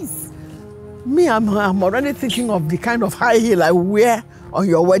have peace. Me, I'm already thinking of the kind of high heel I wear on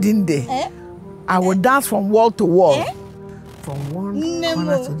your wedding day. I will dance from wall to wall. From one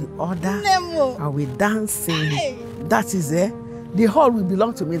corner to the other. I will dance sing. That is it. The hall will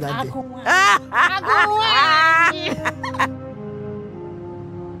belong to me that day.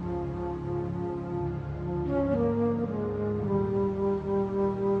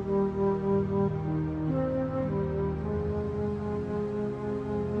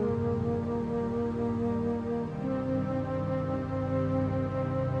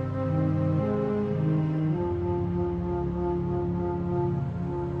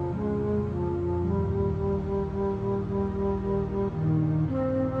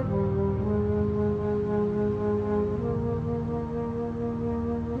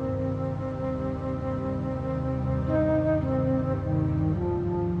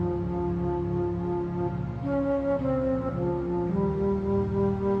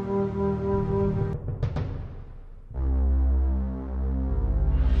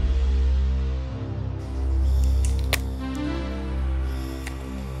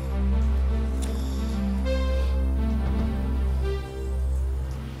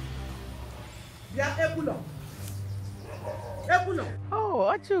 Oh,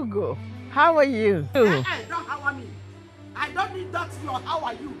 what you go? How are you? Don't how me. I don't need that your how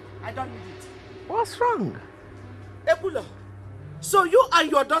are you. I don't need it. What's wrong? Ebulo, so you and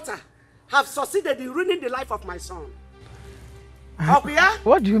your daughter have succeeded in ruining the life of my son. Okuya?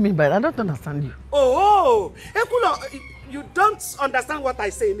 What do you mean by that? I don't understand you. Oh, Ebulo, you don't understand what I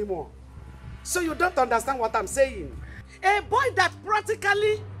say anymore. So you don't understand what I'm saying. A boy that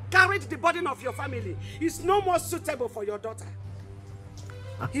practically carried the burden of your family is no more suitable for your daughter.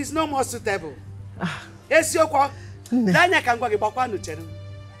 He's no more suitable. Esiokwa, Danya can go to Bakwanu Cheru.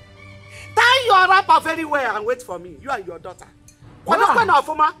 Tie your wrapper very well and wait for me, you and your daughter.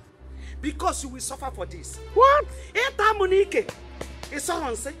 Because you will suffer for this. What? Eta Monique, it's all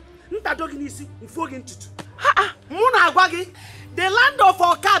on say. Nta doginisi, mfogin tutu. Muna agwagi, the land of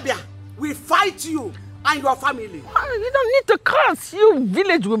Okabia will fight you and your family. You don't need to curse, you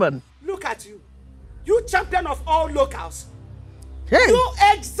village woman. Look at you. You champion of all locals. Hey. You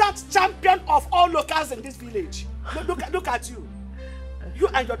exact champion of all locals in this village. Look at you. You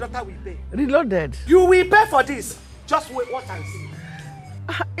and your daughter will pay. Reloaded. You will pay for this. Just wait what I see.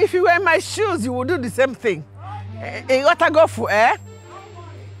 If you were in my shoes, you would do the same thing. You got to go for I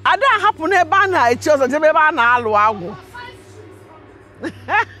don't happen to ban I chose to be ban alu.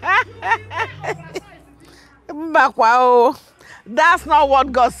 That's not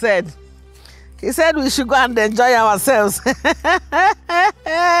what God said. He said we should go and enjoy ourselves.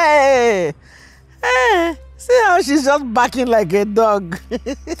 Hey, see how she's just barking like a dog.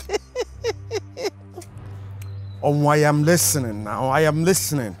 Oh, I am listening now. I am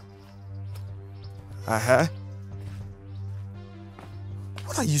listening. What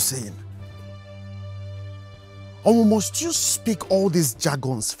are you saying? Or must you speak all these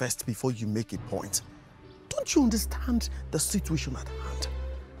jargons first before you make a point? Don't you understand the situation at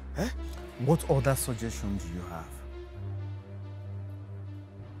hand? What other suggestion do you have?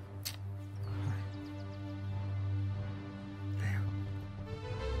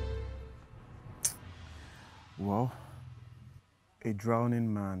 Well, a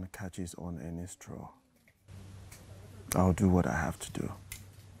drowning man catches on any straw. I'll do what I have to do.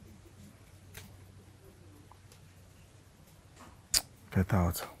 Get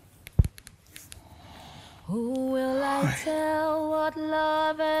out. Who will I tell what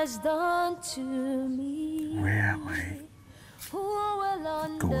love has done to me? Where am I? Who will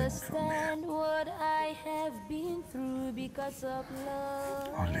understand what I have been through because of love?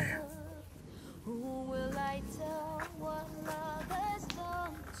 Ole. Who will I tell what love has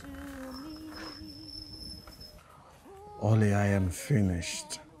done to me? Ole, I am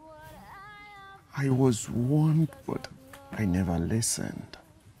finished. I was warned, but I never listened.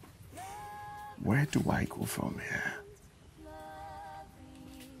 Where do I go from here?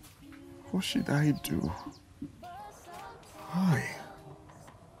 What should I do? Why?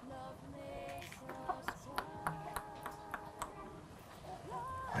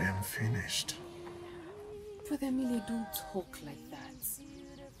 I am finished. Brother Emilio, don't talk like that.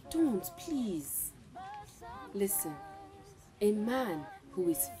 Don't, please. Listen, a man who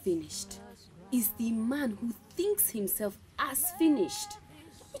is finished is the man who thinks himself as finished,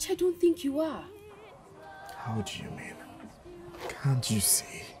 which I don't think you are. How do you mean? Can't you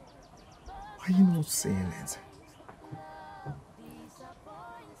see? Why are you not saying it?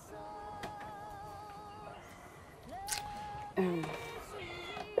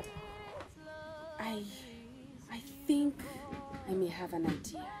 I think I may have an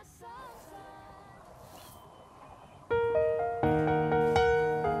idea.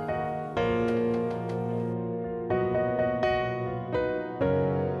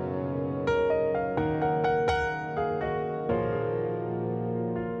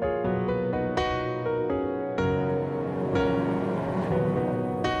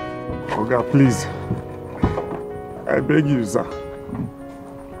 Oga, please. I beg you, sir.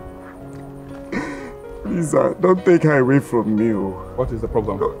 Please, don't take her away from me. What is the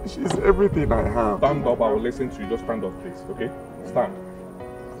problem? No, she's everything I have. Stand up, I will listen to you. Just stand up, please, okay? Stand.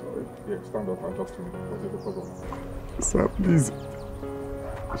 Sorry. Yeah, stand up and talk to me. What is the problem? Sir, please.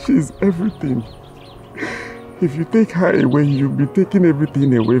 She's everything. If you take her away, you'll be taking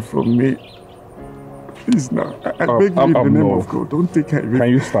everything away from me. Please now, I beg you in the name of God, don't take her away. Can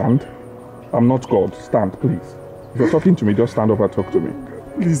you stand? I'm not God. Stand, please. If you're talking to me, just stand up and talk to me.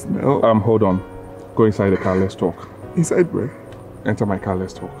 Please now. Hold on. Go inside the car, let's talk. Inside where? Enter my car,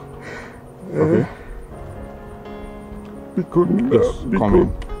 let's talk. Okay? Just come in.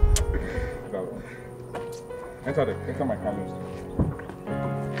 Enter my car, let's talk.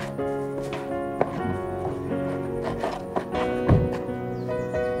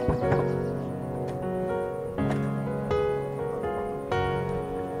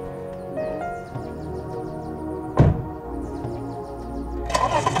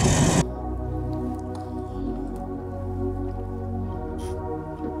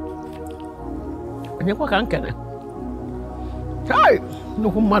 onye kwa ka nkele. Chai,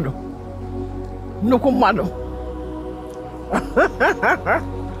 nnukwu mmadụ. Nnukwu mmadụ.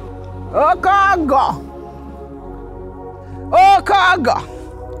 Okago. Okago.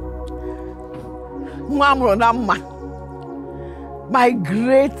 Nwa amụrụ na mma. My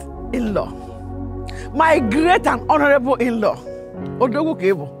great in-law. My great and honorable in-law. Odogwu ka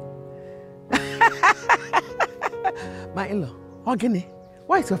ịbụ. My in-law. Ogini,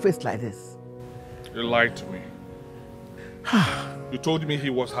 why is your face like this? You lied to me. You told me he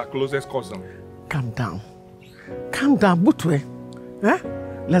was her closest cousin. Calm down. Calm down, Butwe. Eh?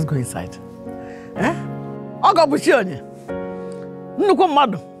 Let's go inside. Eh? Ogo buchi onye. Nnukwu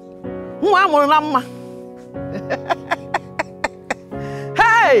mmadụ. Nwa amụrụ na mma.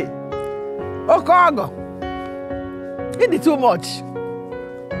 Hey! Ogo. You did too much.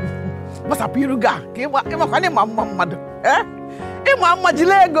 Masa piruga. Kima kwani mmadụ. Eh? Ima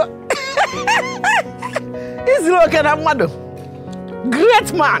majilego. Izuru oke na mmadụ.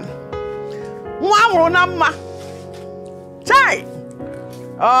 Great man. Nwa amụrụ na mma. Chai!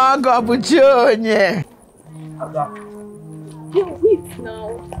 Ogo buchi onye. Wait now.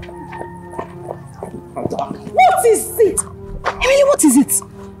 What is it? Emily, what is it?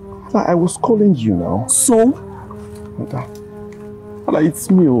 I was calling you now. So? Ada, it's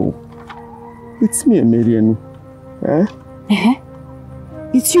me, oh. It's me, Emilian. Eh?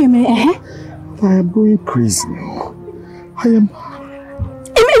 It's you, Emily. I am going crazy now. I am...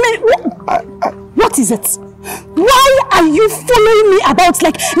 Emily, what is it? Why are you following me about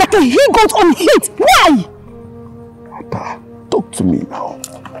like a he-goat on heat? Why? Ada, talk to me now.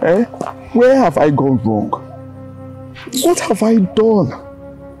 Eh? Where have I gone wrong? What have I done?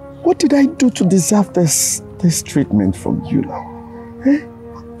 What did I do to deserve this treatment from you now? Eh?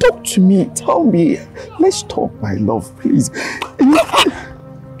 Talk to me. Tell me. Let's talk, my love, please.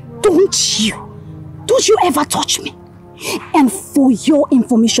 Don't you ever touch me. And for your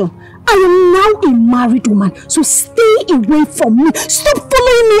information, I am now a married woman, so stay away from me. Stop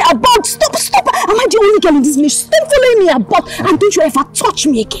following me about. Stop. Am I the only girl in this village? Stop following me about, and don't you ever touch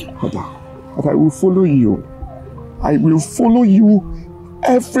me again. Ada, I will follow you. I will follow you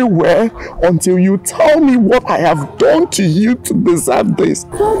everywhere until you tell me what I have done to you to deserve this.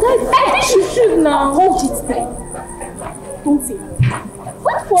 I think you should now. Hold it there. Don't say it.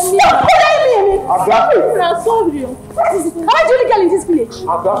 Wait for me. Stop following me, Amy. Ada. I'm sorry. What is it? Am I the only girl in this village?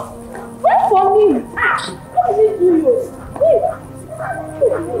 Ada. Wait for me. What did he do you? Wait.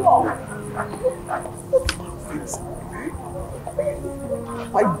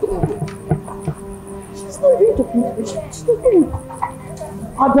 I don't. She's not even talking to me. She's not doing it.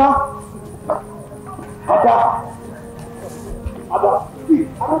 Ada. Please.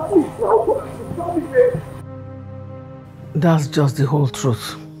 That's just the whole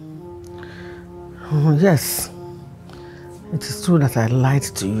truth. Yes, it is true that I lied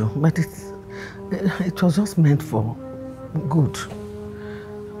to you, but it was just meant for good.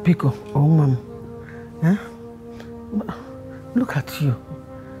 Pico, oh mom, eh? Look at you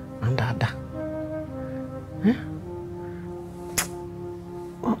and Ada. Eh?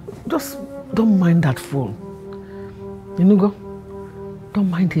 Just don't mind that fool. Inugo, don't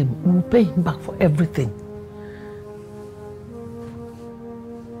mind him. We will pay him back for everything.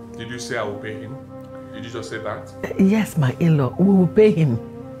 Did you say I will pay him? Did you just say that? Yes, my in-law. We will pay him.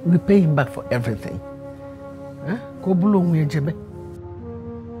 We will pay him back for everything. Huh?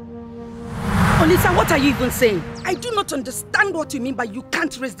 Olisa, what are you even saying? I do not understand what you mean by you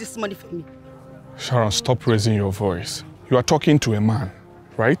can't raise this money for me. Sharon, stop raising your voice. You are talking to a man,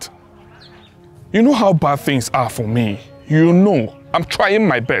 right? You know how bad things are for me. You know. I'm trying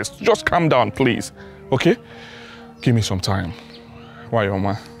my best. Just calm down, please. Okay? Give me some time. Why,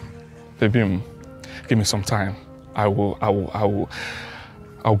 Oma? Baby, give me some time. I'll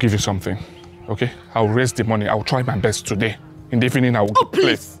give you something. Okay? I'll raise the money. I'll try my best today. In the evening, I will... Oh,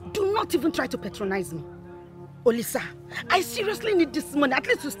 please! Do not even try to patronize me. Olisa, I seriously need this money, at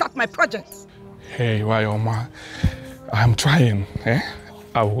least to start my project. Hey, why, Oma? I'm trying, eh?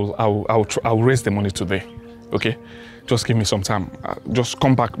 I'll raise the money today, okay? Just give me some time. Just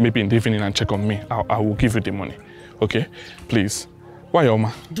come back maybe in the evening and check on me. I will give you the money, okay? Please. Why,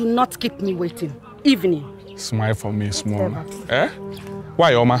 Oma? Do not keep me waiting. Evening. Smile for me, small. Eh?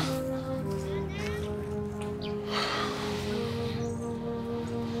 Why, Oma?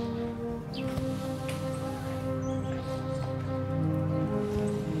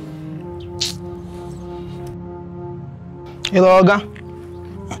 Hello, Oga.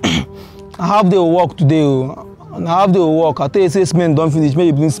 I have the work today, and I have the work. I tell you, say cement don't finish,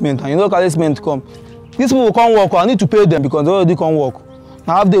 maybe bring cement, and you know, carry cement come. These people will come work. I need to pay them because they already come work.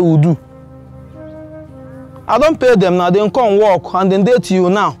 I have the will do. I don't pay them now. They come work and then date you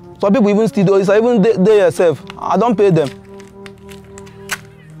now. Some people even still do it. Even they yourself. I don't pay them.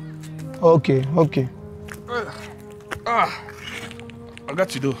 Okay. I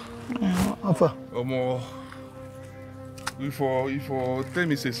got you though. Offer. If you tell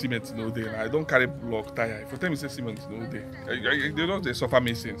me say cement no day, I don't carry block tire. If you tell me say cement no day, they don't they suffer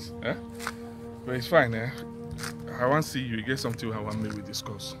me since. Eh? But it's fine. I want to see you. Get something I want me to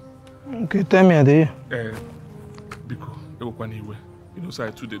discuss. Okay, tell me, Ade. Because you know, so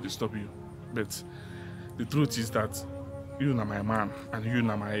I too they disturb you. But the truth is that you are my man and you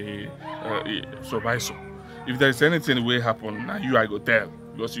are my supervisor. If there is anything will happen, now you I go tell.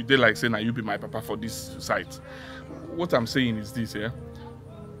 Because you did like say now you be my papa for this site. What I'm saying is this,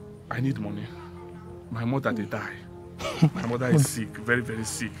 I need money. My mother they die. My mother is sick, very, very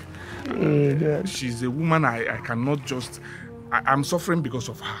sick. She's a woman I cannot just... I'm suffering because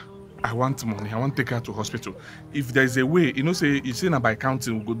of her. I want money. I want to take her to hospital. If there's a way, you say now by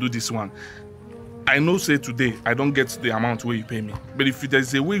counting, we'll go do this one. I know say today, I don't get the amount where you pay me. But if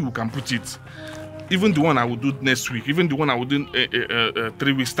there's a way you can put it, even the one I will do next week, even the one I will do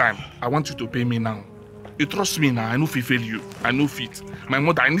 3 weeks time, I want you to pay me now. You trust me now. I know if you fail you. I know fit. My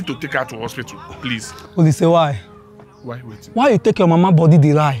mother, I need to take her to hospital, please. Well, say why? Why waiting? Why you take your mama body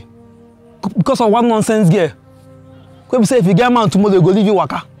the lie? Because of one nonsense girl. People say if you get man tomorrow, they go leave you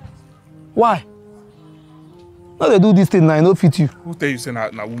waka. Why? Now they do this thing now, I know fit you. Who tell you say na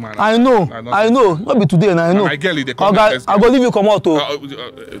woman? I know. Not be today now, I know. My girl, they come I go leave you come out.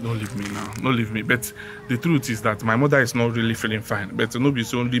 Don't leave me now. Don't leave me. But the truth is that my mother is not really feeling fine. But no be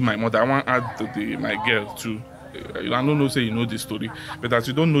only my mother. I want to add my girl too. I don't know say you know the story. But as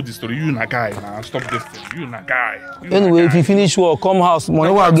you don't know the story, you na guy now. Stop this thing. You na guy. Anyway, if you finish work, come house.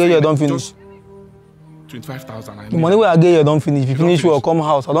 Money where I get you don't finish. 25,000. The money where I get you don't finish. If you finish work, come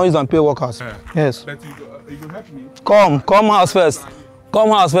house. I don't use and pay workers. Yes. But you help me. Come house first. Come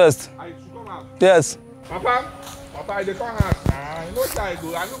house first. Yes. Papa, they come house now. You know say I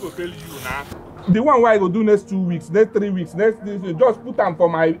no go fail you now. The one where I go do next 2 weeks, next 3 weeks, next this, just put them for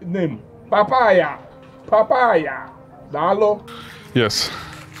my name. Papaya. Dalo. Yes,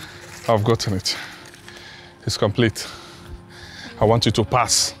 I've gotten it. It's complete. I want you to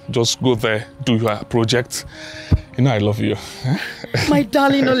pass. Just go there, do your project. You know I love you. My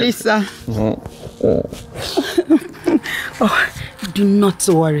darling Olisa. Oh, do not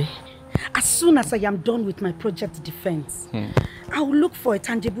worry. As soon as I am done with my project defense, I will look for a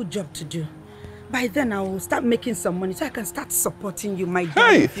tangible job to do. By then, I will start making some money so I can start supporting you, my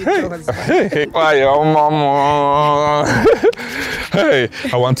darling future husband. Hey, mama. Hey,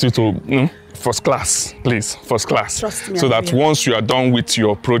 I want you to first class, please, first class. Trust me, so that once you are done with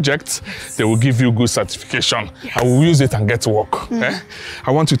your project, they will give you good certification. Yes. I will use it and get to work.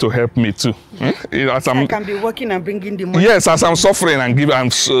 I want you to help me too. As I can be working and bringing the money. Yes, as I'm suffering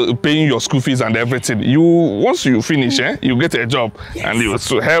and paying your school fees and everything. Once you finish, you get a job, and you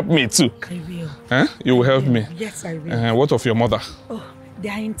will help me too. I will. You will help me. Yes, I will. What of your mother? Oh, they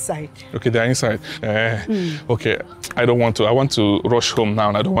are inside. Okay, they are inside. Okay, I don't want to. I want to rush home now,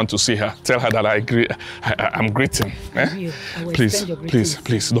 and I don't want to see her. Tell her that I'm greeting. I will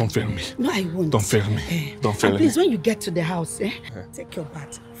Please, don't fail me. No, I won't. Don't fail me. Don't fail me. Please, when you get to the house, take your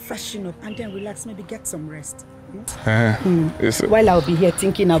bath, freshen up, and then relax. Maybe get some rest. While I'll be here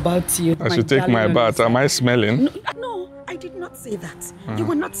thinking about you. I should take my bath. Am I smelling? No, I did not say that. You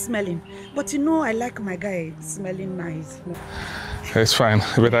were not smelling. But you know, I like my guy smelling nice. It's fine.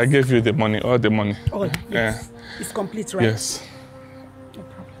 But I gave you the money, all the money. All, yes. It's complete, right? Yes. No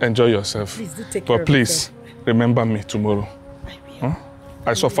problem. Enjoy yourself. Please do take care of yourself. Remember me tomorrow. I will.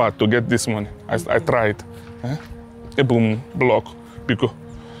 I suffered to get this money. I tried. A boom block. Because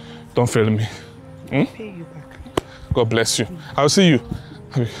don't fail me. I'll pay you back. God bless you. I'll see you.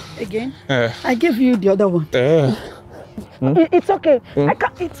 Again? I gave you the other one. It's okay.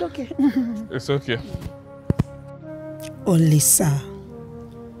 It's okay. It's okay. Olisa,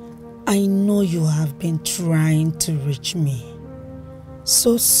 I know you have been trying to reach me.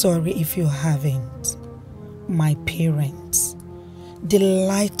 So sorry if you haven't. My parents, they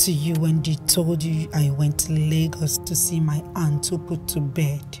lied to you when they told you I went to Lagos to see my aunt who put to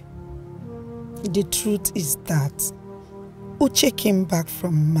bed. The truth is that Uche came back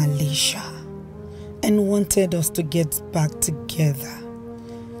from Malaysia and wanted us to get back together.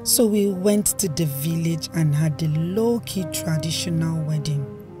 So we went to the village and had the low-key traditional wedding.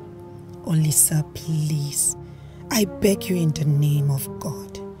 Olisa, please, I beg you in the name of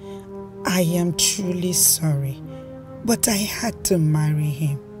God. I am truly sorry, but I had to marry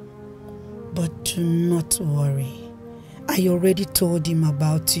him. But do not worry. I already told him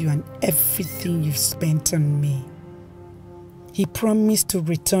about you and everything you've spent on me. He promised to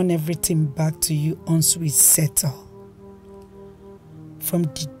return everything back to you once we settle. From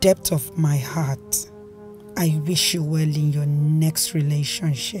the depth of my heart, I wish you well in your next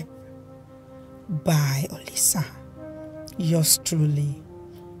relationship. Bye, Olisa. Yours truly,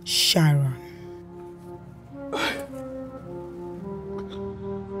 Sharon.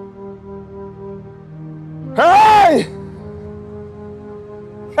 Hey!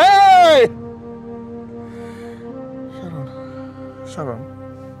 Hey! Sharon,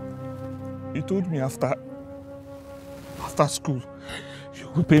 you told me after school, you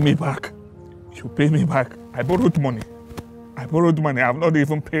will pay me back. You pay me back. I borrowed money. I have not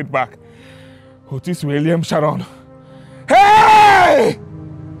even paid back. Otis William, Sharon. Hey!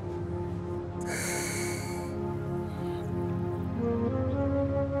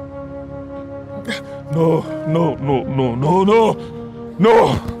 No.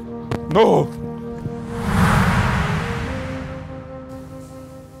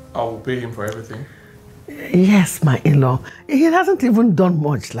 I will pay him for everything. Yes, my in-law. He hasn't even done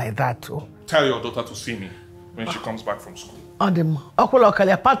much like that. Oh. Tell your daughter to see me when she comes back from school.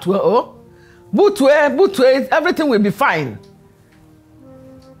 Butwe, everything will be fine.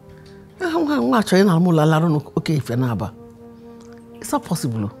 Okay, if you're not, it's not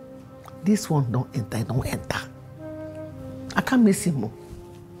possible. This one don't enter. I can't miss him.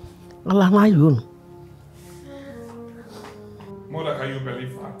 Mother, can you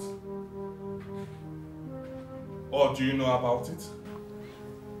believe that? Or do you know about it?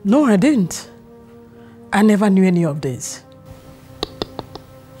 No, I didn't. I never knew any of this.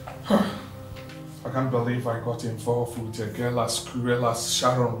 I can't believe I got involved with a girl as cruel as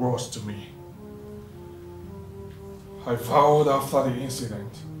Sharon was to me. I vowed after the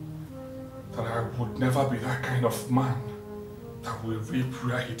incident that I would never be that kind of man that will reap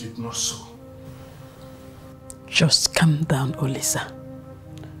where he did not sow. Just calm down, Olisa.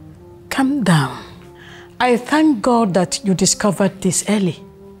 Calm down. I thank God that you discovered this early.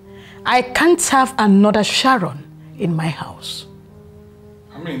 I can't have another Sharon in my house.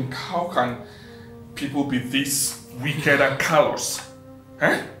 I mean, how can people be this wicked and callous?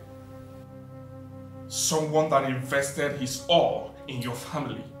 Eh? Someone that invested his all in your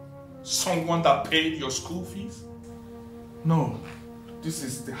family. Someone that paid your school fees. No, this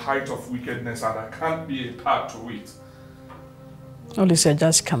is the height of wickedness and I can't be a part to it. Olisa,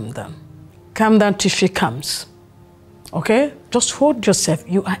 just calm down. Calm down till she comes. Okay? Just hold yourself.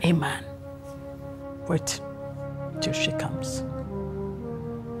 You are a man. Wait till she comes.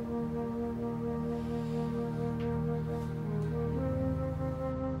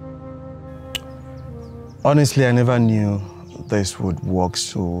 Honestly, I never knew this would work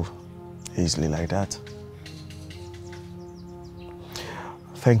so easily like that.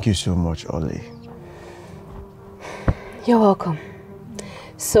 Thank you so much, Oli. You're welcome.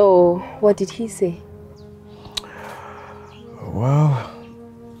 So, what did he say? Well,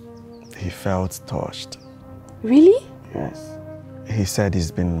 he felt touched. Really? Yes. He said he's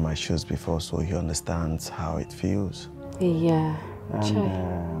been in my shoes before, so he understands how it feels. Yeah.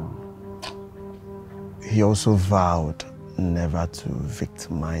 And he also vowed never to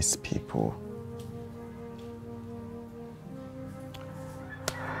victimize people.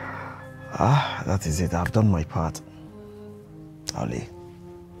 That is it. I've done my part. Ali,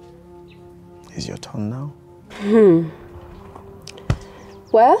 is your turn now?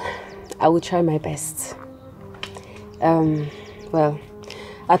 Well, I will try my best. Well,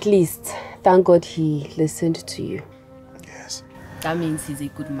 at least, thank God he listened to you. Yes. That means he's a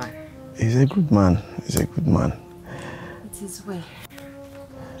good man. He's a good man. He's a good man. It is well.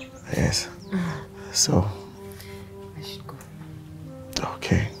 Yes. So. I should go.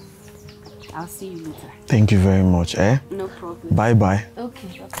 Okay. I'll see you later. Thank you very much, eh? No problem. Bye-bye.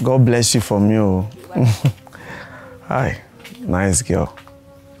 Okay. God bless you from you. Hi. Nice girl.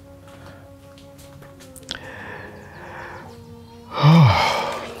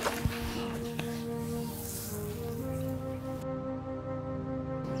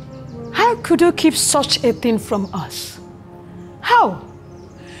 How could you keep such a thing from us? How?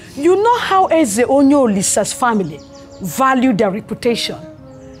 You know how Eze Onyo Lisa's family value their reputation.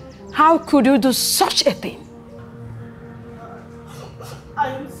 How could you do such a thing? I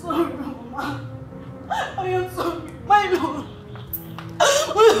am sorry, Mama. I am sorry, my Lord.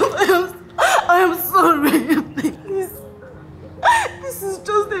 I am sorry, please. This is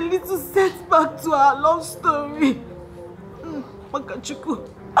just a little setback to our love story. Makachuku,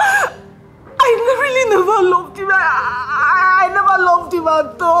 I really never loved him. I never never loved him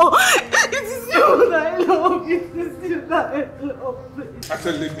at all. It is you that I love. It is you that I love. I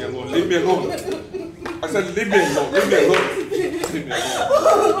said, leave me alone. Leave me alone. I said, leave me alone. Leave me alone. Leave me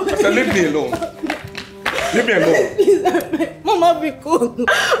alone. I said, leave me alone. Leave me alone. Mama, be cool.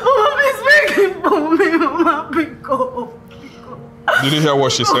 Mama, please make him for me. Mama, be cool. Did you hear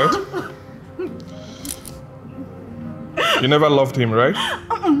what she said? You never loved him, right?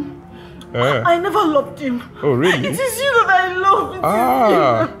 I never loved him. Oh, really? It is you that I love. It is you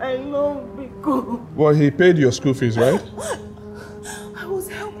that I love. Because Well, he paid your school fees, right? I was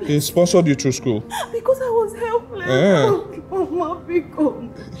helpless. He sponsored you through school. Because I was helpless. Mama, because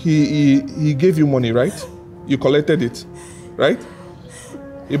He gave you money, right? You collected it, right?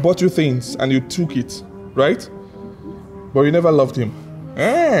 He bought you things and you took it, right? But you never loved him.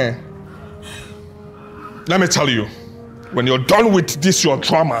 Let me tell you, when you're done with this, your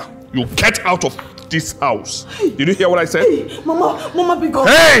drama, you get out of this house. Did you hear what I said? Mama, because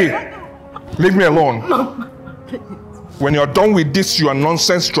Hey! Leave me alone. Mama, When you're done with this, your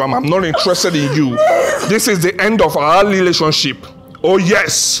nonsense drama, I'm not interested in you. This is the end of our relationship. Oh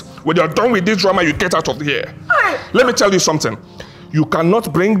yes. When you're done with this drama, you get out of here. Let me tell you something. You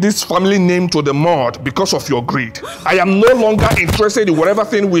cannot bring this family name to the mud because of your greed. I am no longer interested in whatever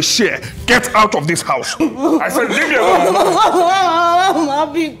thing we share. Get out of this house. I said, leave me alone. Mama,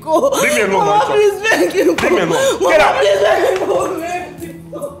 because Leave me alone, Mama, please make him. Leave me alone. Mama, Get out. please make him.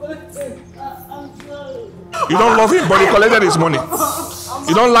 You don't love him, but he collected his money.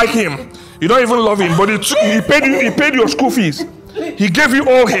 You don't like him. You don't even love him, but he paid your school fees. He gave you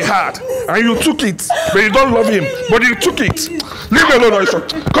all he had, and you took it. But you don't love him, but you took it. Leave me alone, Aisha.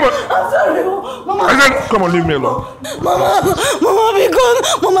 Come on. I'm sorry, Mama. I said, come on, leave me alone. Mama,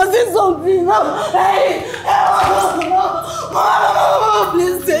 because Mama said something now. Hey, Mama,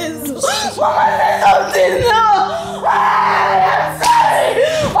 please say so. Mama said something now. Hey, I'm sorry.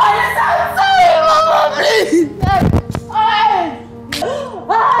 I'm sorry, Mama, please. Hey,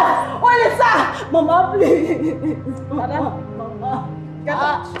 what is that? Mama, please. Mama, get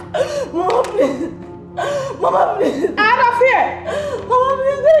out. Mama, please. Mama, please. Out of here. Mama,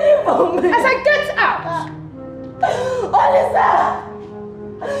 please, take it from me. I said, get out. What is that?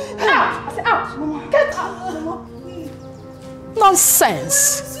 Out. I said, out. Get out. Mama, please.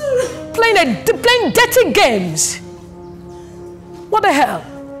 Nonsense. Playing dirty games. What the hell?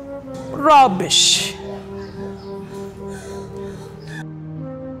 Rubbish.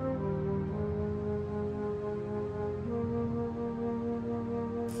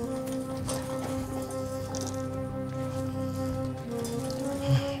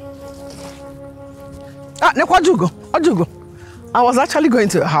 Ojugo, I was actually going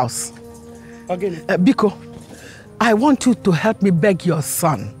to your house. Again? Biko, I want you to help me beg your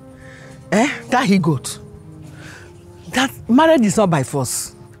son. That he goat. That marriage is not by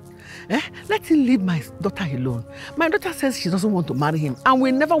force. Let him leave my daughter alone. My daughter says she doesn't want to marry him, and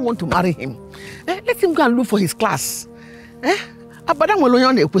we never want to marry him. Let him go and look for his class.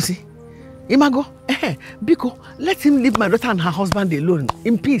 Imago, Biko, let him leave my daughter and her husband alone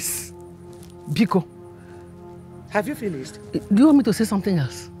in peace. Biko. Have you finished? Do you want me to say something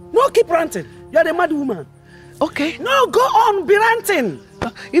else? No, keep ranting. You're the mad woman. Okay. No, go on, be ranting.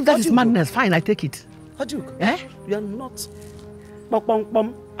 If that is madness, fine, I take it. Hajuk, you are not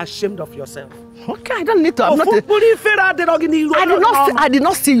ashamed of yourself. Okay, I don't need to. I'm not. I did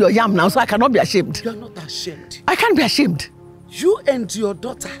not steal your yam now, so I cannot be ashamed. You are not ashamed. I can't be ashamed. You and your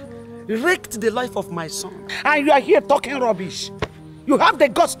daughter wrecked the life of my son, and you are here talking rubbish. You have the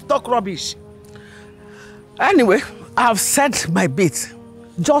guts to talk rubbish. Anyway, I have said my bit.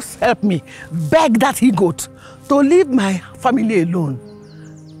 Just help me beg that he goat to leave my family alone.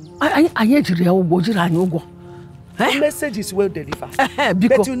 The message is well delivered.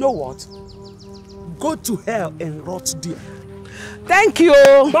 But you know what? Go to hell and rot there. Thank you.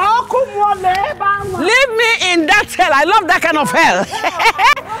 Leave me in that hell. I love that kind of hell.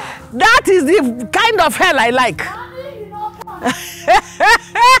 That is the kind of hell I like.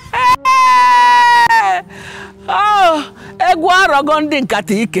 Oh, egwa rogondi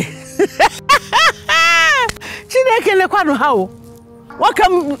nkati ike. Chineke lekwanu ha o. Waka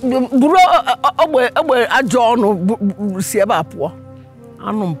buru ogbe ajo onu si ebe apuo.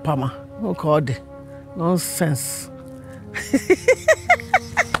 Anu mpama. Oke odi. Nonsense.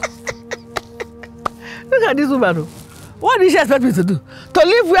 Look at this woman. What did she expect me to do? To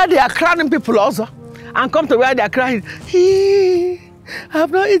live where they are crowning people also and come to where they are crying. I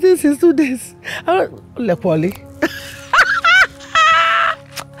have not eaten since 2 days. Lepoli.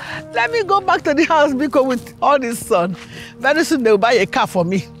 Let me go back to the house because with all this sun, very soon they will buy a car for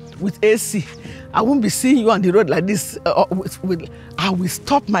me with AC I won't be seeing you on the road like this. I will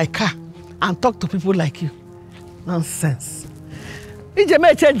stop my car and talk to people like you. Nonsense. Ije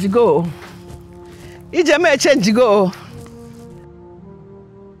may change go. Ije may change go.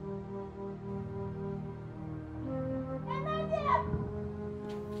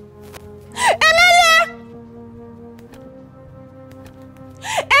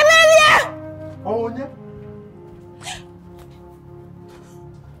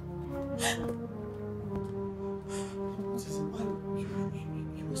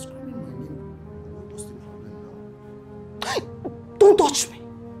 Don't touch me.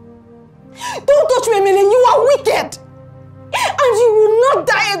 Don't touch me, Emily. You are wicked. And you will not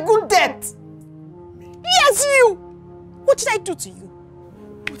die a good death. Yes, you. What did I do to you?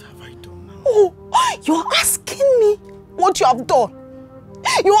 What have I done now? Oh, you're asking me what you have done.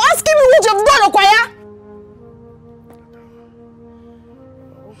 You're asking me what you have done, Okwaya?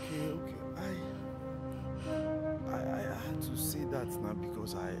 Okay. I had to say that now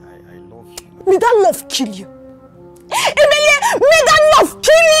because I love you. May that love kill you. Emilie, may that love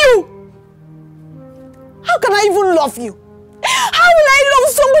kill you! How can I even love you? How will I love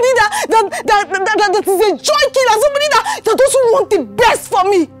somebody that is a joy killer, somebody that doesn't want the best for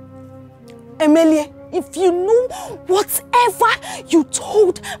me? Emilie, if you know whatever you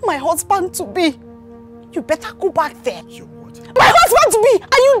told my husband to be, you better go back there. My husband to be,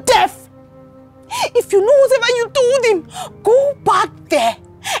 are you deaf? If you know whatever you told him, go back there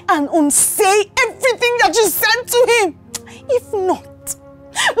and unsay everything that you said to him. If not,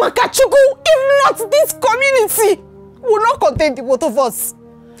 Makachuku, if not this community, will not contain the both of us.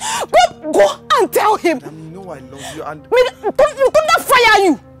 Go and tell him. You know I love you and... Don't fire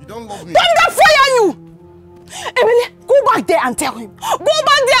you. You don't love me. Don't fire you. Emily, go back there and tell him. Go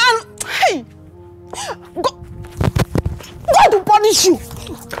back there and... Hey! God will punish you.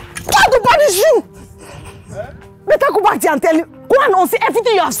 God will punish you. Better go back there and tell him. Go and unsay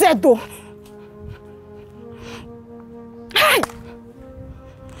everything you have said, though. Hey!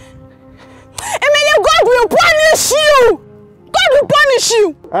 Emilie, God will punish you! God will punish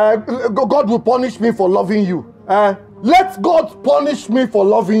you! God will punish me for loving you. Let God punish me for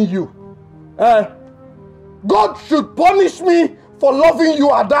loving you. God should punish me for loving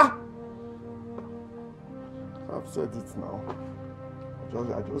you, Ada. I've said it now.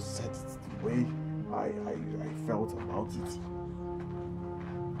 I just said it the way I felt about it.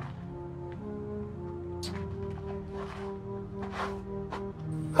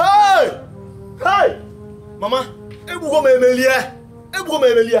 Hey! Hey! Mama, Ebube Emilia.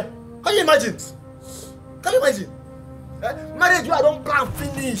 Can you imagine? Can you imagine? Marriage, I don't plan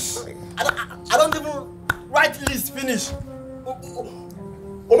finish. I don't even write list finish.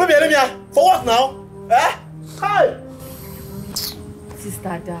 Ebube Emilia, for what now? Eh? Hey! Sister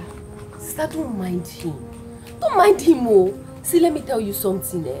Ada, don't mind him. Don't mind him, oh. See, let me tell you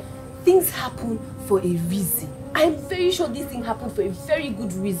something, Things happen for a reason. I'm very sure this thing happened for a very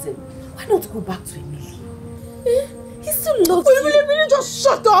good reason. Why not go back to Emily? He still loves you. Emily, just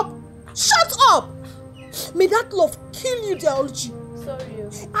shut up! Shut up! May that love kill you, Deology. Sorry.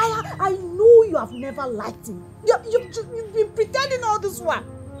 I know you have never liked him. You've been pretending all this while.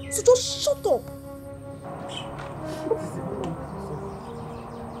 So just shut up.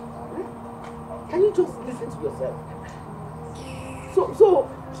 Can you just listen to yourself? So,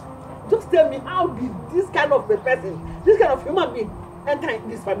 just tell me, how did this kind of a person, this kind of human being, enter in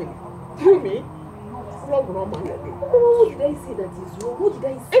this family? Through me? What did I say that is wrong? What did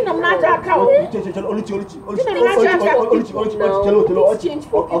I say? I'm not a cow.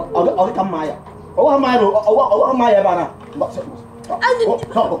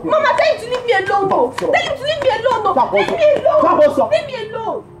 Mama, tell him to leave me alone. Tell him to leave me alone. Leave me alone. Leave me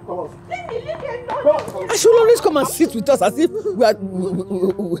alone. Leave me alone. I should always come and sit with us as if we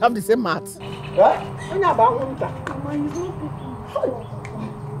have the same mat.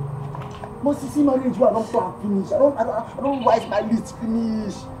 But see, marriage, I don't plan finish. I don't write my list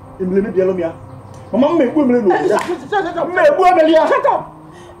finish. Emily, be alone, yeah. Mama, me go Emily. Shut up. Me go Emily. Shut up.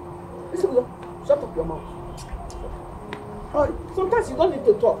 Listen, shut up your mouth. Sometimes you don't need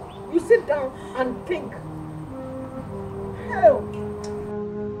to talk. You sit down and think. Hell.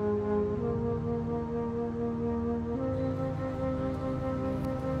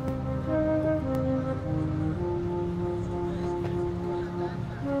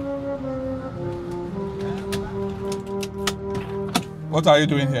 What are you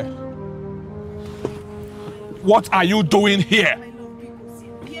doing here? What are you doing here?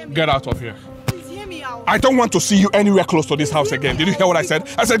 Get out of here. Please hear me out. I don't want to see you anywhere close to this house again. Did you hear what I said?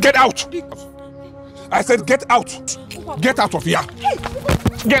 I said get out. I said get out. Get out of here.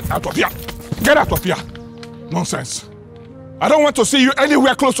 Get out of here. Get out of here. Nonsense. I don't want to see you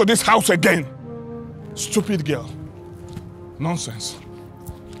anywhere close to this house again. Stupid girl. Nonsense.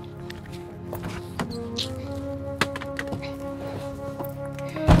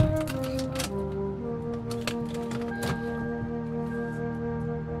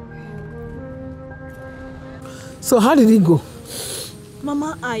 So how did it go?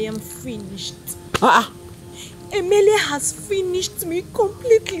 Mama, I am finished. Emilia has finished me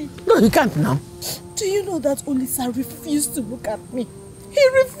completely. No, he can't now. Do you know that Olisa refused to look at me? He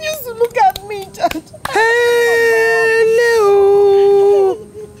refused to look at me, Dad. Hello!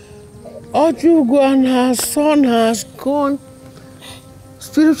 Ojugo and her son has gone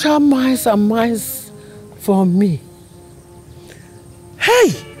spiritual miles and miles for me.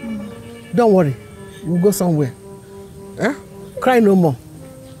 Hey! Don't worry. We'll go somewhere. Eh? Cry no more.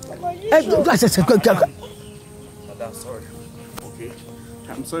 Madam, sorry. Okay.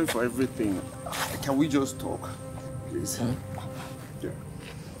 I'm sorry for everything. Can we just talk, please? Yeah.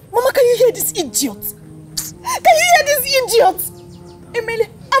 Mama, can you hear this idiot? Can you hear this idiot? Emilia,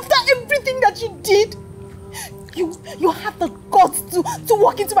 after everything that you did, you have the guts to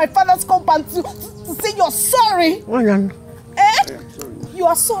walk into my father's compound to say you're sorry. Oh, yeah. Eh? I'm sorry. You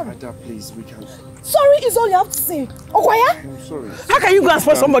are sorry. Ada, please, we can. Sorry is all you have to say. Okwaya? I'm sorry. How can you go and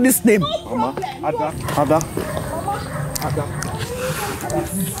spell somebody's name? Mama, Ada.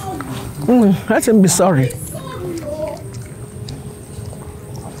 Let him be sorry.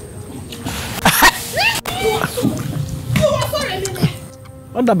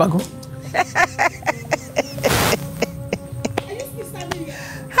 What the bago?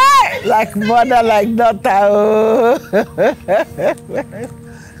 Hey, like mother, like daughter.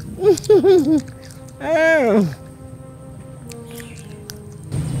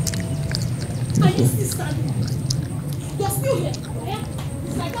 Are you still standing? You're still here. Yeah?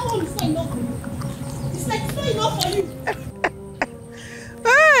 It's like that one is not enough for you. It's like it's not enough for you.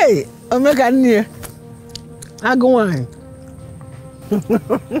 Hey, Omega near. I go on.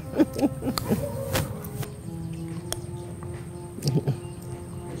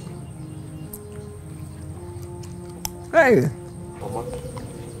 Hey.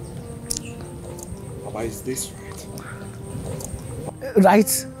 Mama, is this right?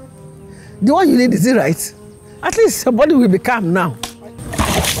 Right? The one you need, is it right? At least your body will be calm now.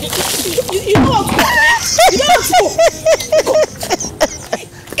 You know what to do, You know what to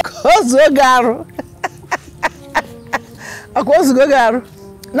do.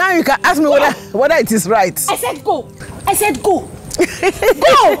 Now you can ask me whether it is right. I said go. I said go.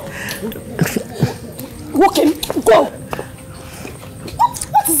 Go. Walk in. Go.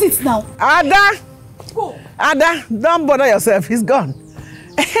 What is it now? Ada. Go. Ada, don't bother yourself. He's gone.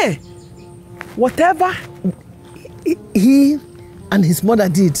 Whatever he and his mother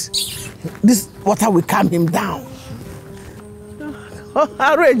did, this water will calm him down.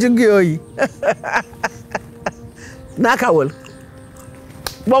 Nakawol.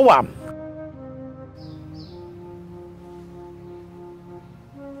 Bawam.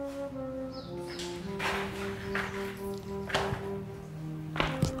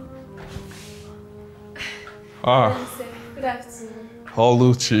 Good afternoon.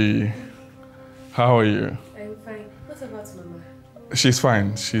 Oluchi, how are you? I'm fine. What about Mama? She's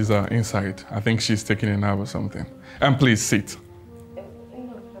fine. She's inside. I think she's taking a nap or something. And please sit. No,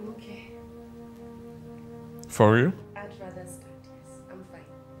 I'm okay. For real? I'd rather stand. Yes, I'm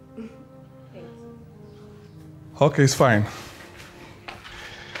fine. Thank you. Okay, it's fine.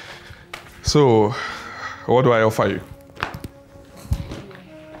 So, what do I offer you?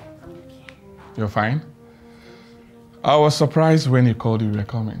 I'm okay. You're fine? I was surprised when you called you were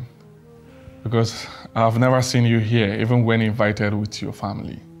coming. Because I've never seen you here, even when invited with your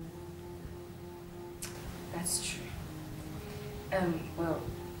family. That's true. Well,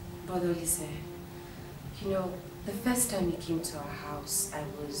 Brother Lise, you know, the first time you came to our house, I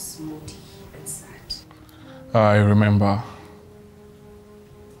was moody and sad. I remember.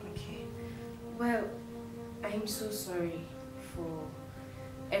 Okay. Well, I'm so sorry for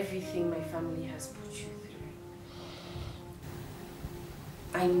everything my family has put you through.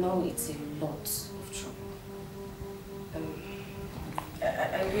 I know it's a lot of trouble.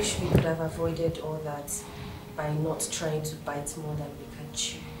 I wish we could have avoided all that by not trying to bite more than we can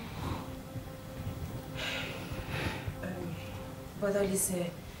chew. But Lise,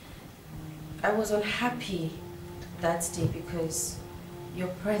 I was unhappy that day because your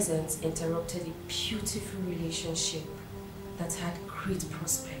presence interrupted a beautiful relationship that had great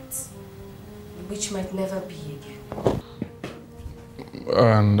prospects, which might never be again.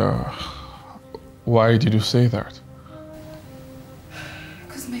 And why did you say that?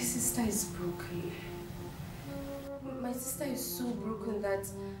 Because my sister is broken.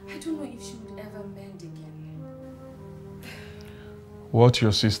 I don't know if she would ever mend again. What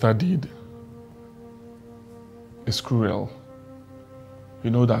your sister did is cruel. You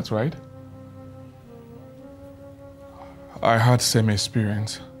know that, right? I had same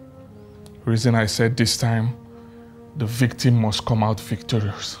experience. Reason I said this time, the victim must come out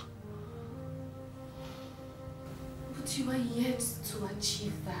victorious. But you are yet to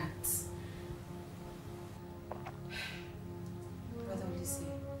achieve that. Brother Olise,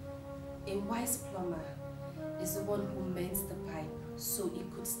 a wise plumber is the one who mends the pipe so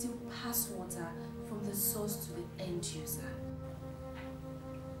it could still pass water from the source to the end user.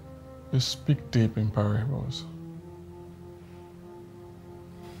 You speak deep in parables.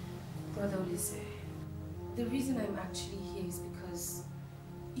 Brother Olise, the reason I'm actually here is because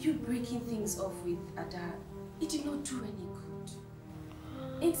you breaking things off with Ada, it did not do any good.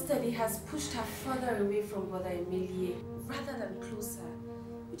 Instead, it has pushed her further away from Brother Emilie rather than closer,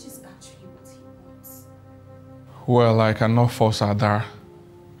 which is actually what he wants. Well, I cannot force Ada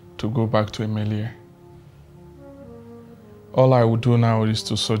to go back to Emilie. All I would do now is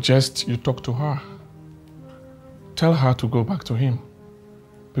to suggest you talk to her. Tell her to go back to him.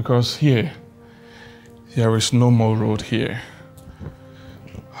 Because here, there is no more road here.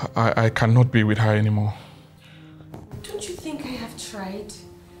 I cannot be with her anymore. Don't you think I have tried?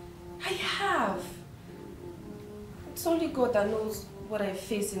 I have. It's only God that knows what I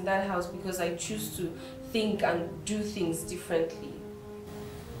face in that house because I choose to think and do things differently.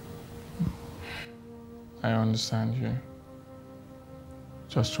 I understand you.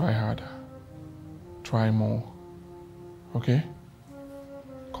 Just try harder. Try more. Okay?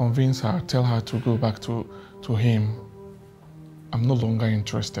 Convince her, tell her to go back to him. I'm no longer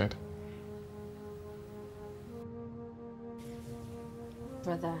interested.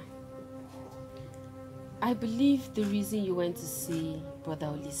 Brother, I believe the reason you went to see Brother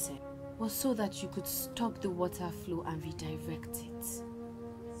Olise was so that you could stop the water flow and redirect it.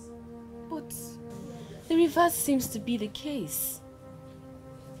 But the reverse seems to be the case.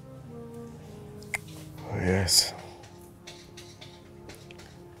 Oh, yes.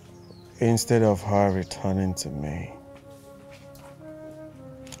 Instead of her returning to me,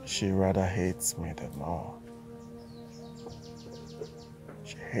 she rather hates me the more.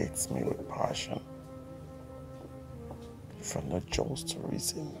 She hates me with passion. For no just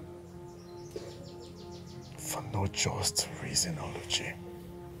reason. For no just reason, Oluchi.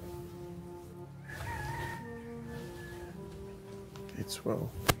 It's well.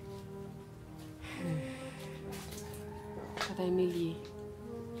 Brother Emilie,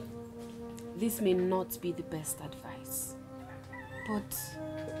 this may not be the best advice, but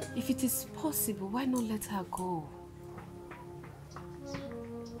if it is possible, why not let her go?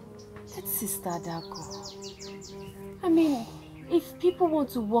 Let Sister Ada go. I mean, if people want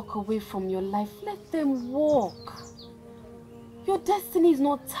to walk away from your life, let them walk. Your destiny is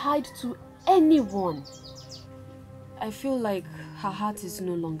not tied to anyone. I feel like her heart is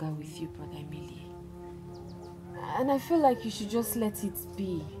no longer with you, Brother Emilie. And I feel like you should just let it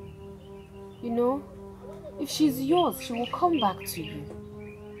be. You know, if she's yours, she will come back to you.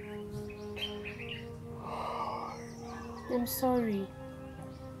 I'm sorry.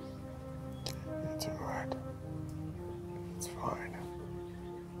 It's alright. It's fine.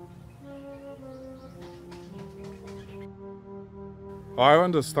 I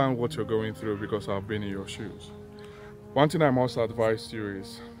understand what you're going through because I've been in your shoes. One thing I must advise you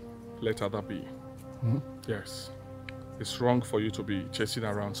is let Ada be. Hmm? Yes. It's wrong for you to be chasing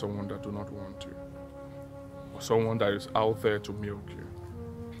around someone that do not want you. Or someone that is out there to milk you.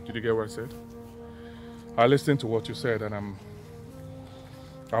 Did you get what I said? I listened to what you said and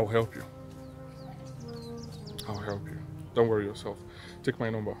I'll help you. I'll help you. Don't worry yourself. Take my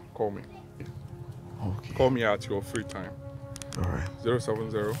number. Call me. Okay. Call me at your free time. Alright.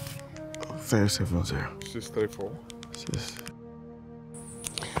 070 570 634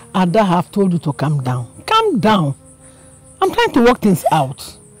 Ada have told you to calm down. Calm down. I'm trying to work things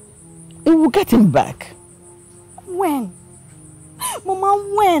out. And we'll get him back. When? Mama,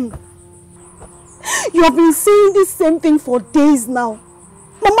 when? You have been saying the same thing for days now.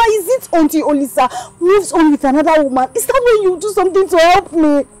 Mama, is it Auntie Olisa moves on with another woman? Is that when you do something to help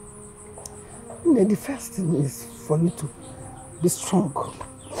me? The first thing is for you to be strong.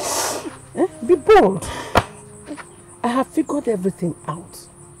 Be bold. I have figured everything out.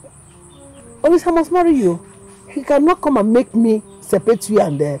 Olisa must marry you. He cannot come and make me separate you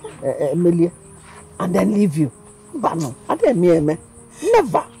and Emilie and then leave you. But no,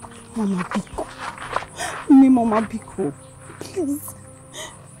 never. Mama Biko. Mama Biko. Please.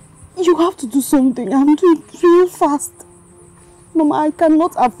 You have to do something. I'm doing it real fast. Mama, I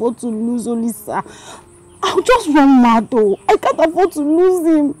cannot afford to lose Olisa. I'll just run mad though. I can't afford to lose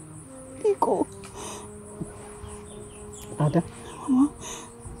him. Nico. Ada. Mama.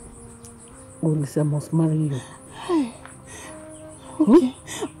 Olisa must marry you. Hey. Okay.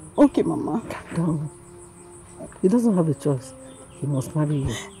 Okay, Mama. Calm down. He doesn't have a choice. He must marry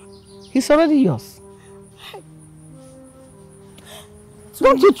you. He's already yours.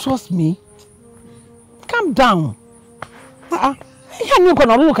 Don't you trust me? Calm down. He shall never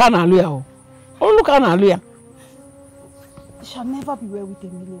be well with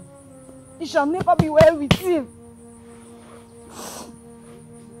Emilio. He shall never be well with him.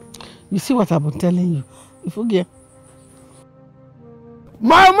 You see what I've been telling you? You forget.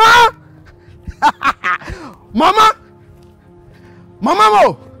 Mama! Mama! Mama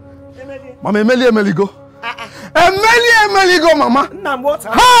Mo! Mama Emily go. Emily go, Mama.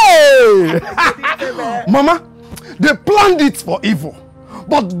 Hey! Mama, they planned it for evil.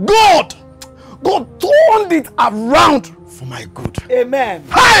 But God turned it around for my good. Amen.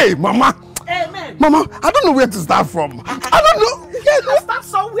 Hey, Mama! Amen. Mama, I don't know where to start from. I don't know. Start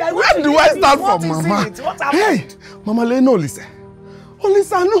somewhere. Where do I start from, Mama? Mama? Hey, Mama Leno, Olisa.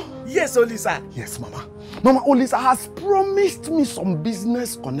 Olisa, no. Yes, Olisa. Yes, Mama. Mama, Olisa has promised me some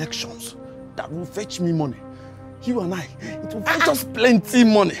business connections that will fetch me money. You and I, it will fetch us plenty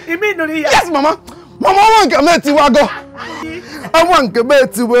money. You mean Olisa? Yes, Mama. Mama, I want to make you go. I want to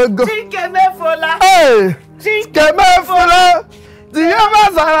make you go. Hey, Chikemefola. Hey!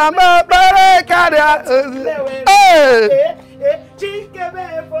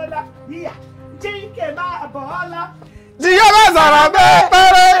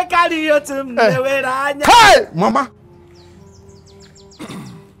 Hey, Mama!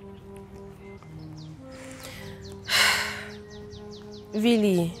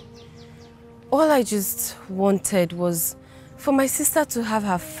 Really, all I just wanted was for my sister to have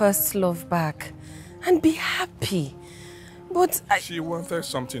her first love back and be happy. But she wanted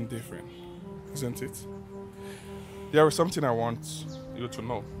something different, isn't it? There is something I want you to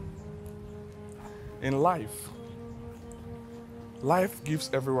know. In life gives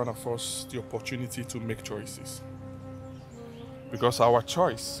every one of us the opportunity to make choices. Because our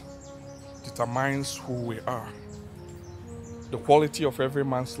choice determines who we are. The quality of every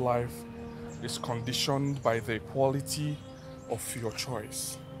man's life is conditioned by the quality of your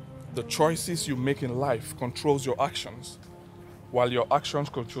choice. The choices you make in life controls your actions, while your actions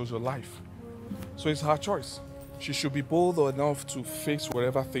control your life. So it's her choice. She should be bold enough to face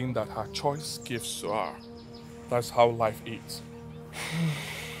whatever thing that her choice gives to her. That's how life is.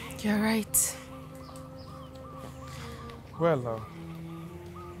 You're right. Well,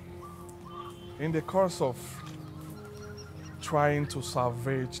 in the course of trying to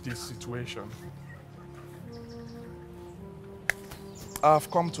salvage this situation, I've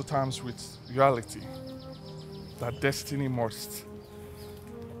come to terms with reality that destiny must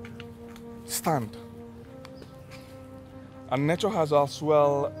stand. And nature has as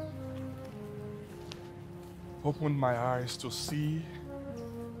well opened my eyes to see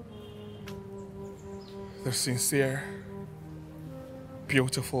the sincere,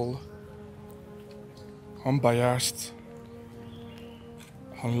 beautiful, unbiased,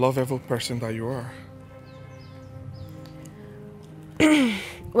 unlovable person that you are.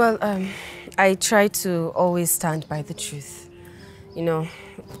 Well, I try to always stand by the truth. You know,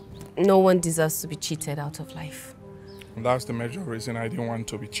 no one deserves to be cheated out of life. And that's the major reason I didn't want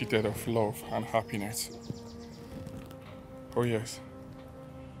to be cheated of love and happiness. Oh yes.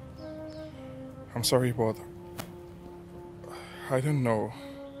 I'm sorry, but I don't know.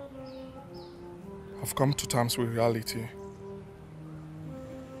 I've come to terms with reality.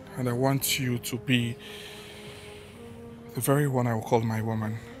 And I want you to be the very one I will call my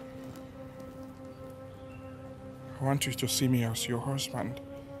woman. I want you to see me as your husband.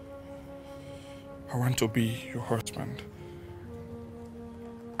 I want to be your husband.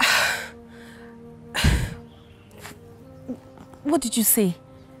 What did you say?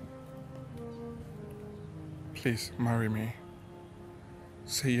 Please marry me.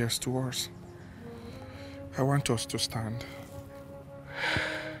 Say yes to us. I want us to stand.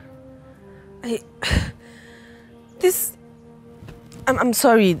 I'm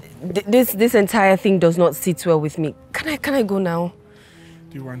sorry. This entire thing does not sit well with me. Can I go now?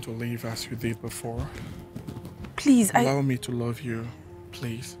 Do you want to leave as you did before? Please, allow me to love you,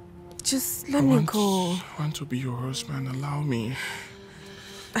 please. Just let me go. I want to be your husband. Allow me.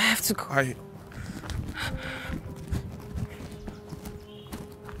 I have to go.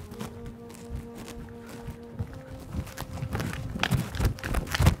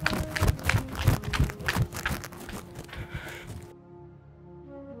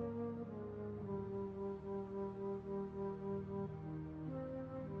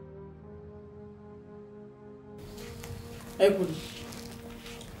 Ebube,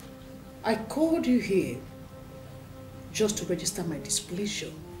 I called you here just to register my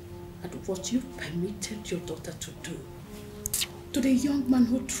displeasure at what you permitted your daughter to do to the young man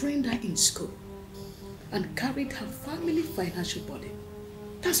who trained her in school and carried her family financial burden.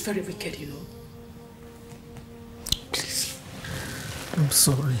 That's very wicked, you know. Please, I'm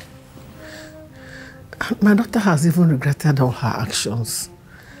sorry. My daughter has even regretted all her actions.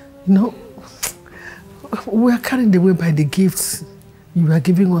 You know, we are carried away by the gifts you were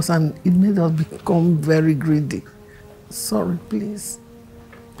giving us and it made us become very greedy. Sorry, please.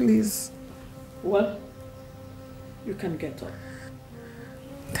 Please. Well, you can get up.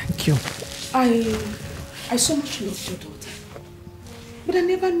 Thank you. I so much loved your daughter, but I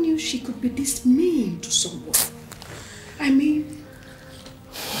never knew she could be this mean to someone. I mean,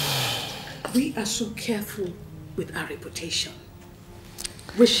 we are so careful with our reputation.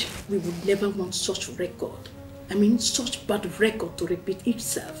 Wish we would never want such record. I mean, such bad record to repeat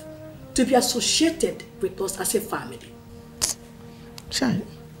itself, to be associated with us as a family. Child,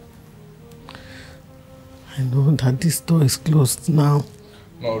 I know that this door is closed now.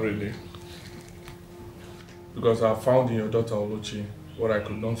 Not really. Because I found in your daughter Oluchi what I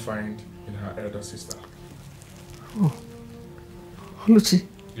could not find in her elder sister. Oh, Oluchi?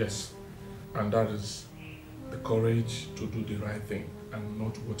 Yes, and that is the courage to do the right thing and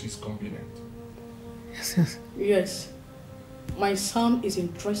not what is convenient. Yes, yes. Yes, my son is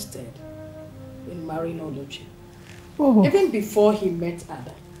interested in marrying Oluchi. Oh. Even before he met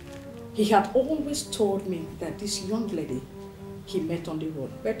Ada, he had always told me that this young lady he met on the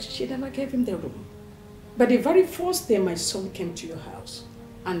road, but she never gave him the room. But the very first day my son came to your house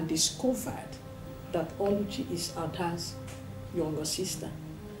and discovered that Oluchi is Ada's younger sister,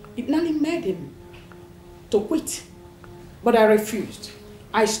 it nearly made him to quit. But I refused.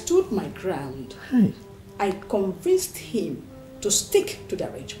 I stood my ground. Hey. I convinced him to stick to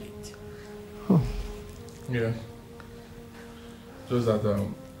the arrangement. Oh. Yeah. Just that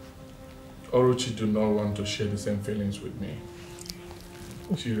Oluchi do not want to share the same feelings with me.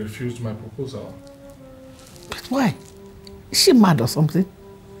 She refused my proposal. But why? Is she mad or something?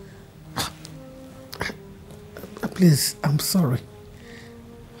 Please, I'm sorry.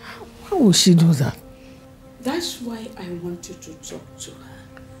 How will she do that? That's why I want you to talk to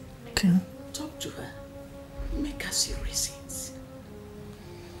her. Okay. Talk to her. Make her see reasons.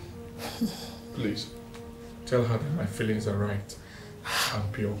 Please, tell her that my feelings are right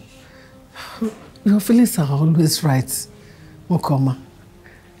and pure. Your feelings are always right, Mokoma.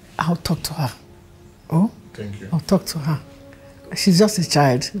 I'll talk to her. Oh? Thank you. I'll talk to her. She's just a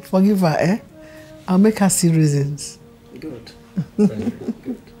child. Forgive her, eh? I'll make her see reasons. Good. Thank you.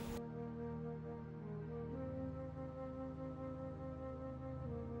 Good.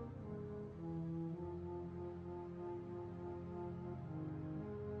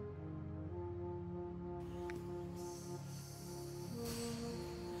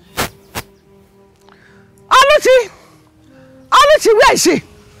 Oluchi, where is she?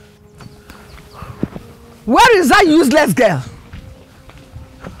 Where is that useless girl?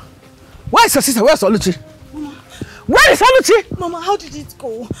 Where is your sister? Where's Oluchi? Mama. Where is Oluchi? Mama, how did it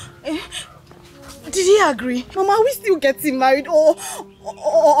go? Did he agree? Mama, are we still getting married or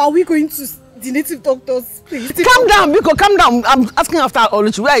are we going to the native doctors, please? Calm down, Biko, calm down. I'm asking after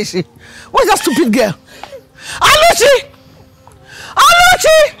Oluchi. Where is she? Where's that stupid girl? Oluchi!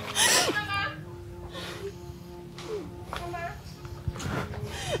 Oluchi!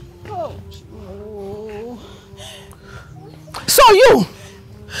 So you,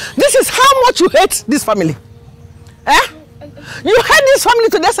 this is how much you hate this family. Eh? You hate this family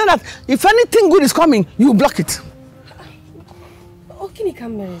to the extent that if anything good is coming, you block it. Oh, Kini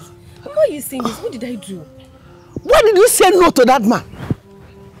Cameras, why are you saying this? What did I do? Why did you say no to that man?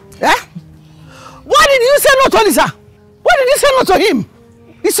 Eh? Why did you say no to Lisa? Why did you say no to him?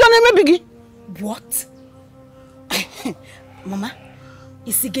 Is your name Biggie? What? Mama,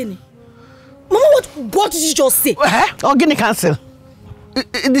 it's Igeni. Mama, what did you just say? Ogini cancel.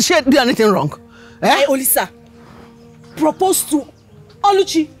 Did she do anything wrong? Hey, Olisa, propose to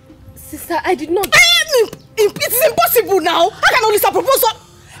Oluchi. Sister, I did not. It's impossible now. How can Olisa propose to...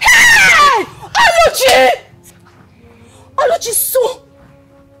 Hey! Oluchi! Oluchi,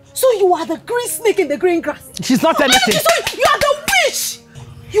 so you are the green snake in the green grass. She's not anything. Oluchi, so you are the witch.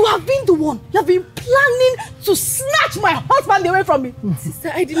 You have been the one. You have been planning to snatch my husband away from me.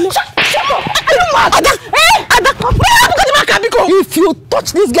 Sister, I did not. Shut up! Are you mad? If you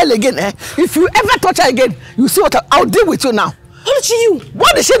touch this girl again, if you ever touch her again, you see what I'll deal with you now. Oluchi, you.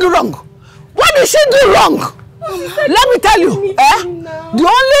 What did she do wrong? What did she do wrong? Let me tell you, the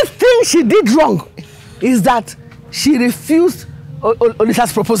only thing she did wrong is that she refused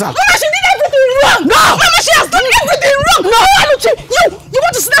Olisa's proposal. Mama, she did everything wrong! No! Mama, she has done everything wrong! No! You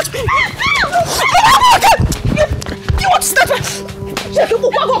want to snatch me? You want to snatch me?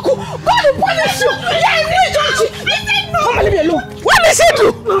 God will punish you! Mama, leave me alone! What did she do?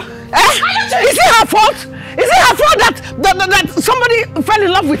 Is it her fault? Is it her fault that somebody fell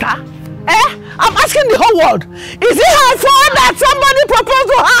in love with her? I'm asking the whole world. Is it her fault that somebody proposed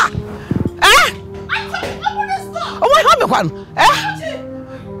to her? Oh my God,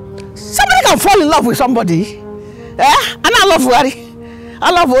 somebody can fall in love with somebody. And I love Wari.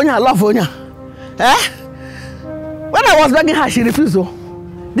 I love Onya. When I was begging her, she refused.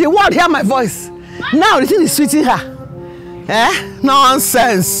 The world hear my voice. Now the thing is sweeting her.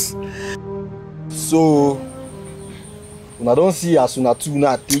 Nonsense. So, when I don't see as soon as two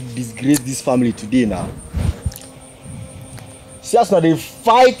now take disgrace this family today now. See as now they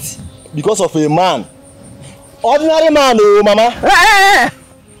fight because of a man. Ordinary man, oh mama.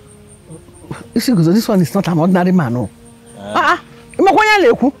 You see, because this one is not an ordinary man, oh.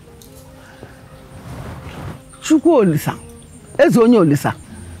 Chukwu Olisa, Ezonye Olisa,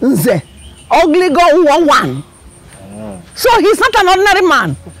 Nze, ugly girl 1-1. So he's not an ordinary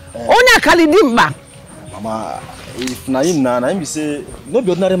man. Onya Kalidimba. Mama, if Naim Naim say no be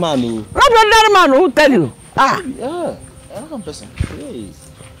ordinary man, no. Not be ordinary man, who tell you? Yeah, another person. Yes.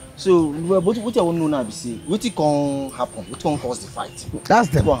 So what you want to know now? Be say what it can happen? What can cause the fight? That's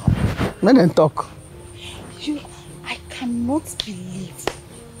them. Let them talk. I cannot believe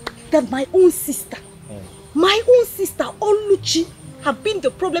that my own sister, Oluchi, have been the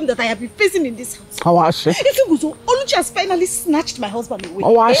problem that I have been facing in this house. How was she? If you go so, Oluchi has finally snatched my husband away.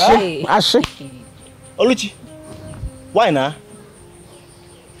 How was she? Oluchi, why now?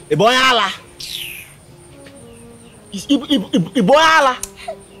 A boy ala.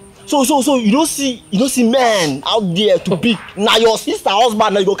 So you don't see men out there to pick. Now your sister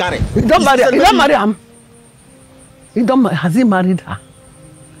husband now you go carry. You don't marry him. Has he married her?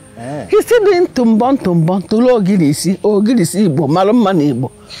 He's still doing tumbon tulo ogirisi Igbo malum mani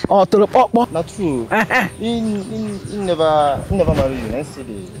Igbo or to pop. Not true. He never married you. Let's see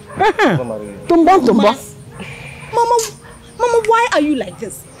the never married you. Tumbon. Mama, why are you like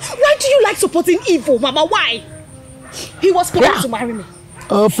this? Why do you like supporting evil, Mama? Why? He was planning to marry me.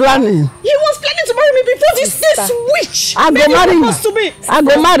 Planning. He was planning to marry me before this witch. I go marry you. I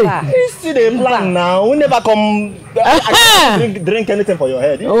go marry. You see the plan now. We never come drink anything for your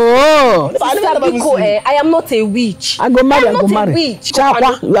head. Oh. I am not a witch. I go marry. I'm not a witch.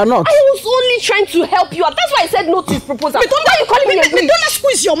 Chakwa, you are not. I was only trying to help you. That's why I said no to his proposal. Why are you calling me a witch? Metunda,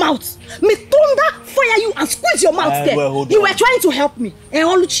 squeeze your mouth. Metunda, fire you and squeeze your mouth there. You were trying to help me.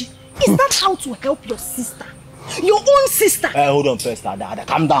 Oluchi, is that how to help your sister? Your own sister. Hold on first, Dada.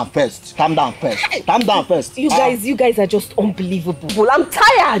 Calm down first. You guys are just unbelievable. I'm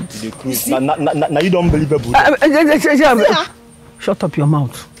tired. Now you don't believable. Shut up your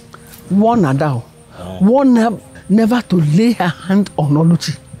mouth. Warn Adao. Warn never to lay her hand on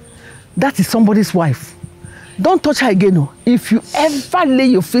Oluchi. That is somebody's wife. Don't touch her again. No. If you ever lay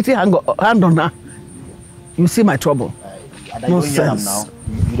your filthy hand on her, you see my trouble. No sense.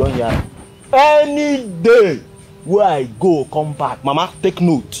 You don't hear. Any day where I go, come back. Mama, take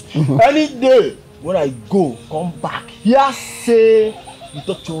note. Any day when I go, come back. Here say you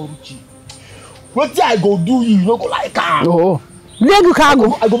touch your Oluchi. What I go do you no go like her. No.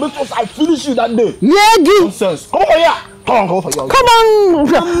 I go make sure I finish you that day. Nonsense. Come over here. Come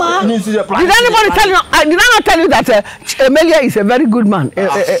on. Mama. Did anybody tell you? Did I not tell you that Emilia is a very good man?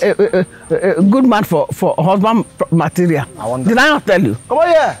 A good man for husband material. Did I not tell you? Come on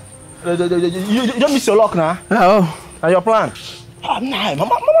here. You don't miss your luck now. Oh. And your plan? Oh, nice.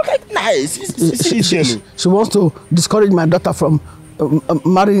 Mama, nice. She wants to discourage my daughter from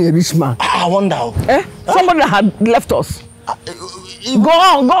marrying a rich man. I wonder. Somebody had left us.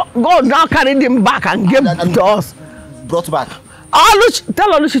 Go now, carry them back and give to us. Brought back.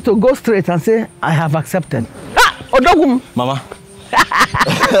 Tell Oluchi to go straight and say, I have accepted. Odogum. Mama.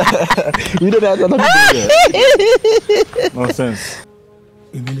 You don't have to nonsense.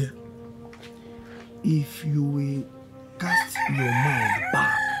 Emilia, if you will cast your mind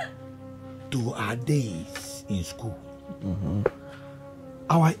back to our days in school,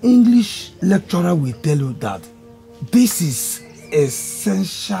 our English lecturer will tell you that this is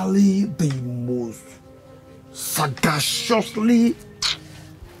essentially the most sagaciously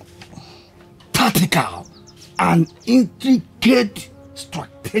tactical and intricate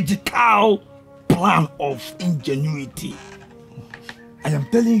strategical plan of ingenuity. I am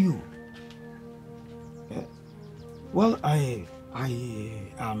telling you. Well, I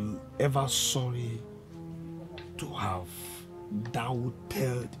am ever sorry to have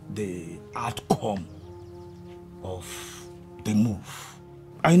doubted the outcome of the move.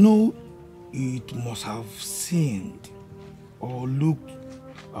 I know it must have seemed or looked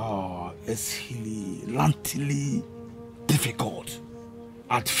exceedingly difficult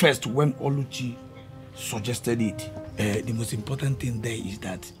at first when Oluchi suggested it. The most important thing there is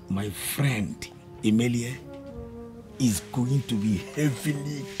that my friend Emilie is going to be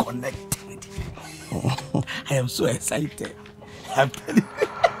heavily connected. I am so excited. I'm telling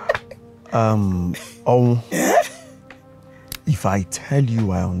you. If I tell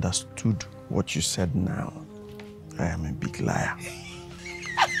you I understood what you said now, I am a big liar.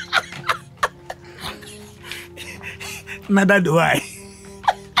 Neither do I.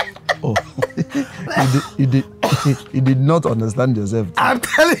 Oh, you did not understand yourself. I'm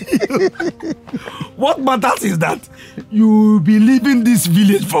telling you. What matters is that you will be leaving this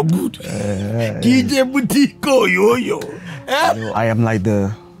village for good. I am like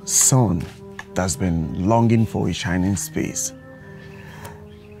the sun that's been longing for a shining space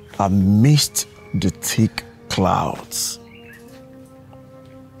amidst the thick clouds.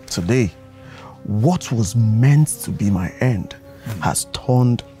 Today, what was meant to be my end has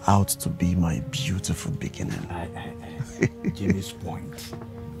turned out to be my beautiful beginning. Jimmy's point.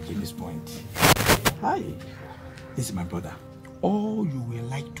 Jimmy's point. Hi. This is my brother. All you will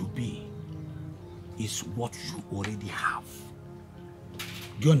like to be is what you already have.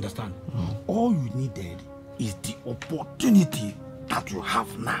 Do you understand? All you needed is the opportunity that you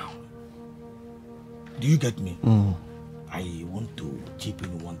have now. Do you get me? I want to chip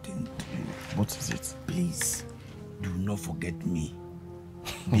in one thing to you. What is it? Please, do not forget me.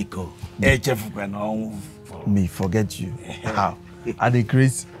 Because me forget you. How? At the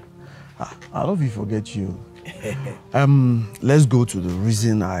grace. I love you forget you. Let's go to the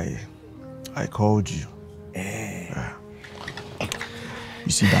reason I called you.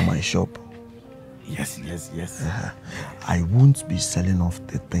 You see that my shop? Yes. I won't be selling off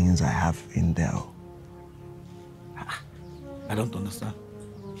the things I have in there. I don't understand.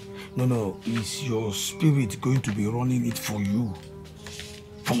 No. Is your spirit going to be running it for you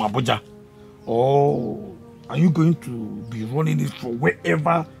from Abuja? Or are you going to be running it for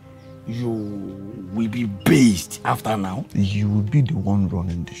wherever you will be based after now? You will be the one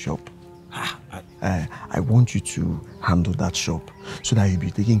running the shop. I want you to handle that shop so that you'll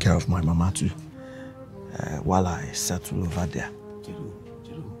be taking care of my mama too while I settle over there. Jeru.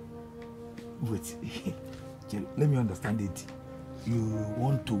 Wait. Jeru, let me understand it. You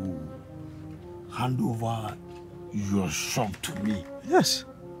want to hand over your shop to me? Yes.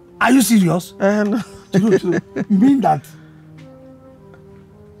 Are you serious? No. Jeru, you mean that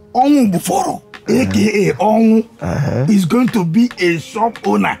Onwu Buforo, aka Onwu, is going to be a shop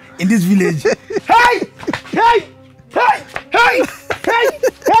owner in this village? Hey! Get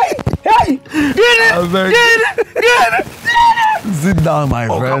it! Sit down, my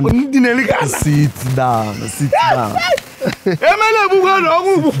friend. Sit down.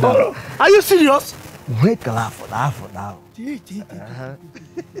 Are you serious? Wait, laugh now. See,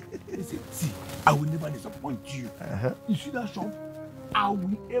 I will never disappoint you. You see that shop? I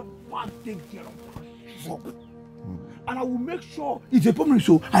will ever take care of that shop. And I will make sure it's a promise.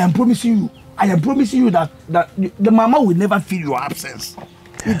 So I am promising you that the mama will never feel your absence.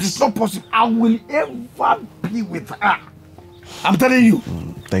 Yes. It is not possible. I will ever be with her. I'm telling you.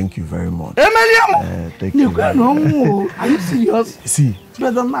 Thank you very much. Thank you. Are you serious? See. It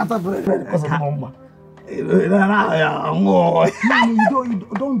doesn't matter. You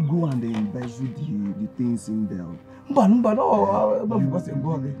don't go and embezzle the things in there. But you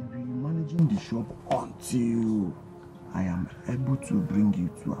will be managing the shop until I am able to bring you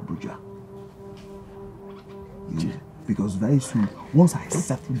to Abuja. Yeah. Because very soon, once I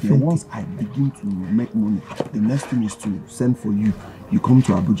settle there, once I begin to make money, the next thing is to send for you. You come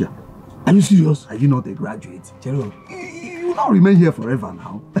to Abuja. Are you serious? Are you not a graduate? Chero, you will not remain here forever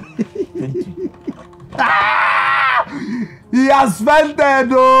now. Thank you. He has fainted,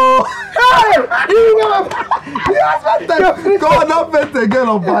 though. He has fainted. Come on, don't faint again,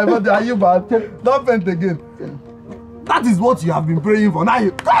 are you bad? Don't faint again. That is what you have been praying for. Now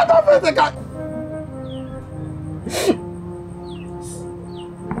you don't faint again.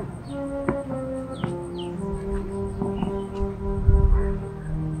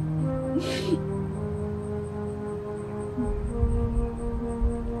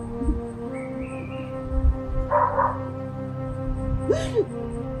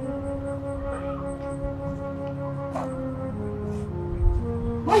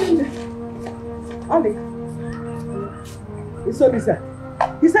 Ali, it's so listen.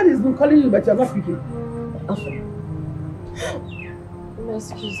 He said he's been calling you, but you're not picking.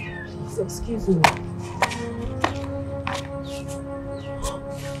 excuse me. Please excuse me.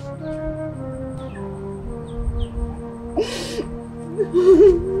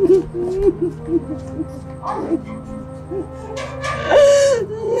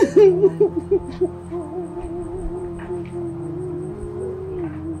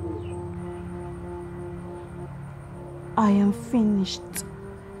 I am finished.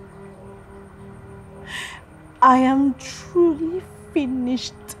 I am truly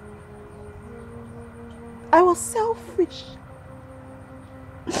finished. I was selfish,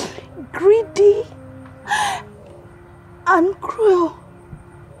 greedy, and cruel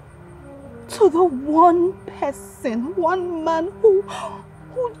to the one person, one man who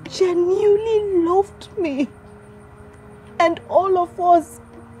genuinely loved me and all of us.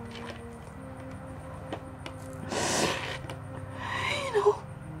 You know,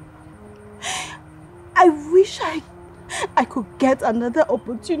 I wish I could get another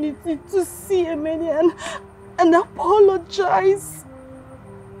opportunity to see Emily and apologize.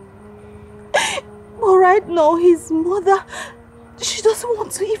 But right now, his mother, she doesn't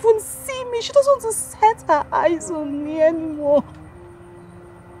want to even see me. She doesn't want to set her eyes on me anymore.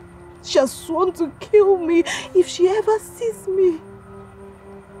 She has sworn to kill me if she ever sees me.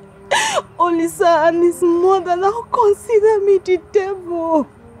 Olisa and his mother now consider me the devil.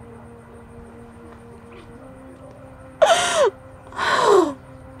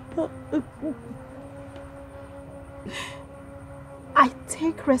 I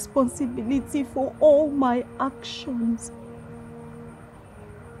take responsibility for all my actions.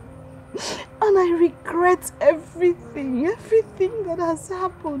 And I regret everything that has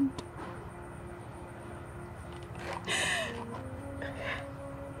happened.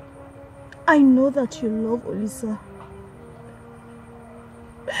 I know that you love Olisa.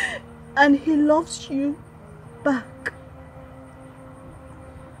 And he loves you back.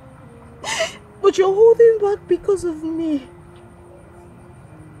 But you're holding back because of me.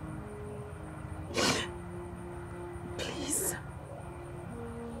 Please.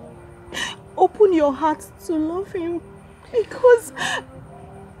 Open your heart to love him. Because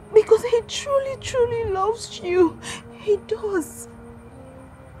he truly, truly loves you. He does.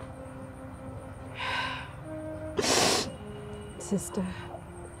 Sister,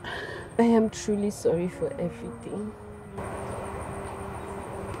 I am truly sorry for everything.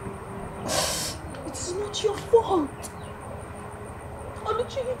 It is not your fault.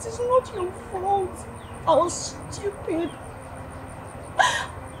 Oluchi, it is not your fault. I was stupid.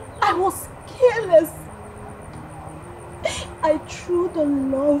 I was careless. I threw the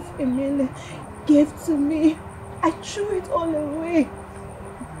love Emile gave to me. I threw it all away.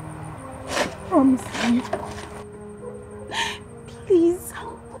 Promise me. Please,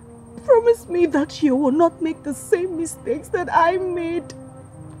 promise me that you will not make the same mistakes that I made.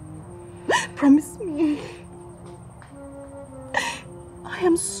 Promise me. I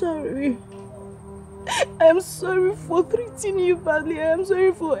am sorry. I am sorry for treating you badly. I am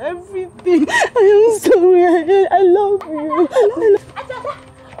sorry for everything. I am sorry. I love you.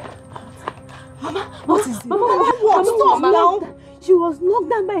 Mama, what is it? Mama, what? Stop now. She was knocked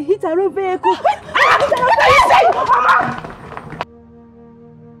down by a hit-and-run vehicle. Mama!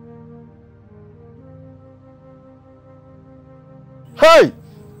 Hey!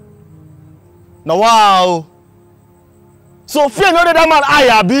 Now wow! So fear no that man I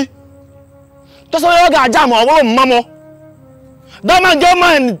abi. That's why you got jam or mama. That man jam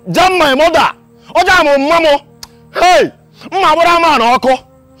my mother. O jam mama. Hey! Mma bora man oko.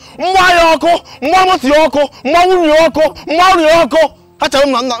 Mwa yoko, mwa moti yoko, mwa wuni yoko, mwa wuni yoko. Hacha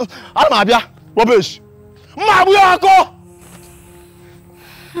ma abia. Rubbish. Mma bu yoko.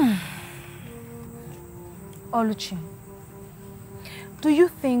 Oluchi, do you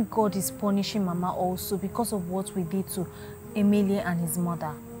think God is punishing Mama also because of what we did to Emily and his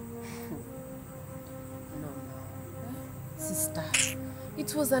mother? No. Sister,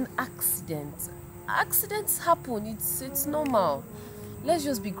 it was an accident. Accidents happen, it's normal. Let's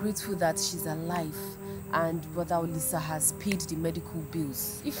just be grateful that she's alive and Brother Olisa has paid the medical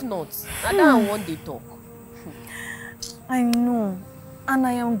bills. If not, I don't want to talk. I know, and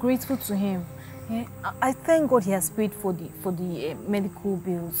I am grateful to him. I thank God he has paid for the medical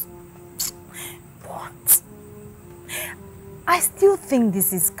bills. But I still think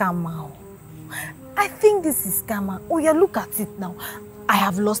this is karma. I think this is karma. Oh yeah, look at it now. I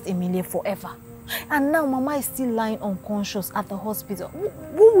have lost Emilia forever. And now Mama is still lying unconscious at the hospital.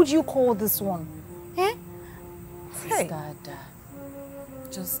 What would you call this one? Eh? Sister Ada,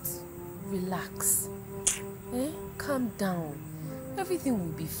 just relax. Calm down. Everything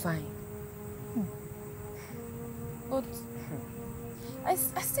will be fine. But I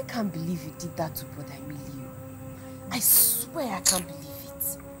still can't believe you did that to Brother Emilio. I swear I can't believe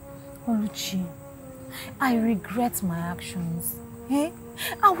it. Oluchi, I regret my actions. Eh?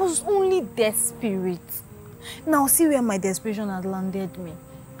 I was only desperate. Now see where my desperation had landed me.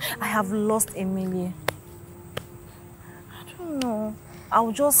 I have lost Emilia. I don't know.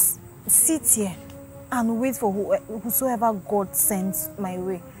 I'll just sit here and wait for whosoever God sends my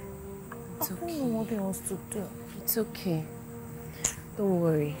way. It's okay. I don't know what else to do. It's okay. Don't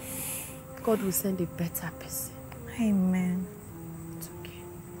worry. God will send a better person. Amen. It's okay.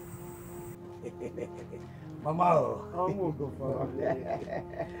 Mama,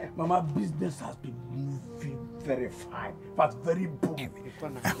 Mama, business has been moving very fine, but very booming.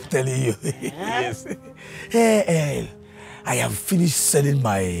 I'm telling you. Yes. Hey, I have finished selling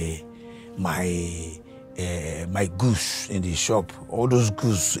my goods in the shop. All those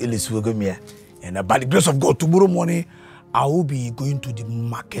goods, and by the grace of God, tomorrow morning I will be going to the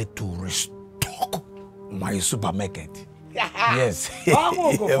market to restock my supermarket. Yes.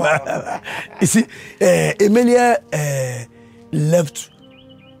 You see, Emilia left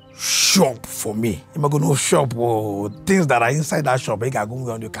shop for me. I'm going to shop things that are inside that shop. You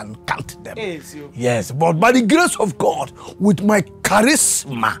can count them. Yes, but by the grace of God, with my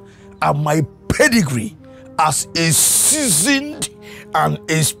charisma and my pedigree as a seasoned and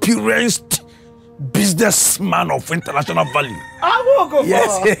experienced businessman of international value,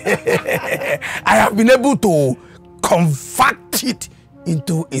 yes, I have been able to convert it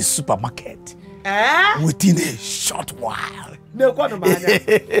into a supermarket within a short while. Mommy,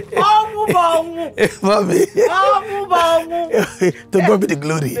 to God be the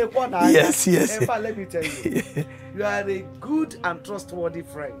glory. Yes, yes. In fact, let me tell you, you are a good and trustworthy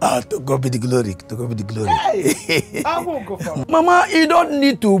friend. To God be the glory. To God be the glory. Hey, I won't go for it. Mama, you don't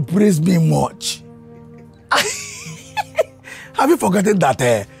need to praise me much. Have you forgotten that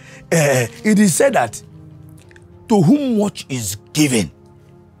it is said that to whom much is given,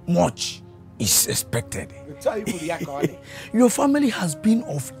 much is expected. Your family has been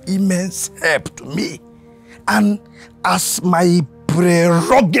of immense help to me, and as my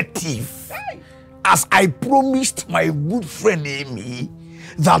prerogative, as I promised my good friend Amy,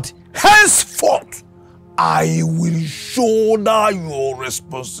 that henceforth I will shoulder your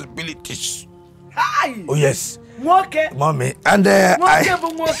responsibilities. Oh yes. Mommy, and I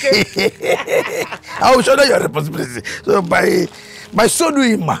will shoulder your responsibility. So by so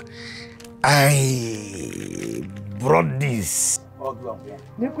doing, I brought this.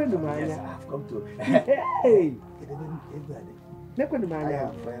 Yes, I've come to. Hey, I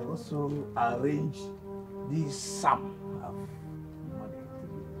have also arranged this sum of money.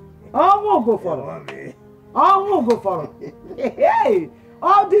 I won't go for it. I won't go for it. Hey,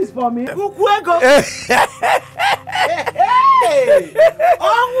 all this for me. Hey, I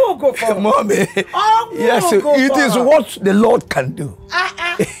won't go for it. Mommy, yes, it is what the Lord can do.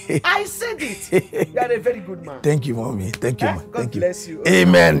 I said it. You are a very good man. Thank you, Mommy. Thank you, man. God bless you.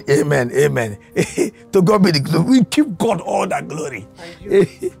 Amen, amen, amen. To God be the glory. We give God all that glory. Thank you.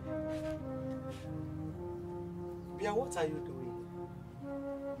 Bia, what are you doing?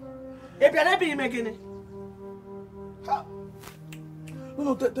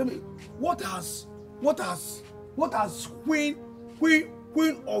 No, tell me, what has queen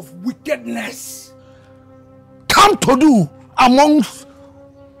of wickedness come to do amongst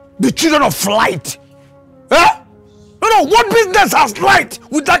the children of light? Eh? No, what business has light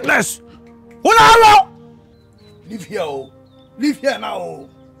with darkness? What the hell? Live here, oh. Live here now, oh.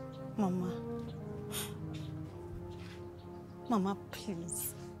 Mama,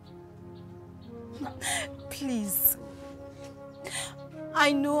 please. Please.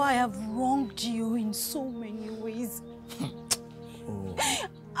 I know I have wronged you in so many ways.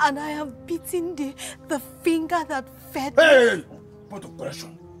 And I have beaten the finger that fed me. Hey! Point of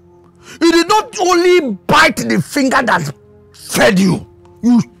correction. You did not only bite the finger that fed you,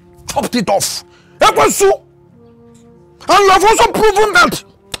 you chopped it off. And you have also proven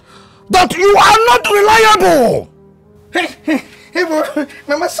that you are not reliable. Hey, bro,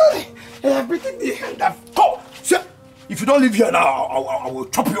 Mama, sorry. I have beaten the hand that. Oh, sir, if you don't leave here now, I will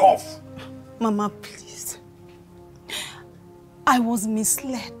chop you off. Mama, please. I was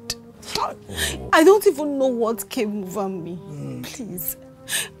misled. I don't even know what came over me. Please.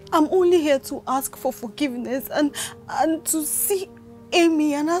 I'm only here to ask for forgiveness and to see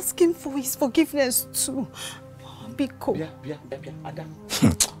Amy and ask him for his forgiveness too. Biko. Bia, Adam.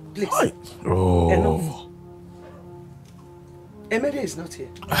 Please. Enough. Emilia is not here.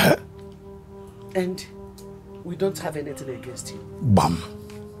 And we don't have anything against you. Bam.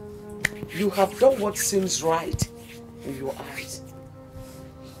 You have done what seems right in your eyes.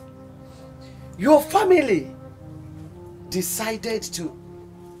 Your family decided to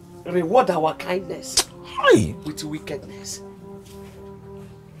reward our kindness with wickedness.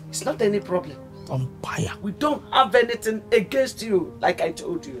 It's not any problem. Umpire. We don't have anything against you, like I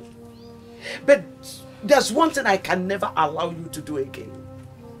told you. But there's one thing I can never allow you to do again.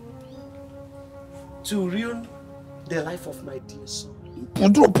 To ruin the life of my dear son.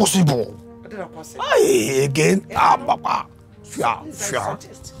 Not possible. Hey, again. Papa. I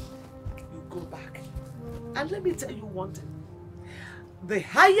suggest you go back. And let me tell you one thing. The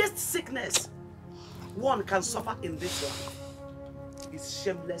highest sickness one can suffer in this life is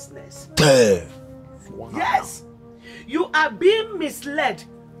shamelessness. Yes! You are being misled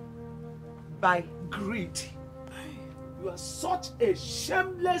by greed. You are such a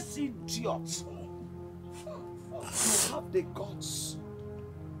shameless idiot. You have the guts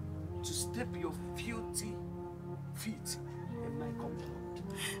to step your filthy feet in my compound.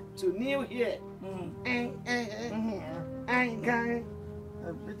 To kneel here.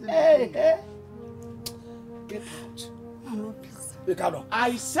 Get out. Mama, please.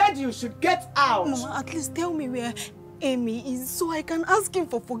 I said you should get out. Mama, at least tell me where Amy is so I can ask him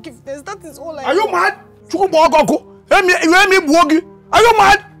for forgiveness. That is all I Are you mad? Are you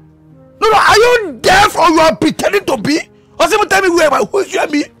mad? No, are you deaf or you are pretending to be? Or someone tell me who's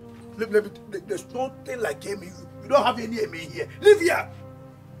Amy? There's nothing like Amy. You don't have any Amy here. Live here.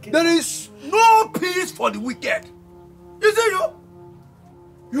 There is no peace for the wicked. You see you?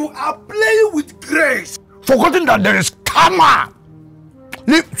 You are playing with grace, forgetting that there is karma.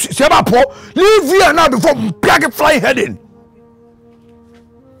 Leave here now before black fly heading.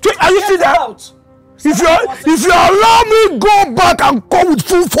 Are you see that? If you allow me go back and come with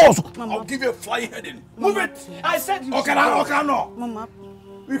full force, Mama, I'll give you a fly heading. Move it. I said you okay, no. Mama.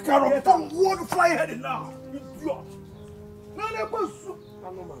 You cannot one fly heading now. Idiot. No, I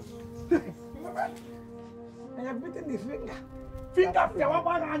have beaten the finger. Idiot.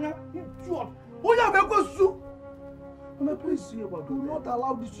 Who you have go sue? Mama, please see about do not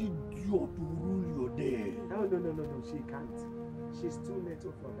allow this idiot to rule your day. No. She can't. She's too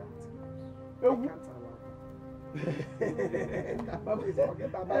little for that. I can't allow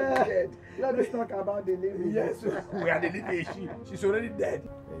her. Let's talk about the lady. Yes, we are the lady. She's already dead.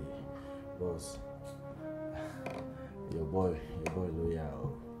 Hey, boss. Your boy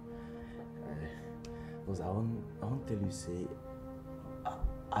loyal. Boss, I want tell you, say,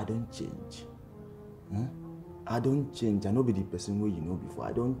 I don't change. I don't change. I know be the person who you know before.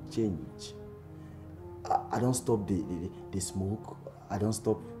 I don't change. I don't stop the smoke. I don't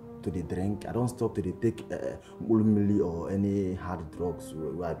stop to the drink. I don't stop to the take mulumili or any hard drugs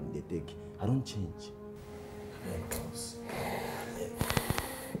where they take. I don't change.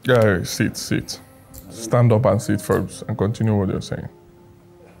 Yeah, sit. Stand up and sit first and continue what you're saying.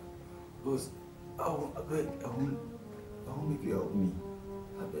 Boss, I won't make you help me.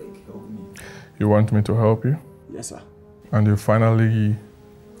 I beg, help me. You want me to help you? Yes, sir. And you finally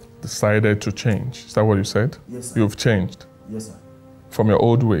decided to change. Is that what you said? Yes, sir. You've changed? Yes, sir. From your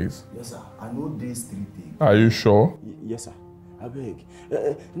old ways? Yes, sir. I know this street thing. Are you sure? Yes, sir. I beg.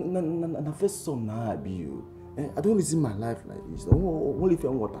 The first song now I be you. I don't live my life like this. Only if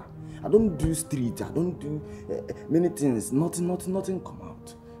you want water. I don't do street. I don't do many things. Nothing come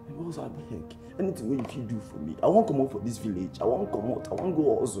out. Because I beg. Anything you can do for me. I won't come out for this village. I won't come out. I won't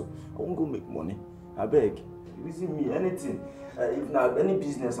go also. I won't go make money. I beg. You see me, anything. If now any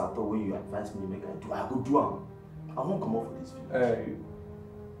business at all where you advise me make I do, I go do it. I won't come out for this village. Hey,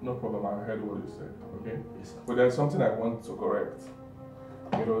 no problem. I heard what you said. Okay? Yes, sir. But there's something I want to correct.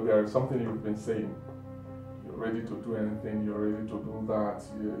 You know, there is something you've been saying. You're ready to do anything. You're ready to do that.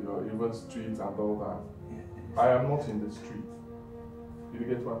 You're even street and all that. Yes. I am not in the street. You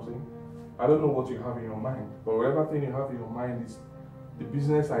get what I'm saying? I don't know what you have in your mind, but whatever thing you have in your mind is the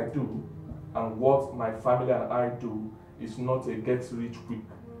business I do and what my family and I do is not a get-rich-quick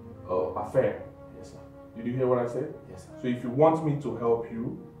affair. Yes, sir. Did you hear what I said? Yes, sir. So if you want me to help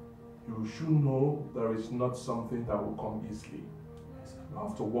you, you should know there is not something that will come easily. Yes, sir. You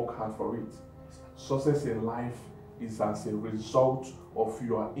have to work hard for it. Yes, sir. Success in life is as a result of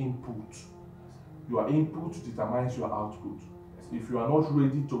your input. Your input determines your output. If you are not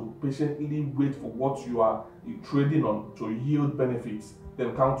ready to patiently wait for what you are trading on to yield benefits,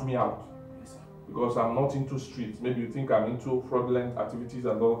 then count me out. Yes, sir. Because I'm not into streets. Maybe you think I'm into fraudulent activities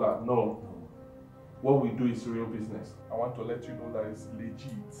and all that. No. What we do is real business. I want to let you know that it's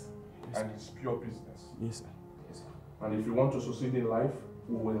legit and it's pure business. Yes, sir. Yes, sir. And if you want to succeed in life,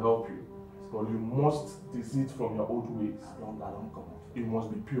 we will help you. But you must desist from your old ways. I don't come out. You must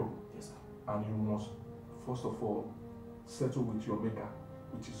be pure. Yes, sir. And you must, first of all, settle with your maker,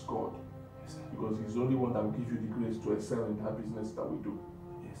 which is God. Yes, sir. Because he's the only one that will give you the grace to excel in that business that we do.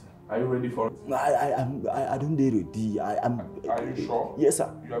 Yes, sir. Are you ready for it? I don't dare ready. Are you sure? Yes, sir.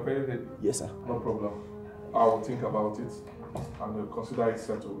 You are very ready? Yes, sir. No problem. I will think about it and consider it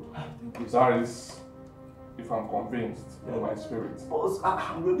settled. Thank you, sir. That is, if I'm convinced in my spirit. Boss,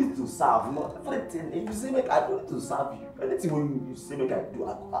 I'm ready to serve. Not everything. If you say make I'm ready to serve you. Anything when you say make I do,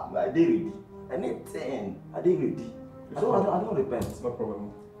 I dey ready. Anything, I dey ready. I don't repent. No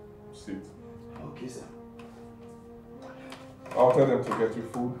problem. Sit. Okay, sir. I'll tell them to get you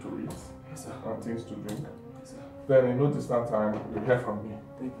food to eat. Yes, sir. And things to drink. Yes, sir. Then in no distant time, you'll hear from me.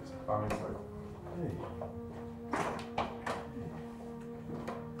 Thank you, sir. I'm inside. Hey.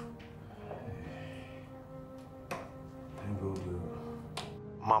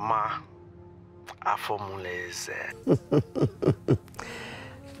 Mama, afọmuleze.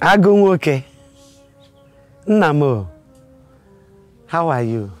 Agunwoke. Namo. How are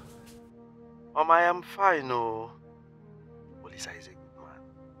you? Mama, I am fine, oh. Olisa is a good man.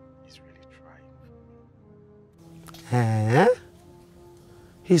 He's really trying. Eh?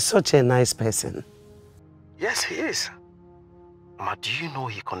 He's such a nice person. Yes, he is. Mama, do you know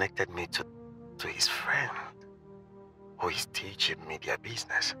he connected me to his friend who is teaching me their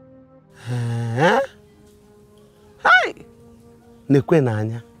business? Eh? Hi!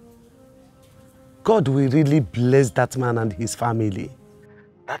 Nekwenanya. God will really bless that man and his family.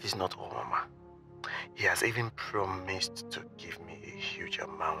 That is not all, Mama. He has even promised to give me a huge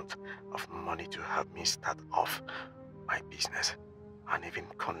amount of money to help me start off my business and even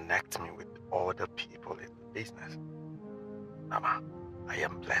connect me with other people in the business. Mama, I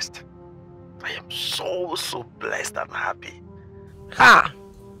am blessed. I am so blessed and happy. Ha!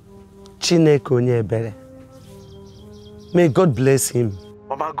 Chineke onye ebere. May God bless him.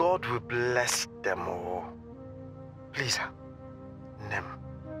 Mama, God will bless them all. Please, Nem,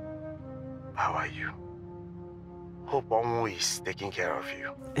 how are you? Hope Onwu is taking care of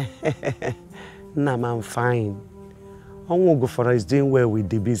you. Nam, I'm fine. Onwu Gufara is doing well with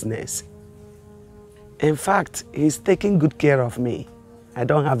the business. In fact, he's taking good care of me. I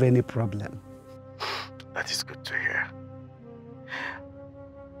don't have any problem. That is good to hear.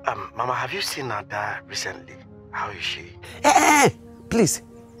 Mama, have you seen Ada recently? How is she? Hey, please,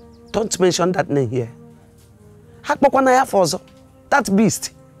 don't mention that name here. Hakpokwanaya Fozo, that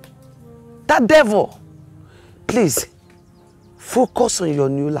beast, that devil. Please, focus on your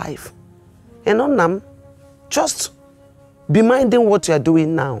new life. And on Nam, just be minding what you are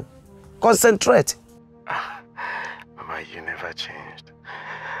doing now. Concentrate. Mama, you never changed.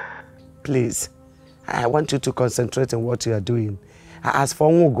 Please, I want you to concentrate on what you are doing. As for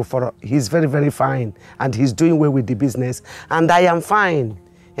Nwogoforo, he's very fine and he's doing well with the business. And I am fine.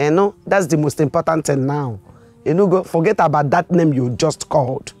 You know, that's the most important thing now. You know, forget about that name you just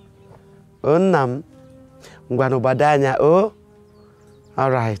called. Oh, Nam. Ngwano Badanya. Oh,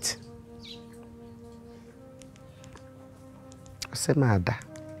 all right. Semada.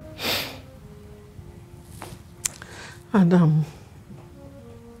 Adam,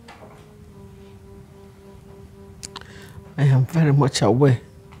 I am very much aware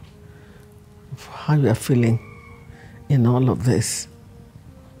of how you are feeling in all of this.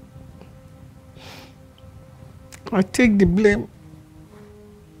 I take the blame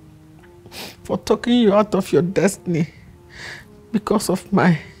for talking you out of your destiny because of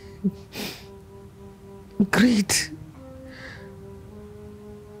my greed.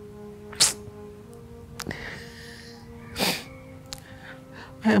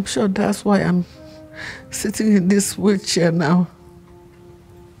 I am sure that's why I'm sitting in this wheelchair now.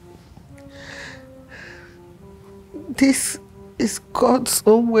 This is God's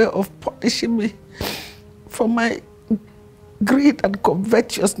own way of punishing me for my greed and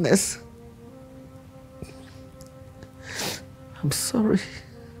covetousness. I'm sorry.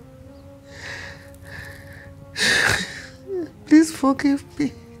 Please forgive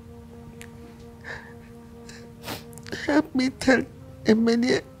me. Help me tell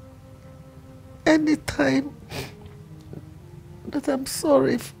Emily anytime that I'm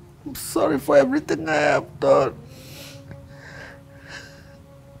sorry. I'm sorry for everything I have done.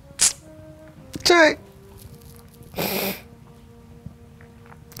 Chai.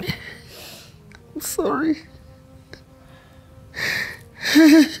 I'm sorry.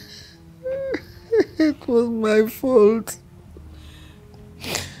 It was my fault.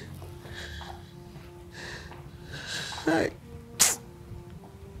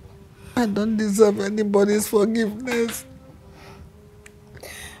 I don't deserve anybody's forgiveness.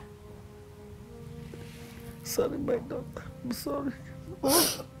 Sorry, my daughter. I'm sorry.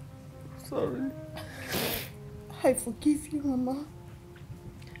 Sorry. I forgive you, Mama.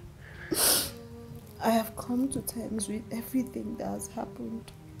 I have come to terms with everything that has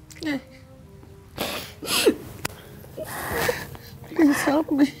happened. Please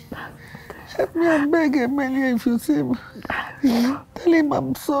help me. Help me and beg Emilia if you see him. Tell him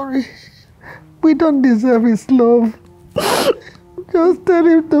I'm sorry. We don't deserve his love. Just tell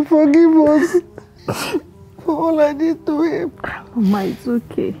him to forgive us for all I did to him. Mama, it's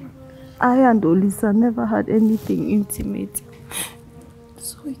okay. I and Olisa never had anything intimate.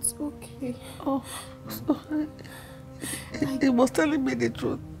 So it's okay. Oh, sorry. He was telling me the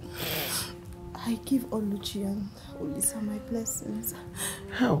truth. I give Oluchi and Olisa my blessings.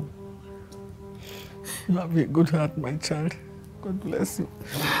 How? You have a good heart, my child. God bless you.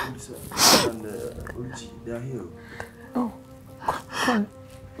 Olisa and Oluchi, they are here. Oh, come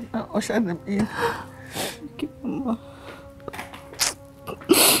on. Usher them in. Thank you, Mama.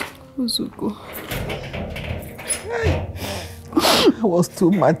 Uzuko. I was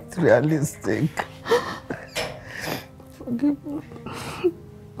too materialistic. Forgive me.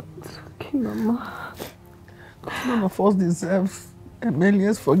 It's okay, Mama. None of us deserves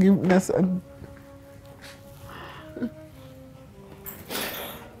Emilia's forgiveness and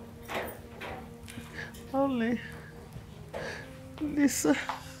only Lisa.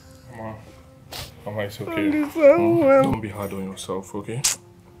 Mama, it's okay. Lisa, Don't be hard on yourself, okay?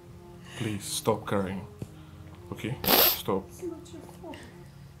 Please stop crying. Okay? Stop.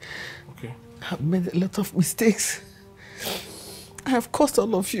 Okay? I've made a lot of mistakes. I have caused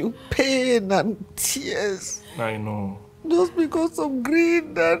all of you pain and tears. I know. Just because of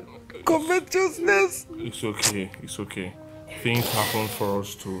greed and covetousness. It's okay. It's okay. Things happen for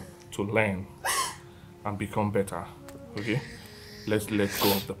us to learn and become better. Okay? Let's let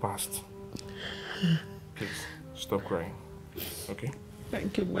go of the past. Please, stop crying. Okay?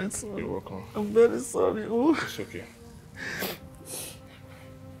 Thank you, my son. You're welcome. I'm very sorry. Oh. It's okay.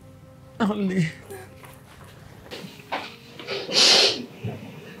 Only.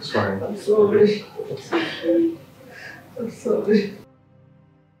 It's fine. I'm sorry. I'm sorry.